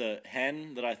turns out the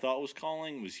hen that I thought was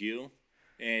calling was you.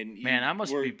 And you Man, I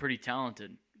must were be pretty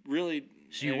talented. really.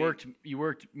 So you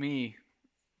worked me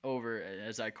over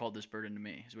as I called this bird into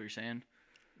me, is what you're saying?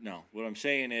 No, what I'm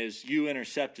saying is you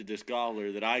intercepted this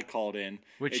gobbler that I called in.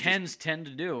 Which It just- hens tend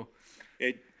to do.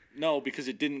 No, because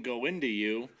it didn't go into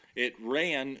you. It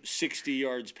ran 60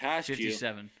 yards past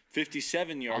 57. you.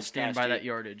 57 yards I'll stand past by you, that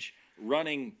yardage.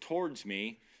 running towards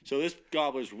me. So this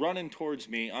gobbler's running towards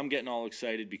me. I'm getting all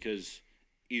excited because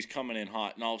he's coming in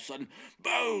hot. And all of a sudden,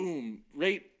 boom,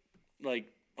 right like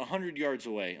 100 yards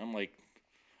away. I'm like,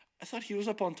 I thought he was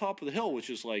up on top of the hill, which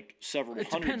is like several It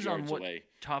hundred depends on yards what away.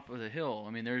 top of the hill.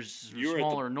 I mean, there's You were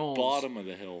smaller at the knolls. bottom of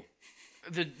the hill.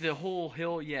 The whole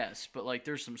hill, yes, but like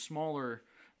there's some smaller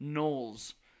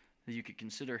knolls that you could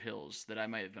consider hills that I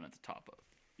might have been at the top of.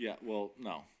 Yeah, well,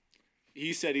 no.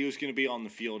 He said he was going to be on the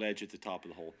field edge at the top of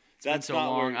the hole. It's been That's so not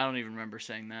long, where I don't even remember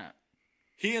saying that.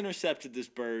 he intercepted this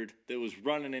bird that was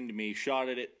running into me, shot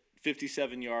it at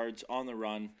 57 yards on the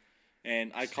run,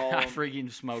 and I call I him.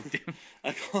 freaking smoked him.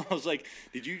 I was like,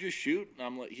 "Did you just shoot?" And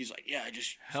I'm like, "He's like, yeah, I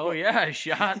just." Hell yeah, I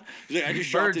shot. He's like, "I just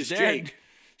shot Bird's this dead. Jake."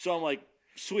 So I'm like,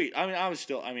 "Sweet." I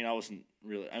wasn't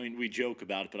really. I mean, we joke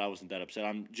about it, but I wasn't that upset.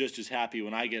 I'm just as happy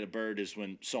when I get a bird as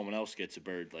when someone else gets a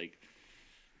bird. Like,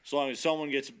 as long as someone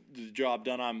gets the job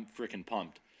done, I'm freaking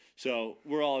pumped. So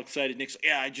we're all excited. Nick's like,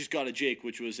 yeah, I just got a Jake,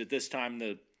 which was at this time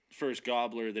the first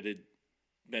gobbler that had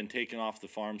been taken off the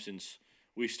farm since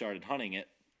we started hunting it.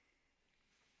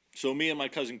 So me and my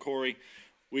cousin Corey,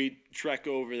 we trek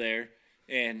over there,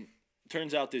 and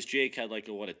turns out this Jake had like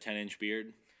a 10-inch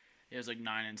beard. It was like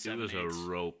 9 and 7 It was a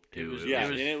rope too. It was- Yeah,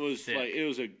 was and it was thick. like it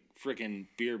was a freaking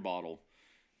beer bottle.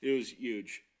 It was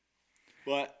huge.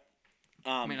 But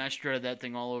I mean, I strutted that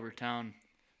thing all over town.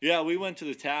 yeah, we went to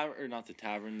the tavern, or not the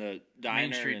tavern, the diner,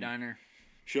 Main Street and Diner.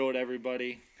 showed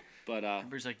everybody. But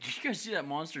Everybody's like, did you guys see that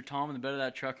monster Tom in the bed of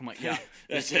that truck? I'm like, yeah.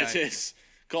 that's this guy. it.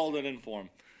 Called it in form.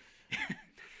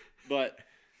 But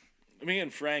me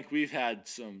and Frank, we've had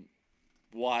some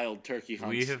wild turkey hunts.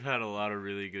 We have had a lot of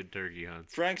really good turkey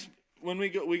hunts. Frank's when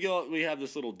we have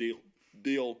this little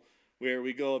deal where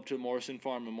we go up to Morrison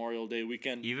Farm Memorial Day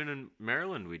weekend. Even in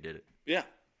Maryland, we did it. Yeah.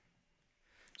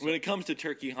 When it comes to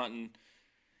turkey hunting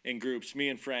in groups, me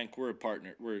and Frank, we're a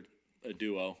partner. We're a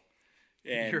duo.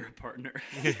 And You're a partner.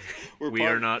 We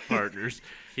are not partners.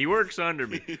 He works under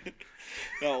me.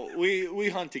 No, we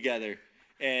hunt together,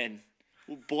 and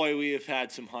boy, we have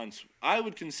had some hunts. I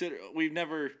would consider we've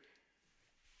never.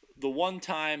 The one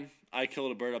time I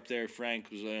killed a bird up there,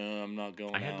 Frank was like, I'm not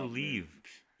going. I had to out." leave.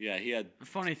 Yeah, he had The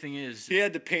funny thing is, to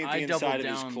paint the I doubled inside of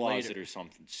his down closet later. or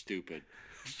something stupid.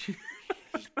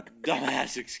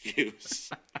 Dumbass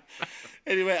excuse.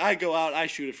 Anyway, I go out, I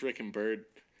shoot a freaking bird,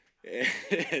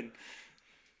 and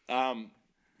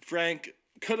Frank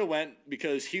could have went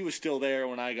because he was still there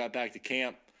when I got back to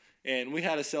camp, and we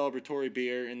had a celebratory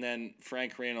beer, and then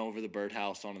Frank ran over the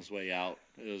birdhouse on his way out.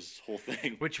 It was the whole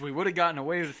thing. which we would have gotten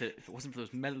away with it if it wasn't for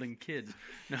those meddling kids.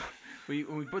 No,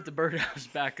 when we put the birdhouse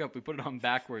back up, we put it on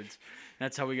backwards.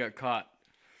 That's how we got caught.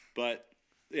 But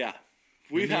yeah,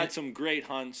 we've Me- had some great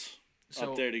hunts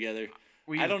So, up there together.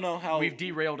 We, I don't know how we've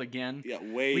derailed again. Yeah,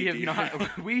 way. We have deep.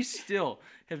 not. We still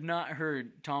have not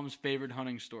heard Tom's favorite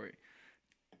hunting story.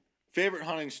 Favorite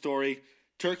hunting story: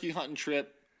 turkey hunting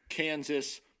trip,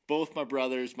 Kansas. Both my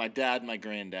brothers, my dad, my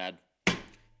granddad.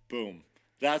 Boom.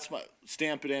 That's my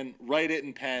stamp it in. Write it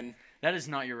in pen. That is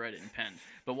not your write-in pen.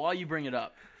 But while you bring it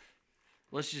up,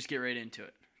 let's just get right into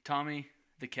it. Tommy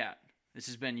the cat. This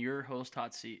has been your host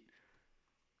hot seat.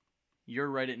 Your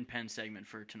write-it-in pen segment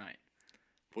for tonight.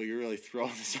 Boy, you're really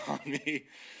throwing this on me.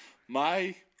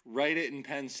 My write it in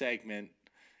pen segment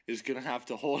is gonna have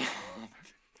to hold on.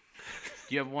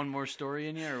 Do you have one more story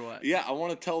in you or what? Yeah, I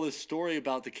want to tell this story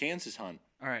about the Kansas hunt.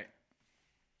 All right.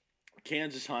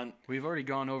 Kansas hunt. We've already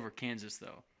gone over Kansas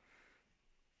though.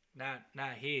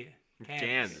 Not here.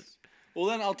 Kansas. Well,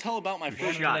 then I'll tell about my One first.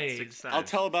 of Shot Blaze. 6 times. I'll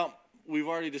tell about. We've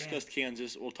already discussed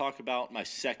Kansas. We'll talk about my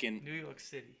second New York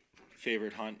City.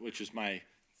 favorite hunt, which is my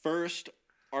first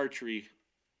archery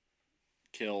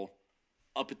kill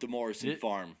up at the Morrison Did it-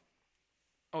 farm.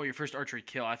 Oh, your first archery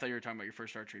kill. I thought you were talking about your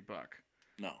first archery buck.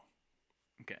 No.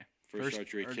 Okay. First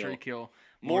archery kill.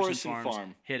 Morrison Farms.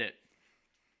 Farm. Hit it.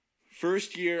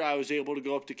 First year I was able to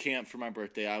go up to camp for my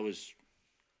birthday. I was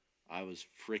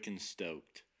freaking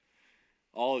stoked.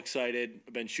 All excited.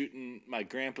 I've been shooting my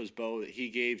grandpa's bow that he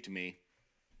gave to me.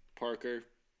 Parker,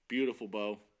 beautiful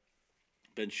bow.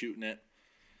 Been shooting it.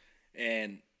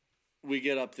 And we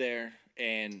get up there,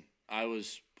 and I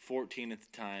was 14 at the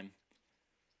time.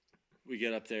 We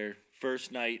get up there,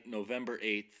 first night, November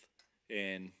 8th,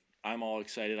 and I'm all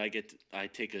excited. I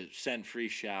take a scent-free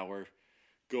shower,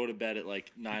 go to bed at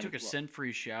like 9 I took a o'clock.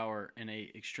 scent-free shower in a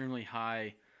extremely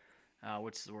high,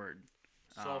 what's the word?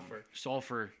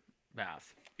 Sulfur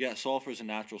bath. Yeah, sulfur is a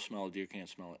natural smell. A deer can't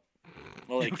smell it.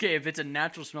 Well, like Okay, if it's a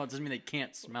natural smell, it doesn't mean they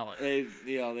can't smell it.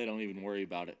 they don't even worry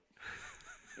about it.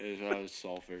 It's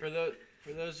sulfur.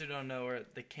 For those who don't know,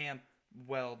 the camp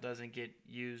well doesn't get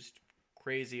used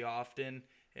crazy often,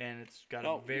 and it's got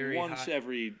a very once high,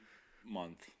 every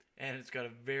month. and it's got a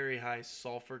very high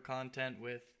sulfur content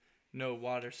with no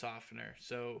water softener.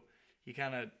 So you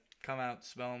kind of come out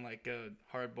smelling like a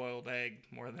hard-boiled egg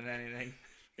more than anything.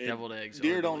 Deviled eggs.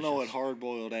 Deer are don't know what delicious.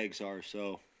 hard-boiled eggs are,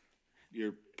 so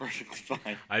you're perfectly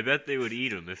fine. I bet they would eat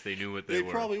them if they knew what they They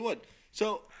were. probably would.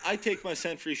 So I take my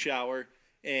scent-free shower,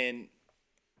 and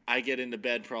I get into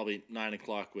bed probably 9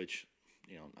 o'clock, which,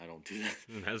 I don't do that.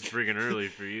 That's freaking early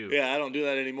for you. Yeah, I don't do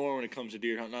that anymore when it comes to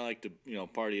deer hunting. I like to,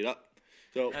 party it up.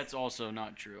 So That's also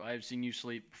not true. I've seen you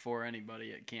sleep before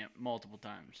anybody at camp multiple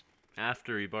times.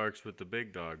 After he barks with the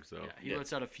big dogs, though. Yeah, he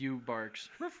lets out a few barks.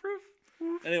 Roof, roof.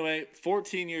 anyway,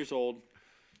 14 years old,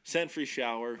 scent-free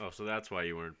shower, Oh, so that's why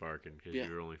you weren't barking, because Yeah.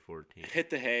 you were only 14. hit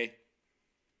the hay.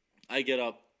 I get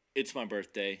up. It's my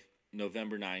birthday,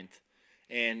 November 9th.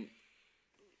 And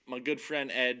my good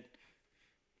friend Ed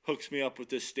hooks me up with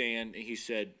this stand, and he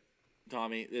said,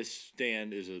 Tommy, this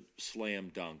stand is a slam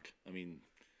dunk. I mean,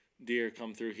 deer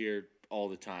come through here all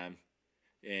the time,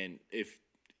 and if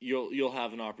you'll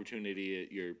have an opportunity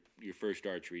at your first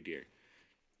archery deer.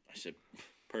 I said,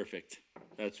 perfect.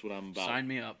 That's what I'm about. Sign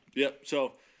me up. Yep.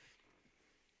 So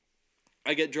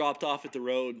I get dropped off at the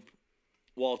road,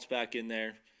 waltz back in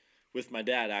there with my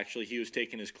dad, actually. He was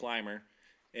taking his climber,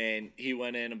 and he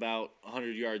went in about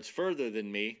 100 yards further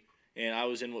than me, and I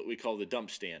was in what we call the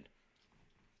dump stand.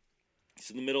 It's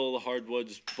in the middle of the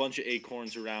hardwoods, bunch of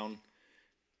acorns around,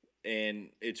 and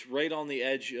it's right on the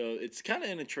edge. It's kind of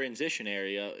in a transition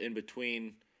area in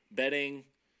between bedding,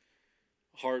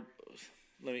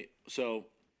 So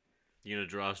You gonna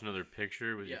draw us another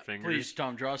picture with your fingers? Please,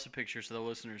 Tom, draw us a picture so the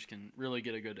listeners can really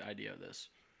get a good idea of this.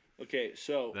 Okay,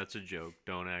 so That's a joke.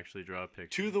 Don't actually draw a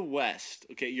picture. to the west,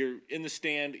 okay, you're in the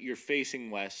stand, you're facing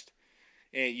west,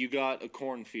 and you got a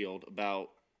cornfield about,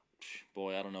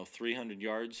 300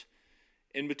 yards.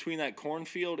 In between that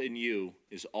cornfield and you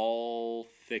is all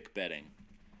thick bedding.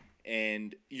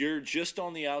 And you're just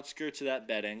on the outskirts of that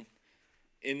bedding,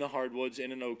 in the hardwoods,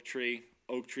 in an oak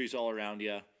trees all around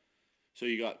you. So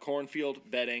you got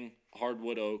cornfield, bedding,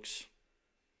 hardwood oaks,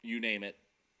 you name it.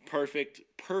 Perfect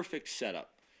setup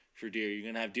for deer. You're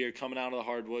going to have deer coming out of the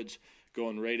hardwoods,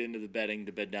 going right into the bedding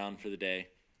to bed down for the day.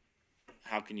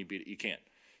 How can you beat it? You can't.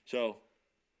 So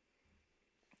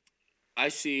I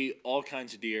see all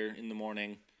kinds of deer in the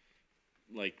morning,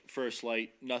 like first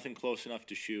light, nothing close enough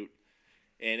to shoot.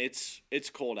 And it's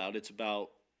cold out. It's about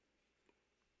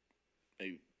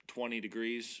 20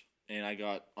 degrees, and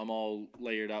I'm all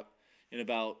layered up. And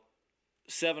about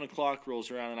 7 o'clock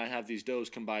rolls around, and I have these does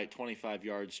come by at 25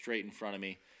 yards straight in front of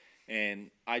me.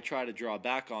 And I try to draw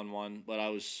back on one, but I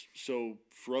was so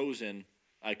frozen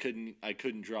I couldn't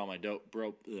draw my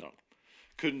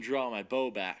couldn't draw my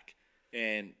bow back,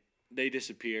 and they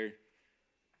disappear.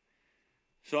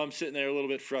 So I'm sitting there a little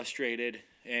bit frustrated,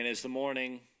 and as the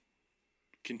morning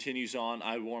continues on,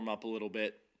 I warm up a little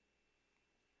bit.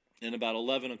 And about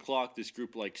 11 o'clock, this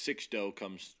group of like 6 doe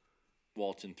comes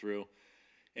waltzing through,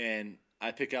 and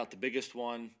I pick out the biggest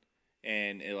one,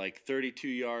 and at like 32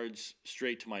 yards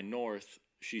straight to my north,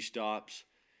 she stops,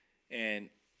 and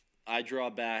I draw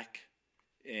back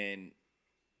and,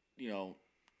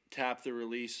 tap the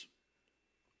release.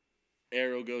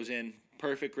 Arrow goes in,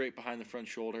 perfect right behind the front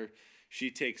shoulder.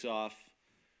 She takes off,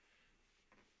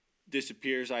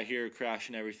 disappears. I hear her crash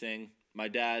and everything. My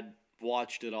dad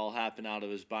watched it all happen out of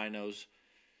his binos,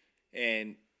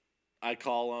 and I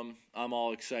call him. I'm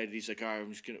all excited. He's like, all right,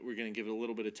 we're gonna give it a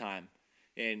little bit of time.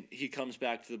 And he comes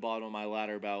back to the bottom of my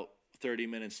ladder about 30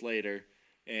 minutes later,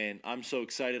 and I'm so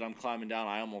excited I'm climbing down,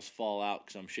 I almost fall out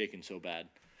because I'm shaking so bad.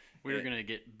 We're going to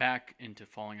get back into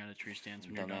falling out of tree stands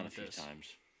when you're done with this. Times.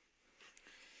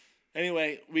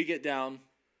 Anyway, we get down,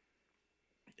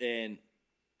 and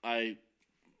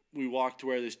we walked to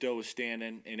where this doe was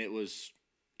standing, and it was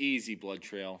easy blood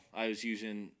trail. I was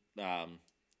using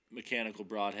mechanical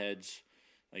broadheads,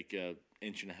 like 1.5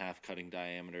 inch cutting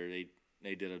diameter.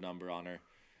 They did a number on her.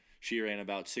 She ran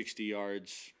about 60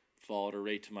 yards, followed her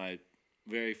right to my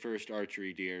very first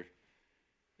archery deer.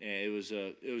 And it was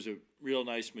a real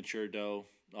nice mature doe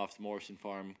off the Morrison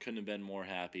farm. Couldn't have been more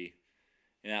happy.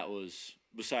 And that was,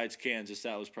 besides Kansas,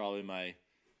 that was probably my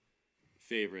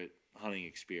favorite hunting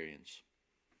experience.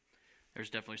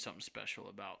 There's definitely something special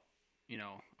about,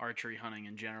 archery hunting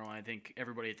in general. I think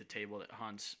everybody at the table that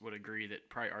hunts would agree that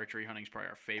probably archery hunting is probably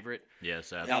our favorite.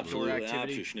 Yes, Outdoor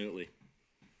activity.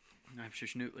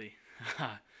 Absolutely.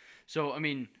 So, I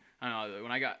mean, I don't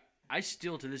know. I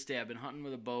still, to this day, I've been hunting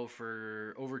with a bow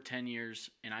for over 10 years,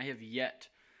 and I have yet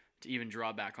to even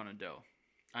draw back on a doe.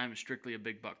 I am strictly a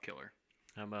big buck killer.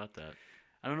 How about that?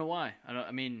 I don't know why.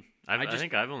 I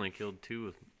think I've only killed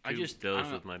two does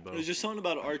with my bow. There's just something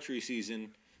about archery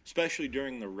season, especially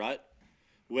during the rut,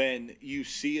 when you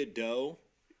see a doe,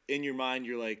 in your mind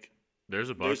you're like, there's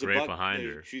a buck right behind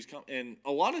her. She's come, and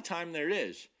a lot of time there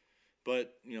is,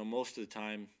 but most of the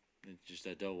time it's just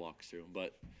that doe walks through.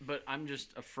 But I'm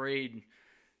just afraid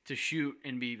to shoot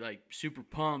and be like super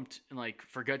pumped and like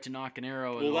forget to knock an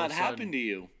arrow. Well, that happened to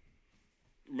you.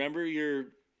 Remember,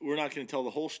 we're not going to tell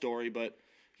the whole story, but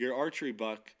your archery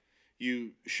buck,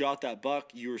 you shot that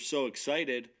buck. You were so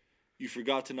excited, you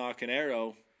forgot to knock an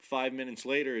arrow. 5 minutes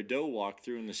later, a doe walked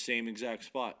through in the same exact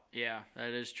spot. Yeah, that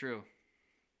is true.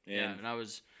 And I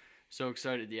was so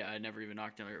excited. Yeah, I never even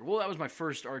knocked an arrow. Well, that was my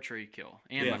first archery kill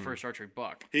and my first archery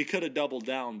buck. He could have doubled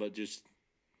down, but just,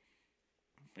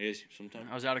 I guess sometimes.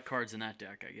 I was out of cards in that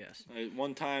deck, I guess.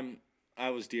 One time, I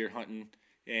was deer hunting,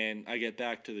 and I get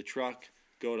back to the truck,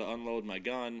 go to unload my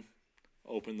gun,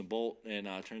 open the bolt, and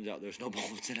turns out there's no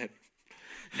bullets in it.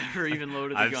 never even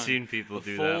loaded the I've gun. seen people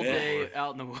do full that day before.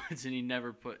 out in the woods, and you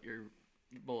never put your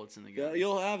bullets in the gun.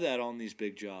 You'll have that on these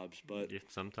big jobs, but Yeah,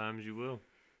 sometimes you will.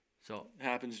 So it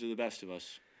happens to the best of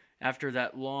us. after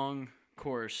that long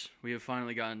course, we have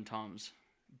finally gotten Tom's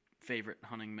favorite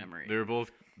hunting memory. They're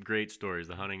both great stories,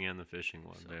 the hunting and the fishing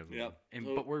one. Definitely. Yep.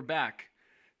 But we're back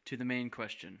to the main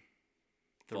question.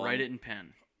 The Fun. write it in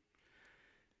pen.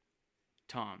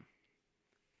 Tom,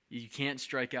 you can't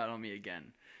strike out on me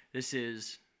again. This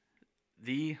is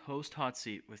the host hot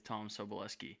seat with Tom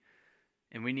Soboleski,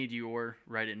 and we need your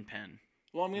write it in pen.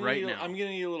 Well, I'm gonna Right need, now. I'm gonna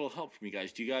need a little help from you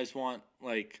guys. Do you guys want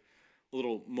like a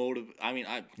little motive? I mean,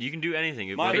 You can do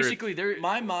anything. My- whether it's- Basically, there.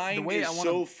 my mind the way is I wanna,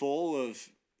 so full of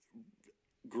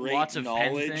great Lots of pen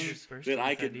knowledge things. First that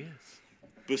I with could ideas.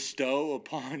 bestow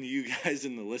upon you guys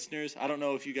and the listeners. I don't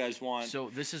know if you guys want So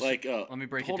this is like let me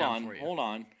break it hold down on, for you. Hold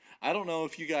on. I don't know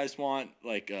if you guys want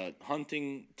like a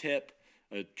hunting tip,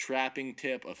 a trapping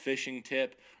tip, a fishing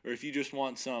tip, or if you just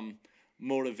want some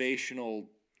motivational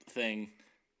thing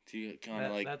to kind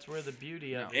of like That's where the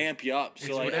beauty of it. amp you up. It's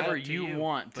So like, whatever up to you you.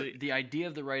 want, but the idea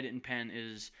of the write it in pen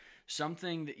is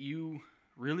something that you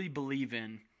really believe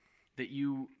in, that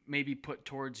you maybe put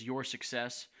towards your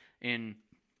success in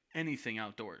anything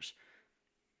outdoors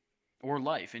or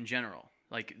life in general.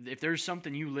 Like if there's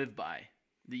something you live by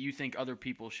that you think other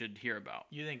people should hear about.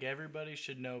 You think everybody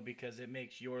should know because it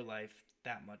makes your life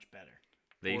that much better.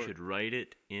 they or- should write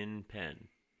it in pen.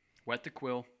 Wet the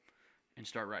quill and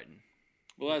start writing.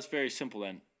 well, that's very simple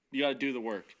then. You got to do the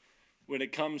work. When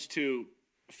it comes to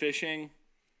fishing,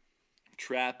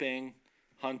 trapping,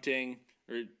 hunting,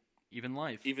 or Even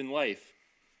life. even life,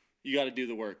 you got to do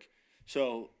the work.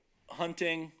 So,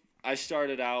 hunting, I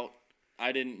started out,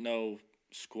 I didn't know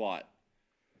squat.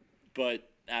 But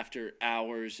after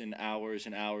hours and hours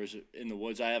and hours in the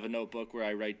woods, I have a notebook where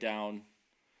I write down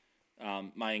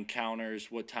my encounters,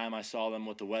 what time I saw them,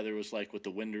 what the weather was like, what the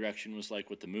wind direction was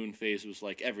like, what the moon phase was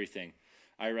like, everything.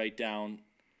 I write down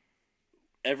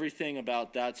everything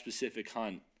about that specific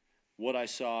hunt, what I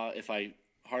saw, if I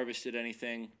harvested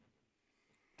anything,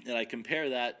 and I compare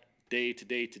that day to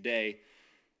day to day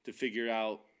to figure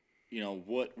out,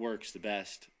 what works the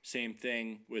best. Same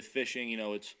thing with fishing,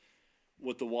 it's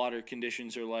what the water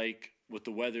conditions are like, what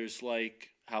the weather's like,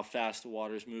 how fast the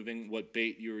water's moving, what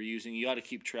bait you were using. You got to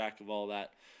keep track of all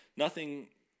that. Nothing,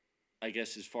 I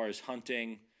guess, as far as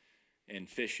hunting and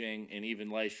fishing and even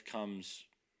life comes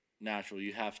natural.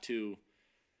 You have to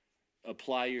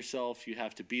apply yourself. You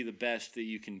have to be the best that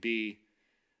you can be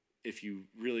if you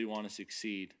really want to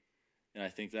succeed. And I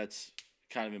think that's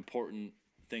kind of important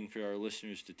thing for our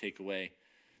listeners to take away.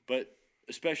 But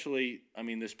especially,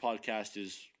 this podcast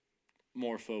is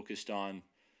more focused on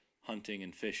hunting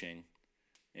and fishing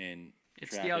and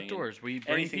It's trapping the and outdoors. We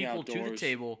bring anything people to the outdoors.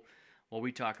 table while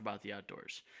we talk about the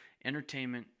outdoors.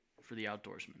 Entertainment for the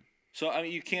outdoorsman. So,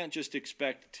 you can't just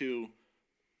expect to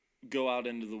go out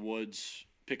into the woods,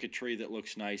 pick a tree that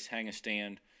looks nice, hang a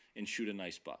stand, and shoot a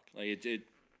nice buck. Like it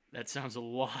That sounds a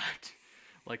lot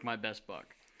like my best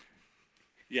buck.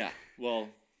 yeah, well,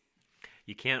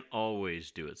 You can't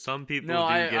always do it. Some people No, do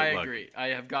I get lucky. agree. I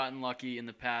have gotten lucky in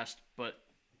the past, but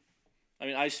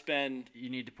I spend you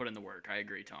need to put in the work. I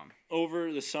agree, Tom.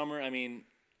 over the summer,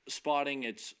 spotting,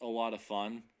 it's a lot of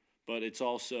fun, but it's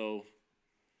also,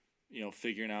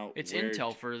 figuring out It's where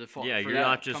intel for the fall. Yeah, for you're that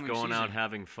not just coming going out season.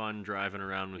 having fun driving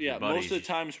around with yeah, your buddies. most of the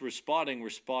times we're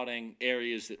spotting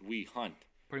areas that we hunt.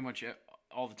 Pretty much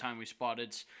all the time we spot.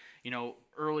 It's,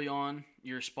 early on,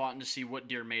 you're spotting to see what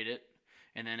deer made it.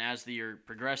 And then as the year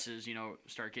progresses,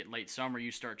 start getting late summer, you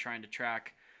start trying to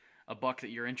track a buck that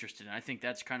you're interested in. I think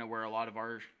that's kind of where a lot of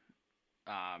our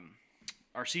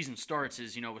season starts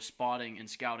is, with spotting and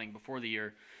scouting before the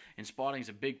year. And spotting is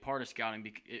a big part of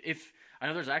scouting. If I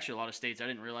know there's actually a lot of states, I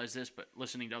didn't realize this, but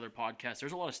listening to other podcasts,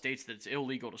 there's a lot of states that it's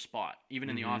illegal to spot, even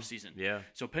in the off season. Yeah.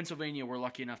 So Pennsylvania, we're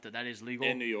lucky enough that is legal.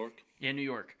 In New York. In New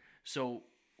York. So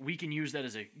we can use that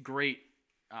as a great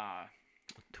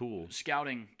Tool.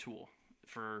 scouting tool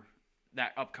for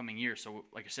that upcoming year. So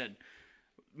like I said,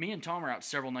 me and Tom are out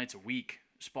several nights a week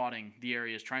spotting the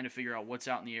areas, trying to figure out what's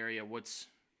out in the area, what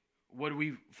do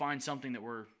we find something that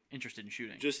we're interested in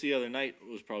shooting. Just the other night,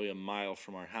 it was probably a mile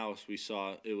from our house. We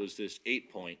saw it was this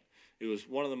 8-point. It was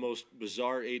one of the most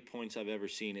bizarre 8 points I've ever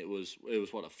seen. It was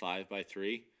what, a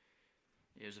 5x3,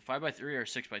 It was a 5x3 or a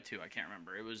 6x2, I can't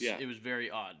remember. It was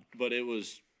very odd. but it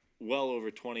was well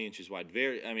over 20 inches wide.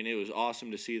 It was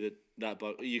awesome to see that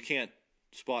buck. You can't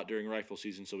spot during rifle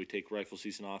season, so we take rifle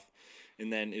season off,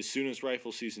 and then as soon as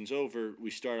rifle season's over, we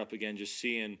start up again, just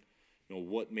seeing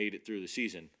what made it through the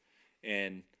season,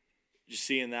 and just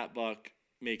seeing that buck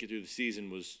make it through the season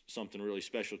was something really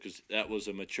special because that was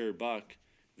a mature buck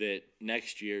that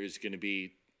next year is going to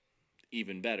be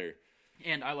even better.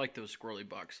 And I like those squirrely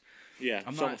bucks. Yeah,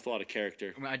 some with a lot of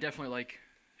character. I mean, I definitely like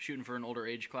shooting for an older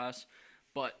age class,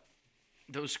 but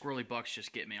those squirrely bucks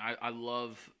just get me. I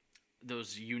love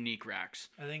those unique racks.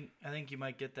 I think you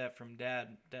might get that from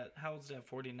Dad. How old's Dad?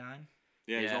 49.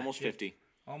 Yeah, he's Yeah. almost 50.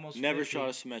 Almost. Never 50. shot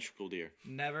a symmetrical deer.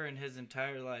 Never in his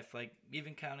entire life. Like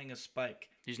even counting a spike.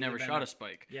 He's never been shot a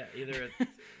spike. Yeah, either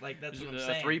that's what I'm A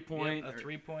saying. 3-point Yep, a or-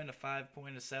 3-point, a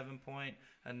 5-point, a 7-point,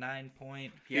 a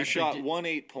 9-point. He shot one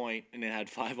 8-point and it had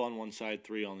 5 on one side,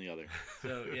 3 on the other.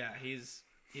 So yeah, he's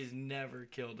never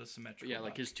killed a symmetrical. Yeah,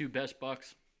 like buck. his two best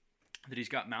bucks that he's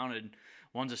got mounted.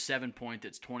 One's a 7-point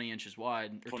that's 20 inches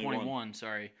wide, or 21.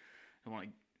 Sorry, I don't want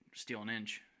to steal an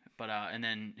inch. But and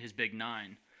then his big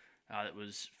 9 that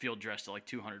was field dressed at like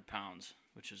 200 pounds,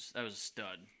 that was a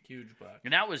stud. Huge buck.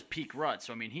 And that was peak rut.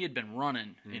 So I mean, he had been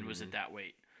running and was at that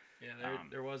weight. Yeah,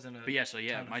 there wasn't a. But yeah, so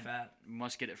yeah, ton of fat.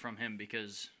 must get it from him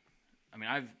because, I mean,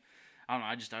 I don't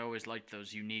know, I always liked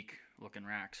those unique looking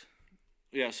racks.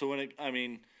 Yeah, so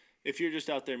if you're just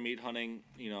out there meat hunting,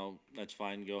 that's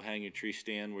fine. Go hang your tree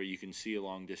stand where you can see a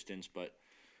long distance,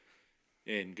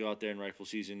 and go out there in rifle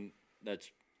season. That's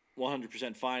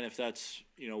 100% fine if that's,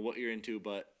 what you're into.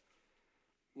 But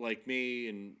like me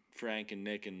and Frank and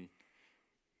Nick and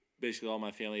basically all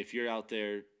my family, if you're out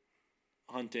there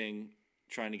hunting,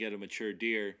 trying to get a mature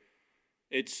deer,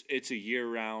 it's a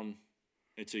year-round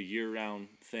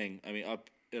thing. I mean, up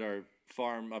at our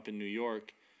farm up in New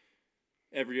York,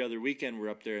 every other weekend we're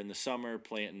up there in the summer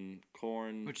planting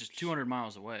corn. Which is 200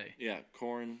 miles away. Yeah,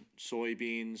 corn,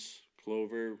 soybeans,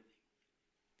 clover,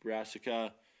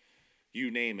 brassica, you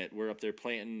name it. We're up there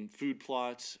planting food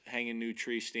plots, hanging new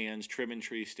tree stands, trimming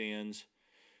tree stands,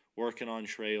 working on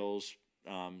trails,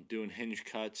 doing hinge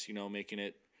cuts, making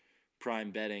it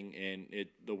prime bedding, and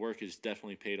the work is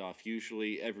definitely paid off.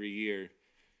 Usually every year,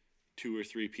 2 or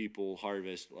 3 people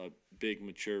harvest a big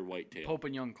mature whitetail. Pope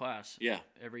and Young class. Yeah.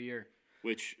 Every year.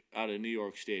 Which out of New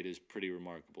York State is pretty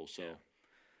remarkable. So,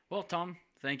 Well, Tom,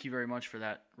 thank you very much for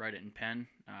that. Write it in pen.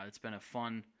 It's been a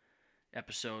fun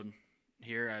episode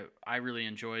here. I really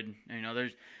enjoyed.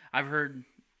 I've heard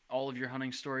all of your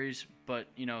hunting stories, but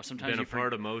sometimes Been a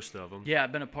part of most of them. Yeah,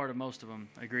 I've been a part of most of them.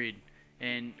 Agreed.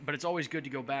 But it's always good to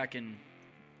go back and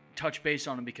touch base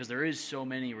on them because there is so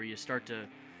many where you start to,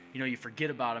 you forget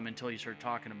about them until you start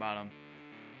talking about them.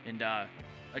 And I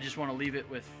just want to leave it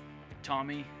with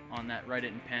Tommy on that write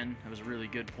it in pen. That was a really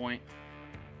good point.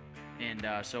 And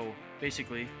so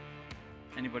basically,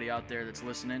 anybody out there that's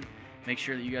listening, make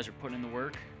sure that you guys are putting in the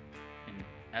work. And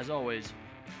as always,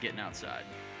 getting outside.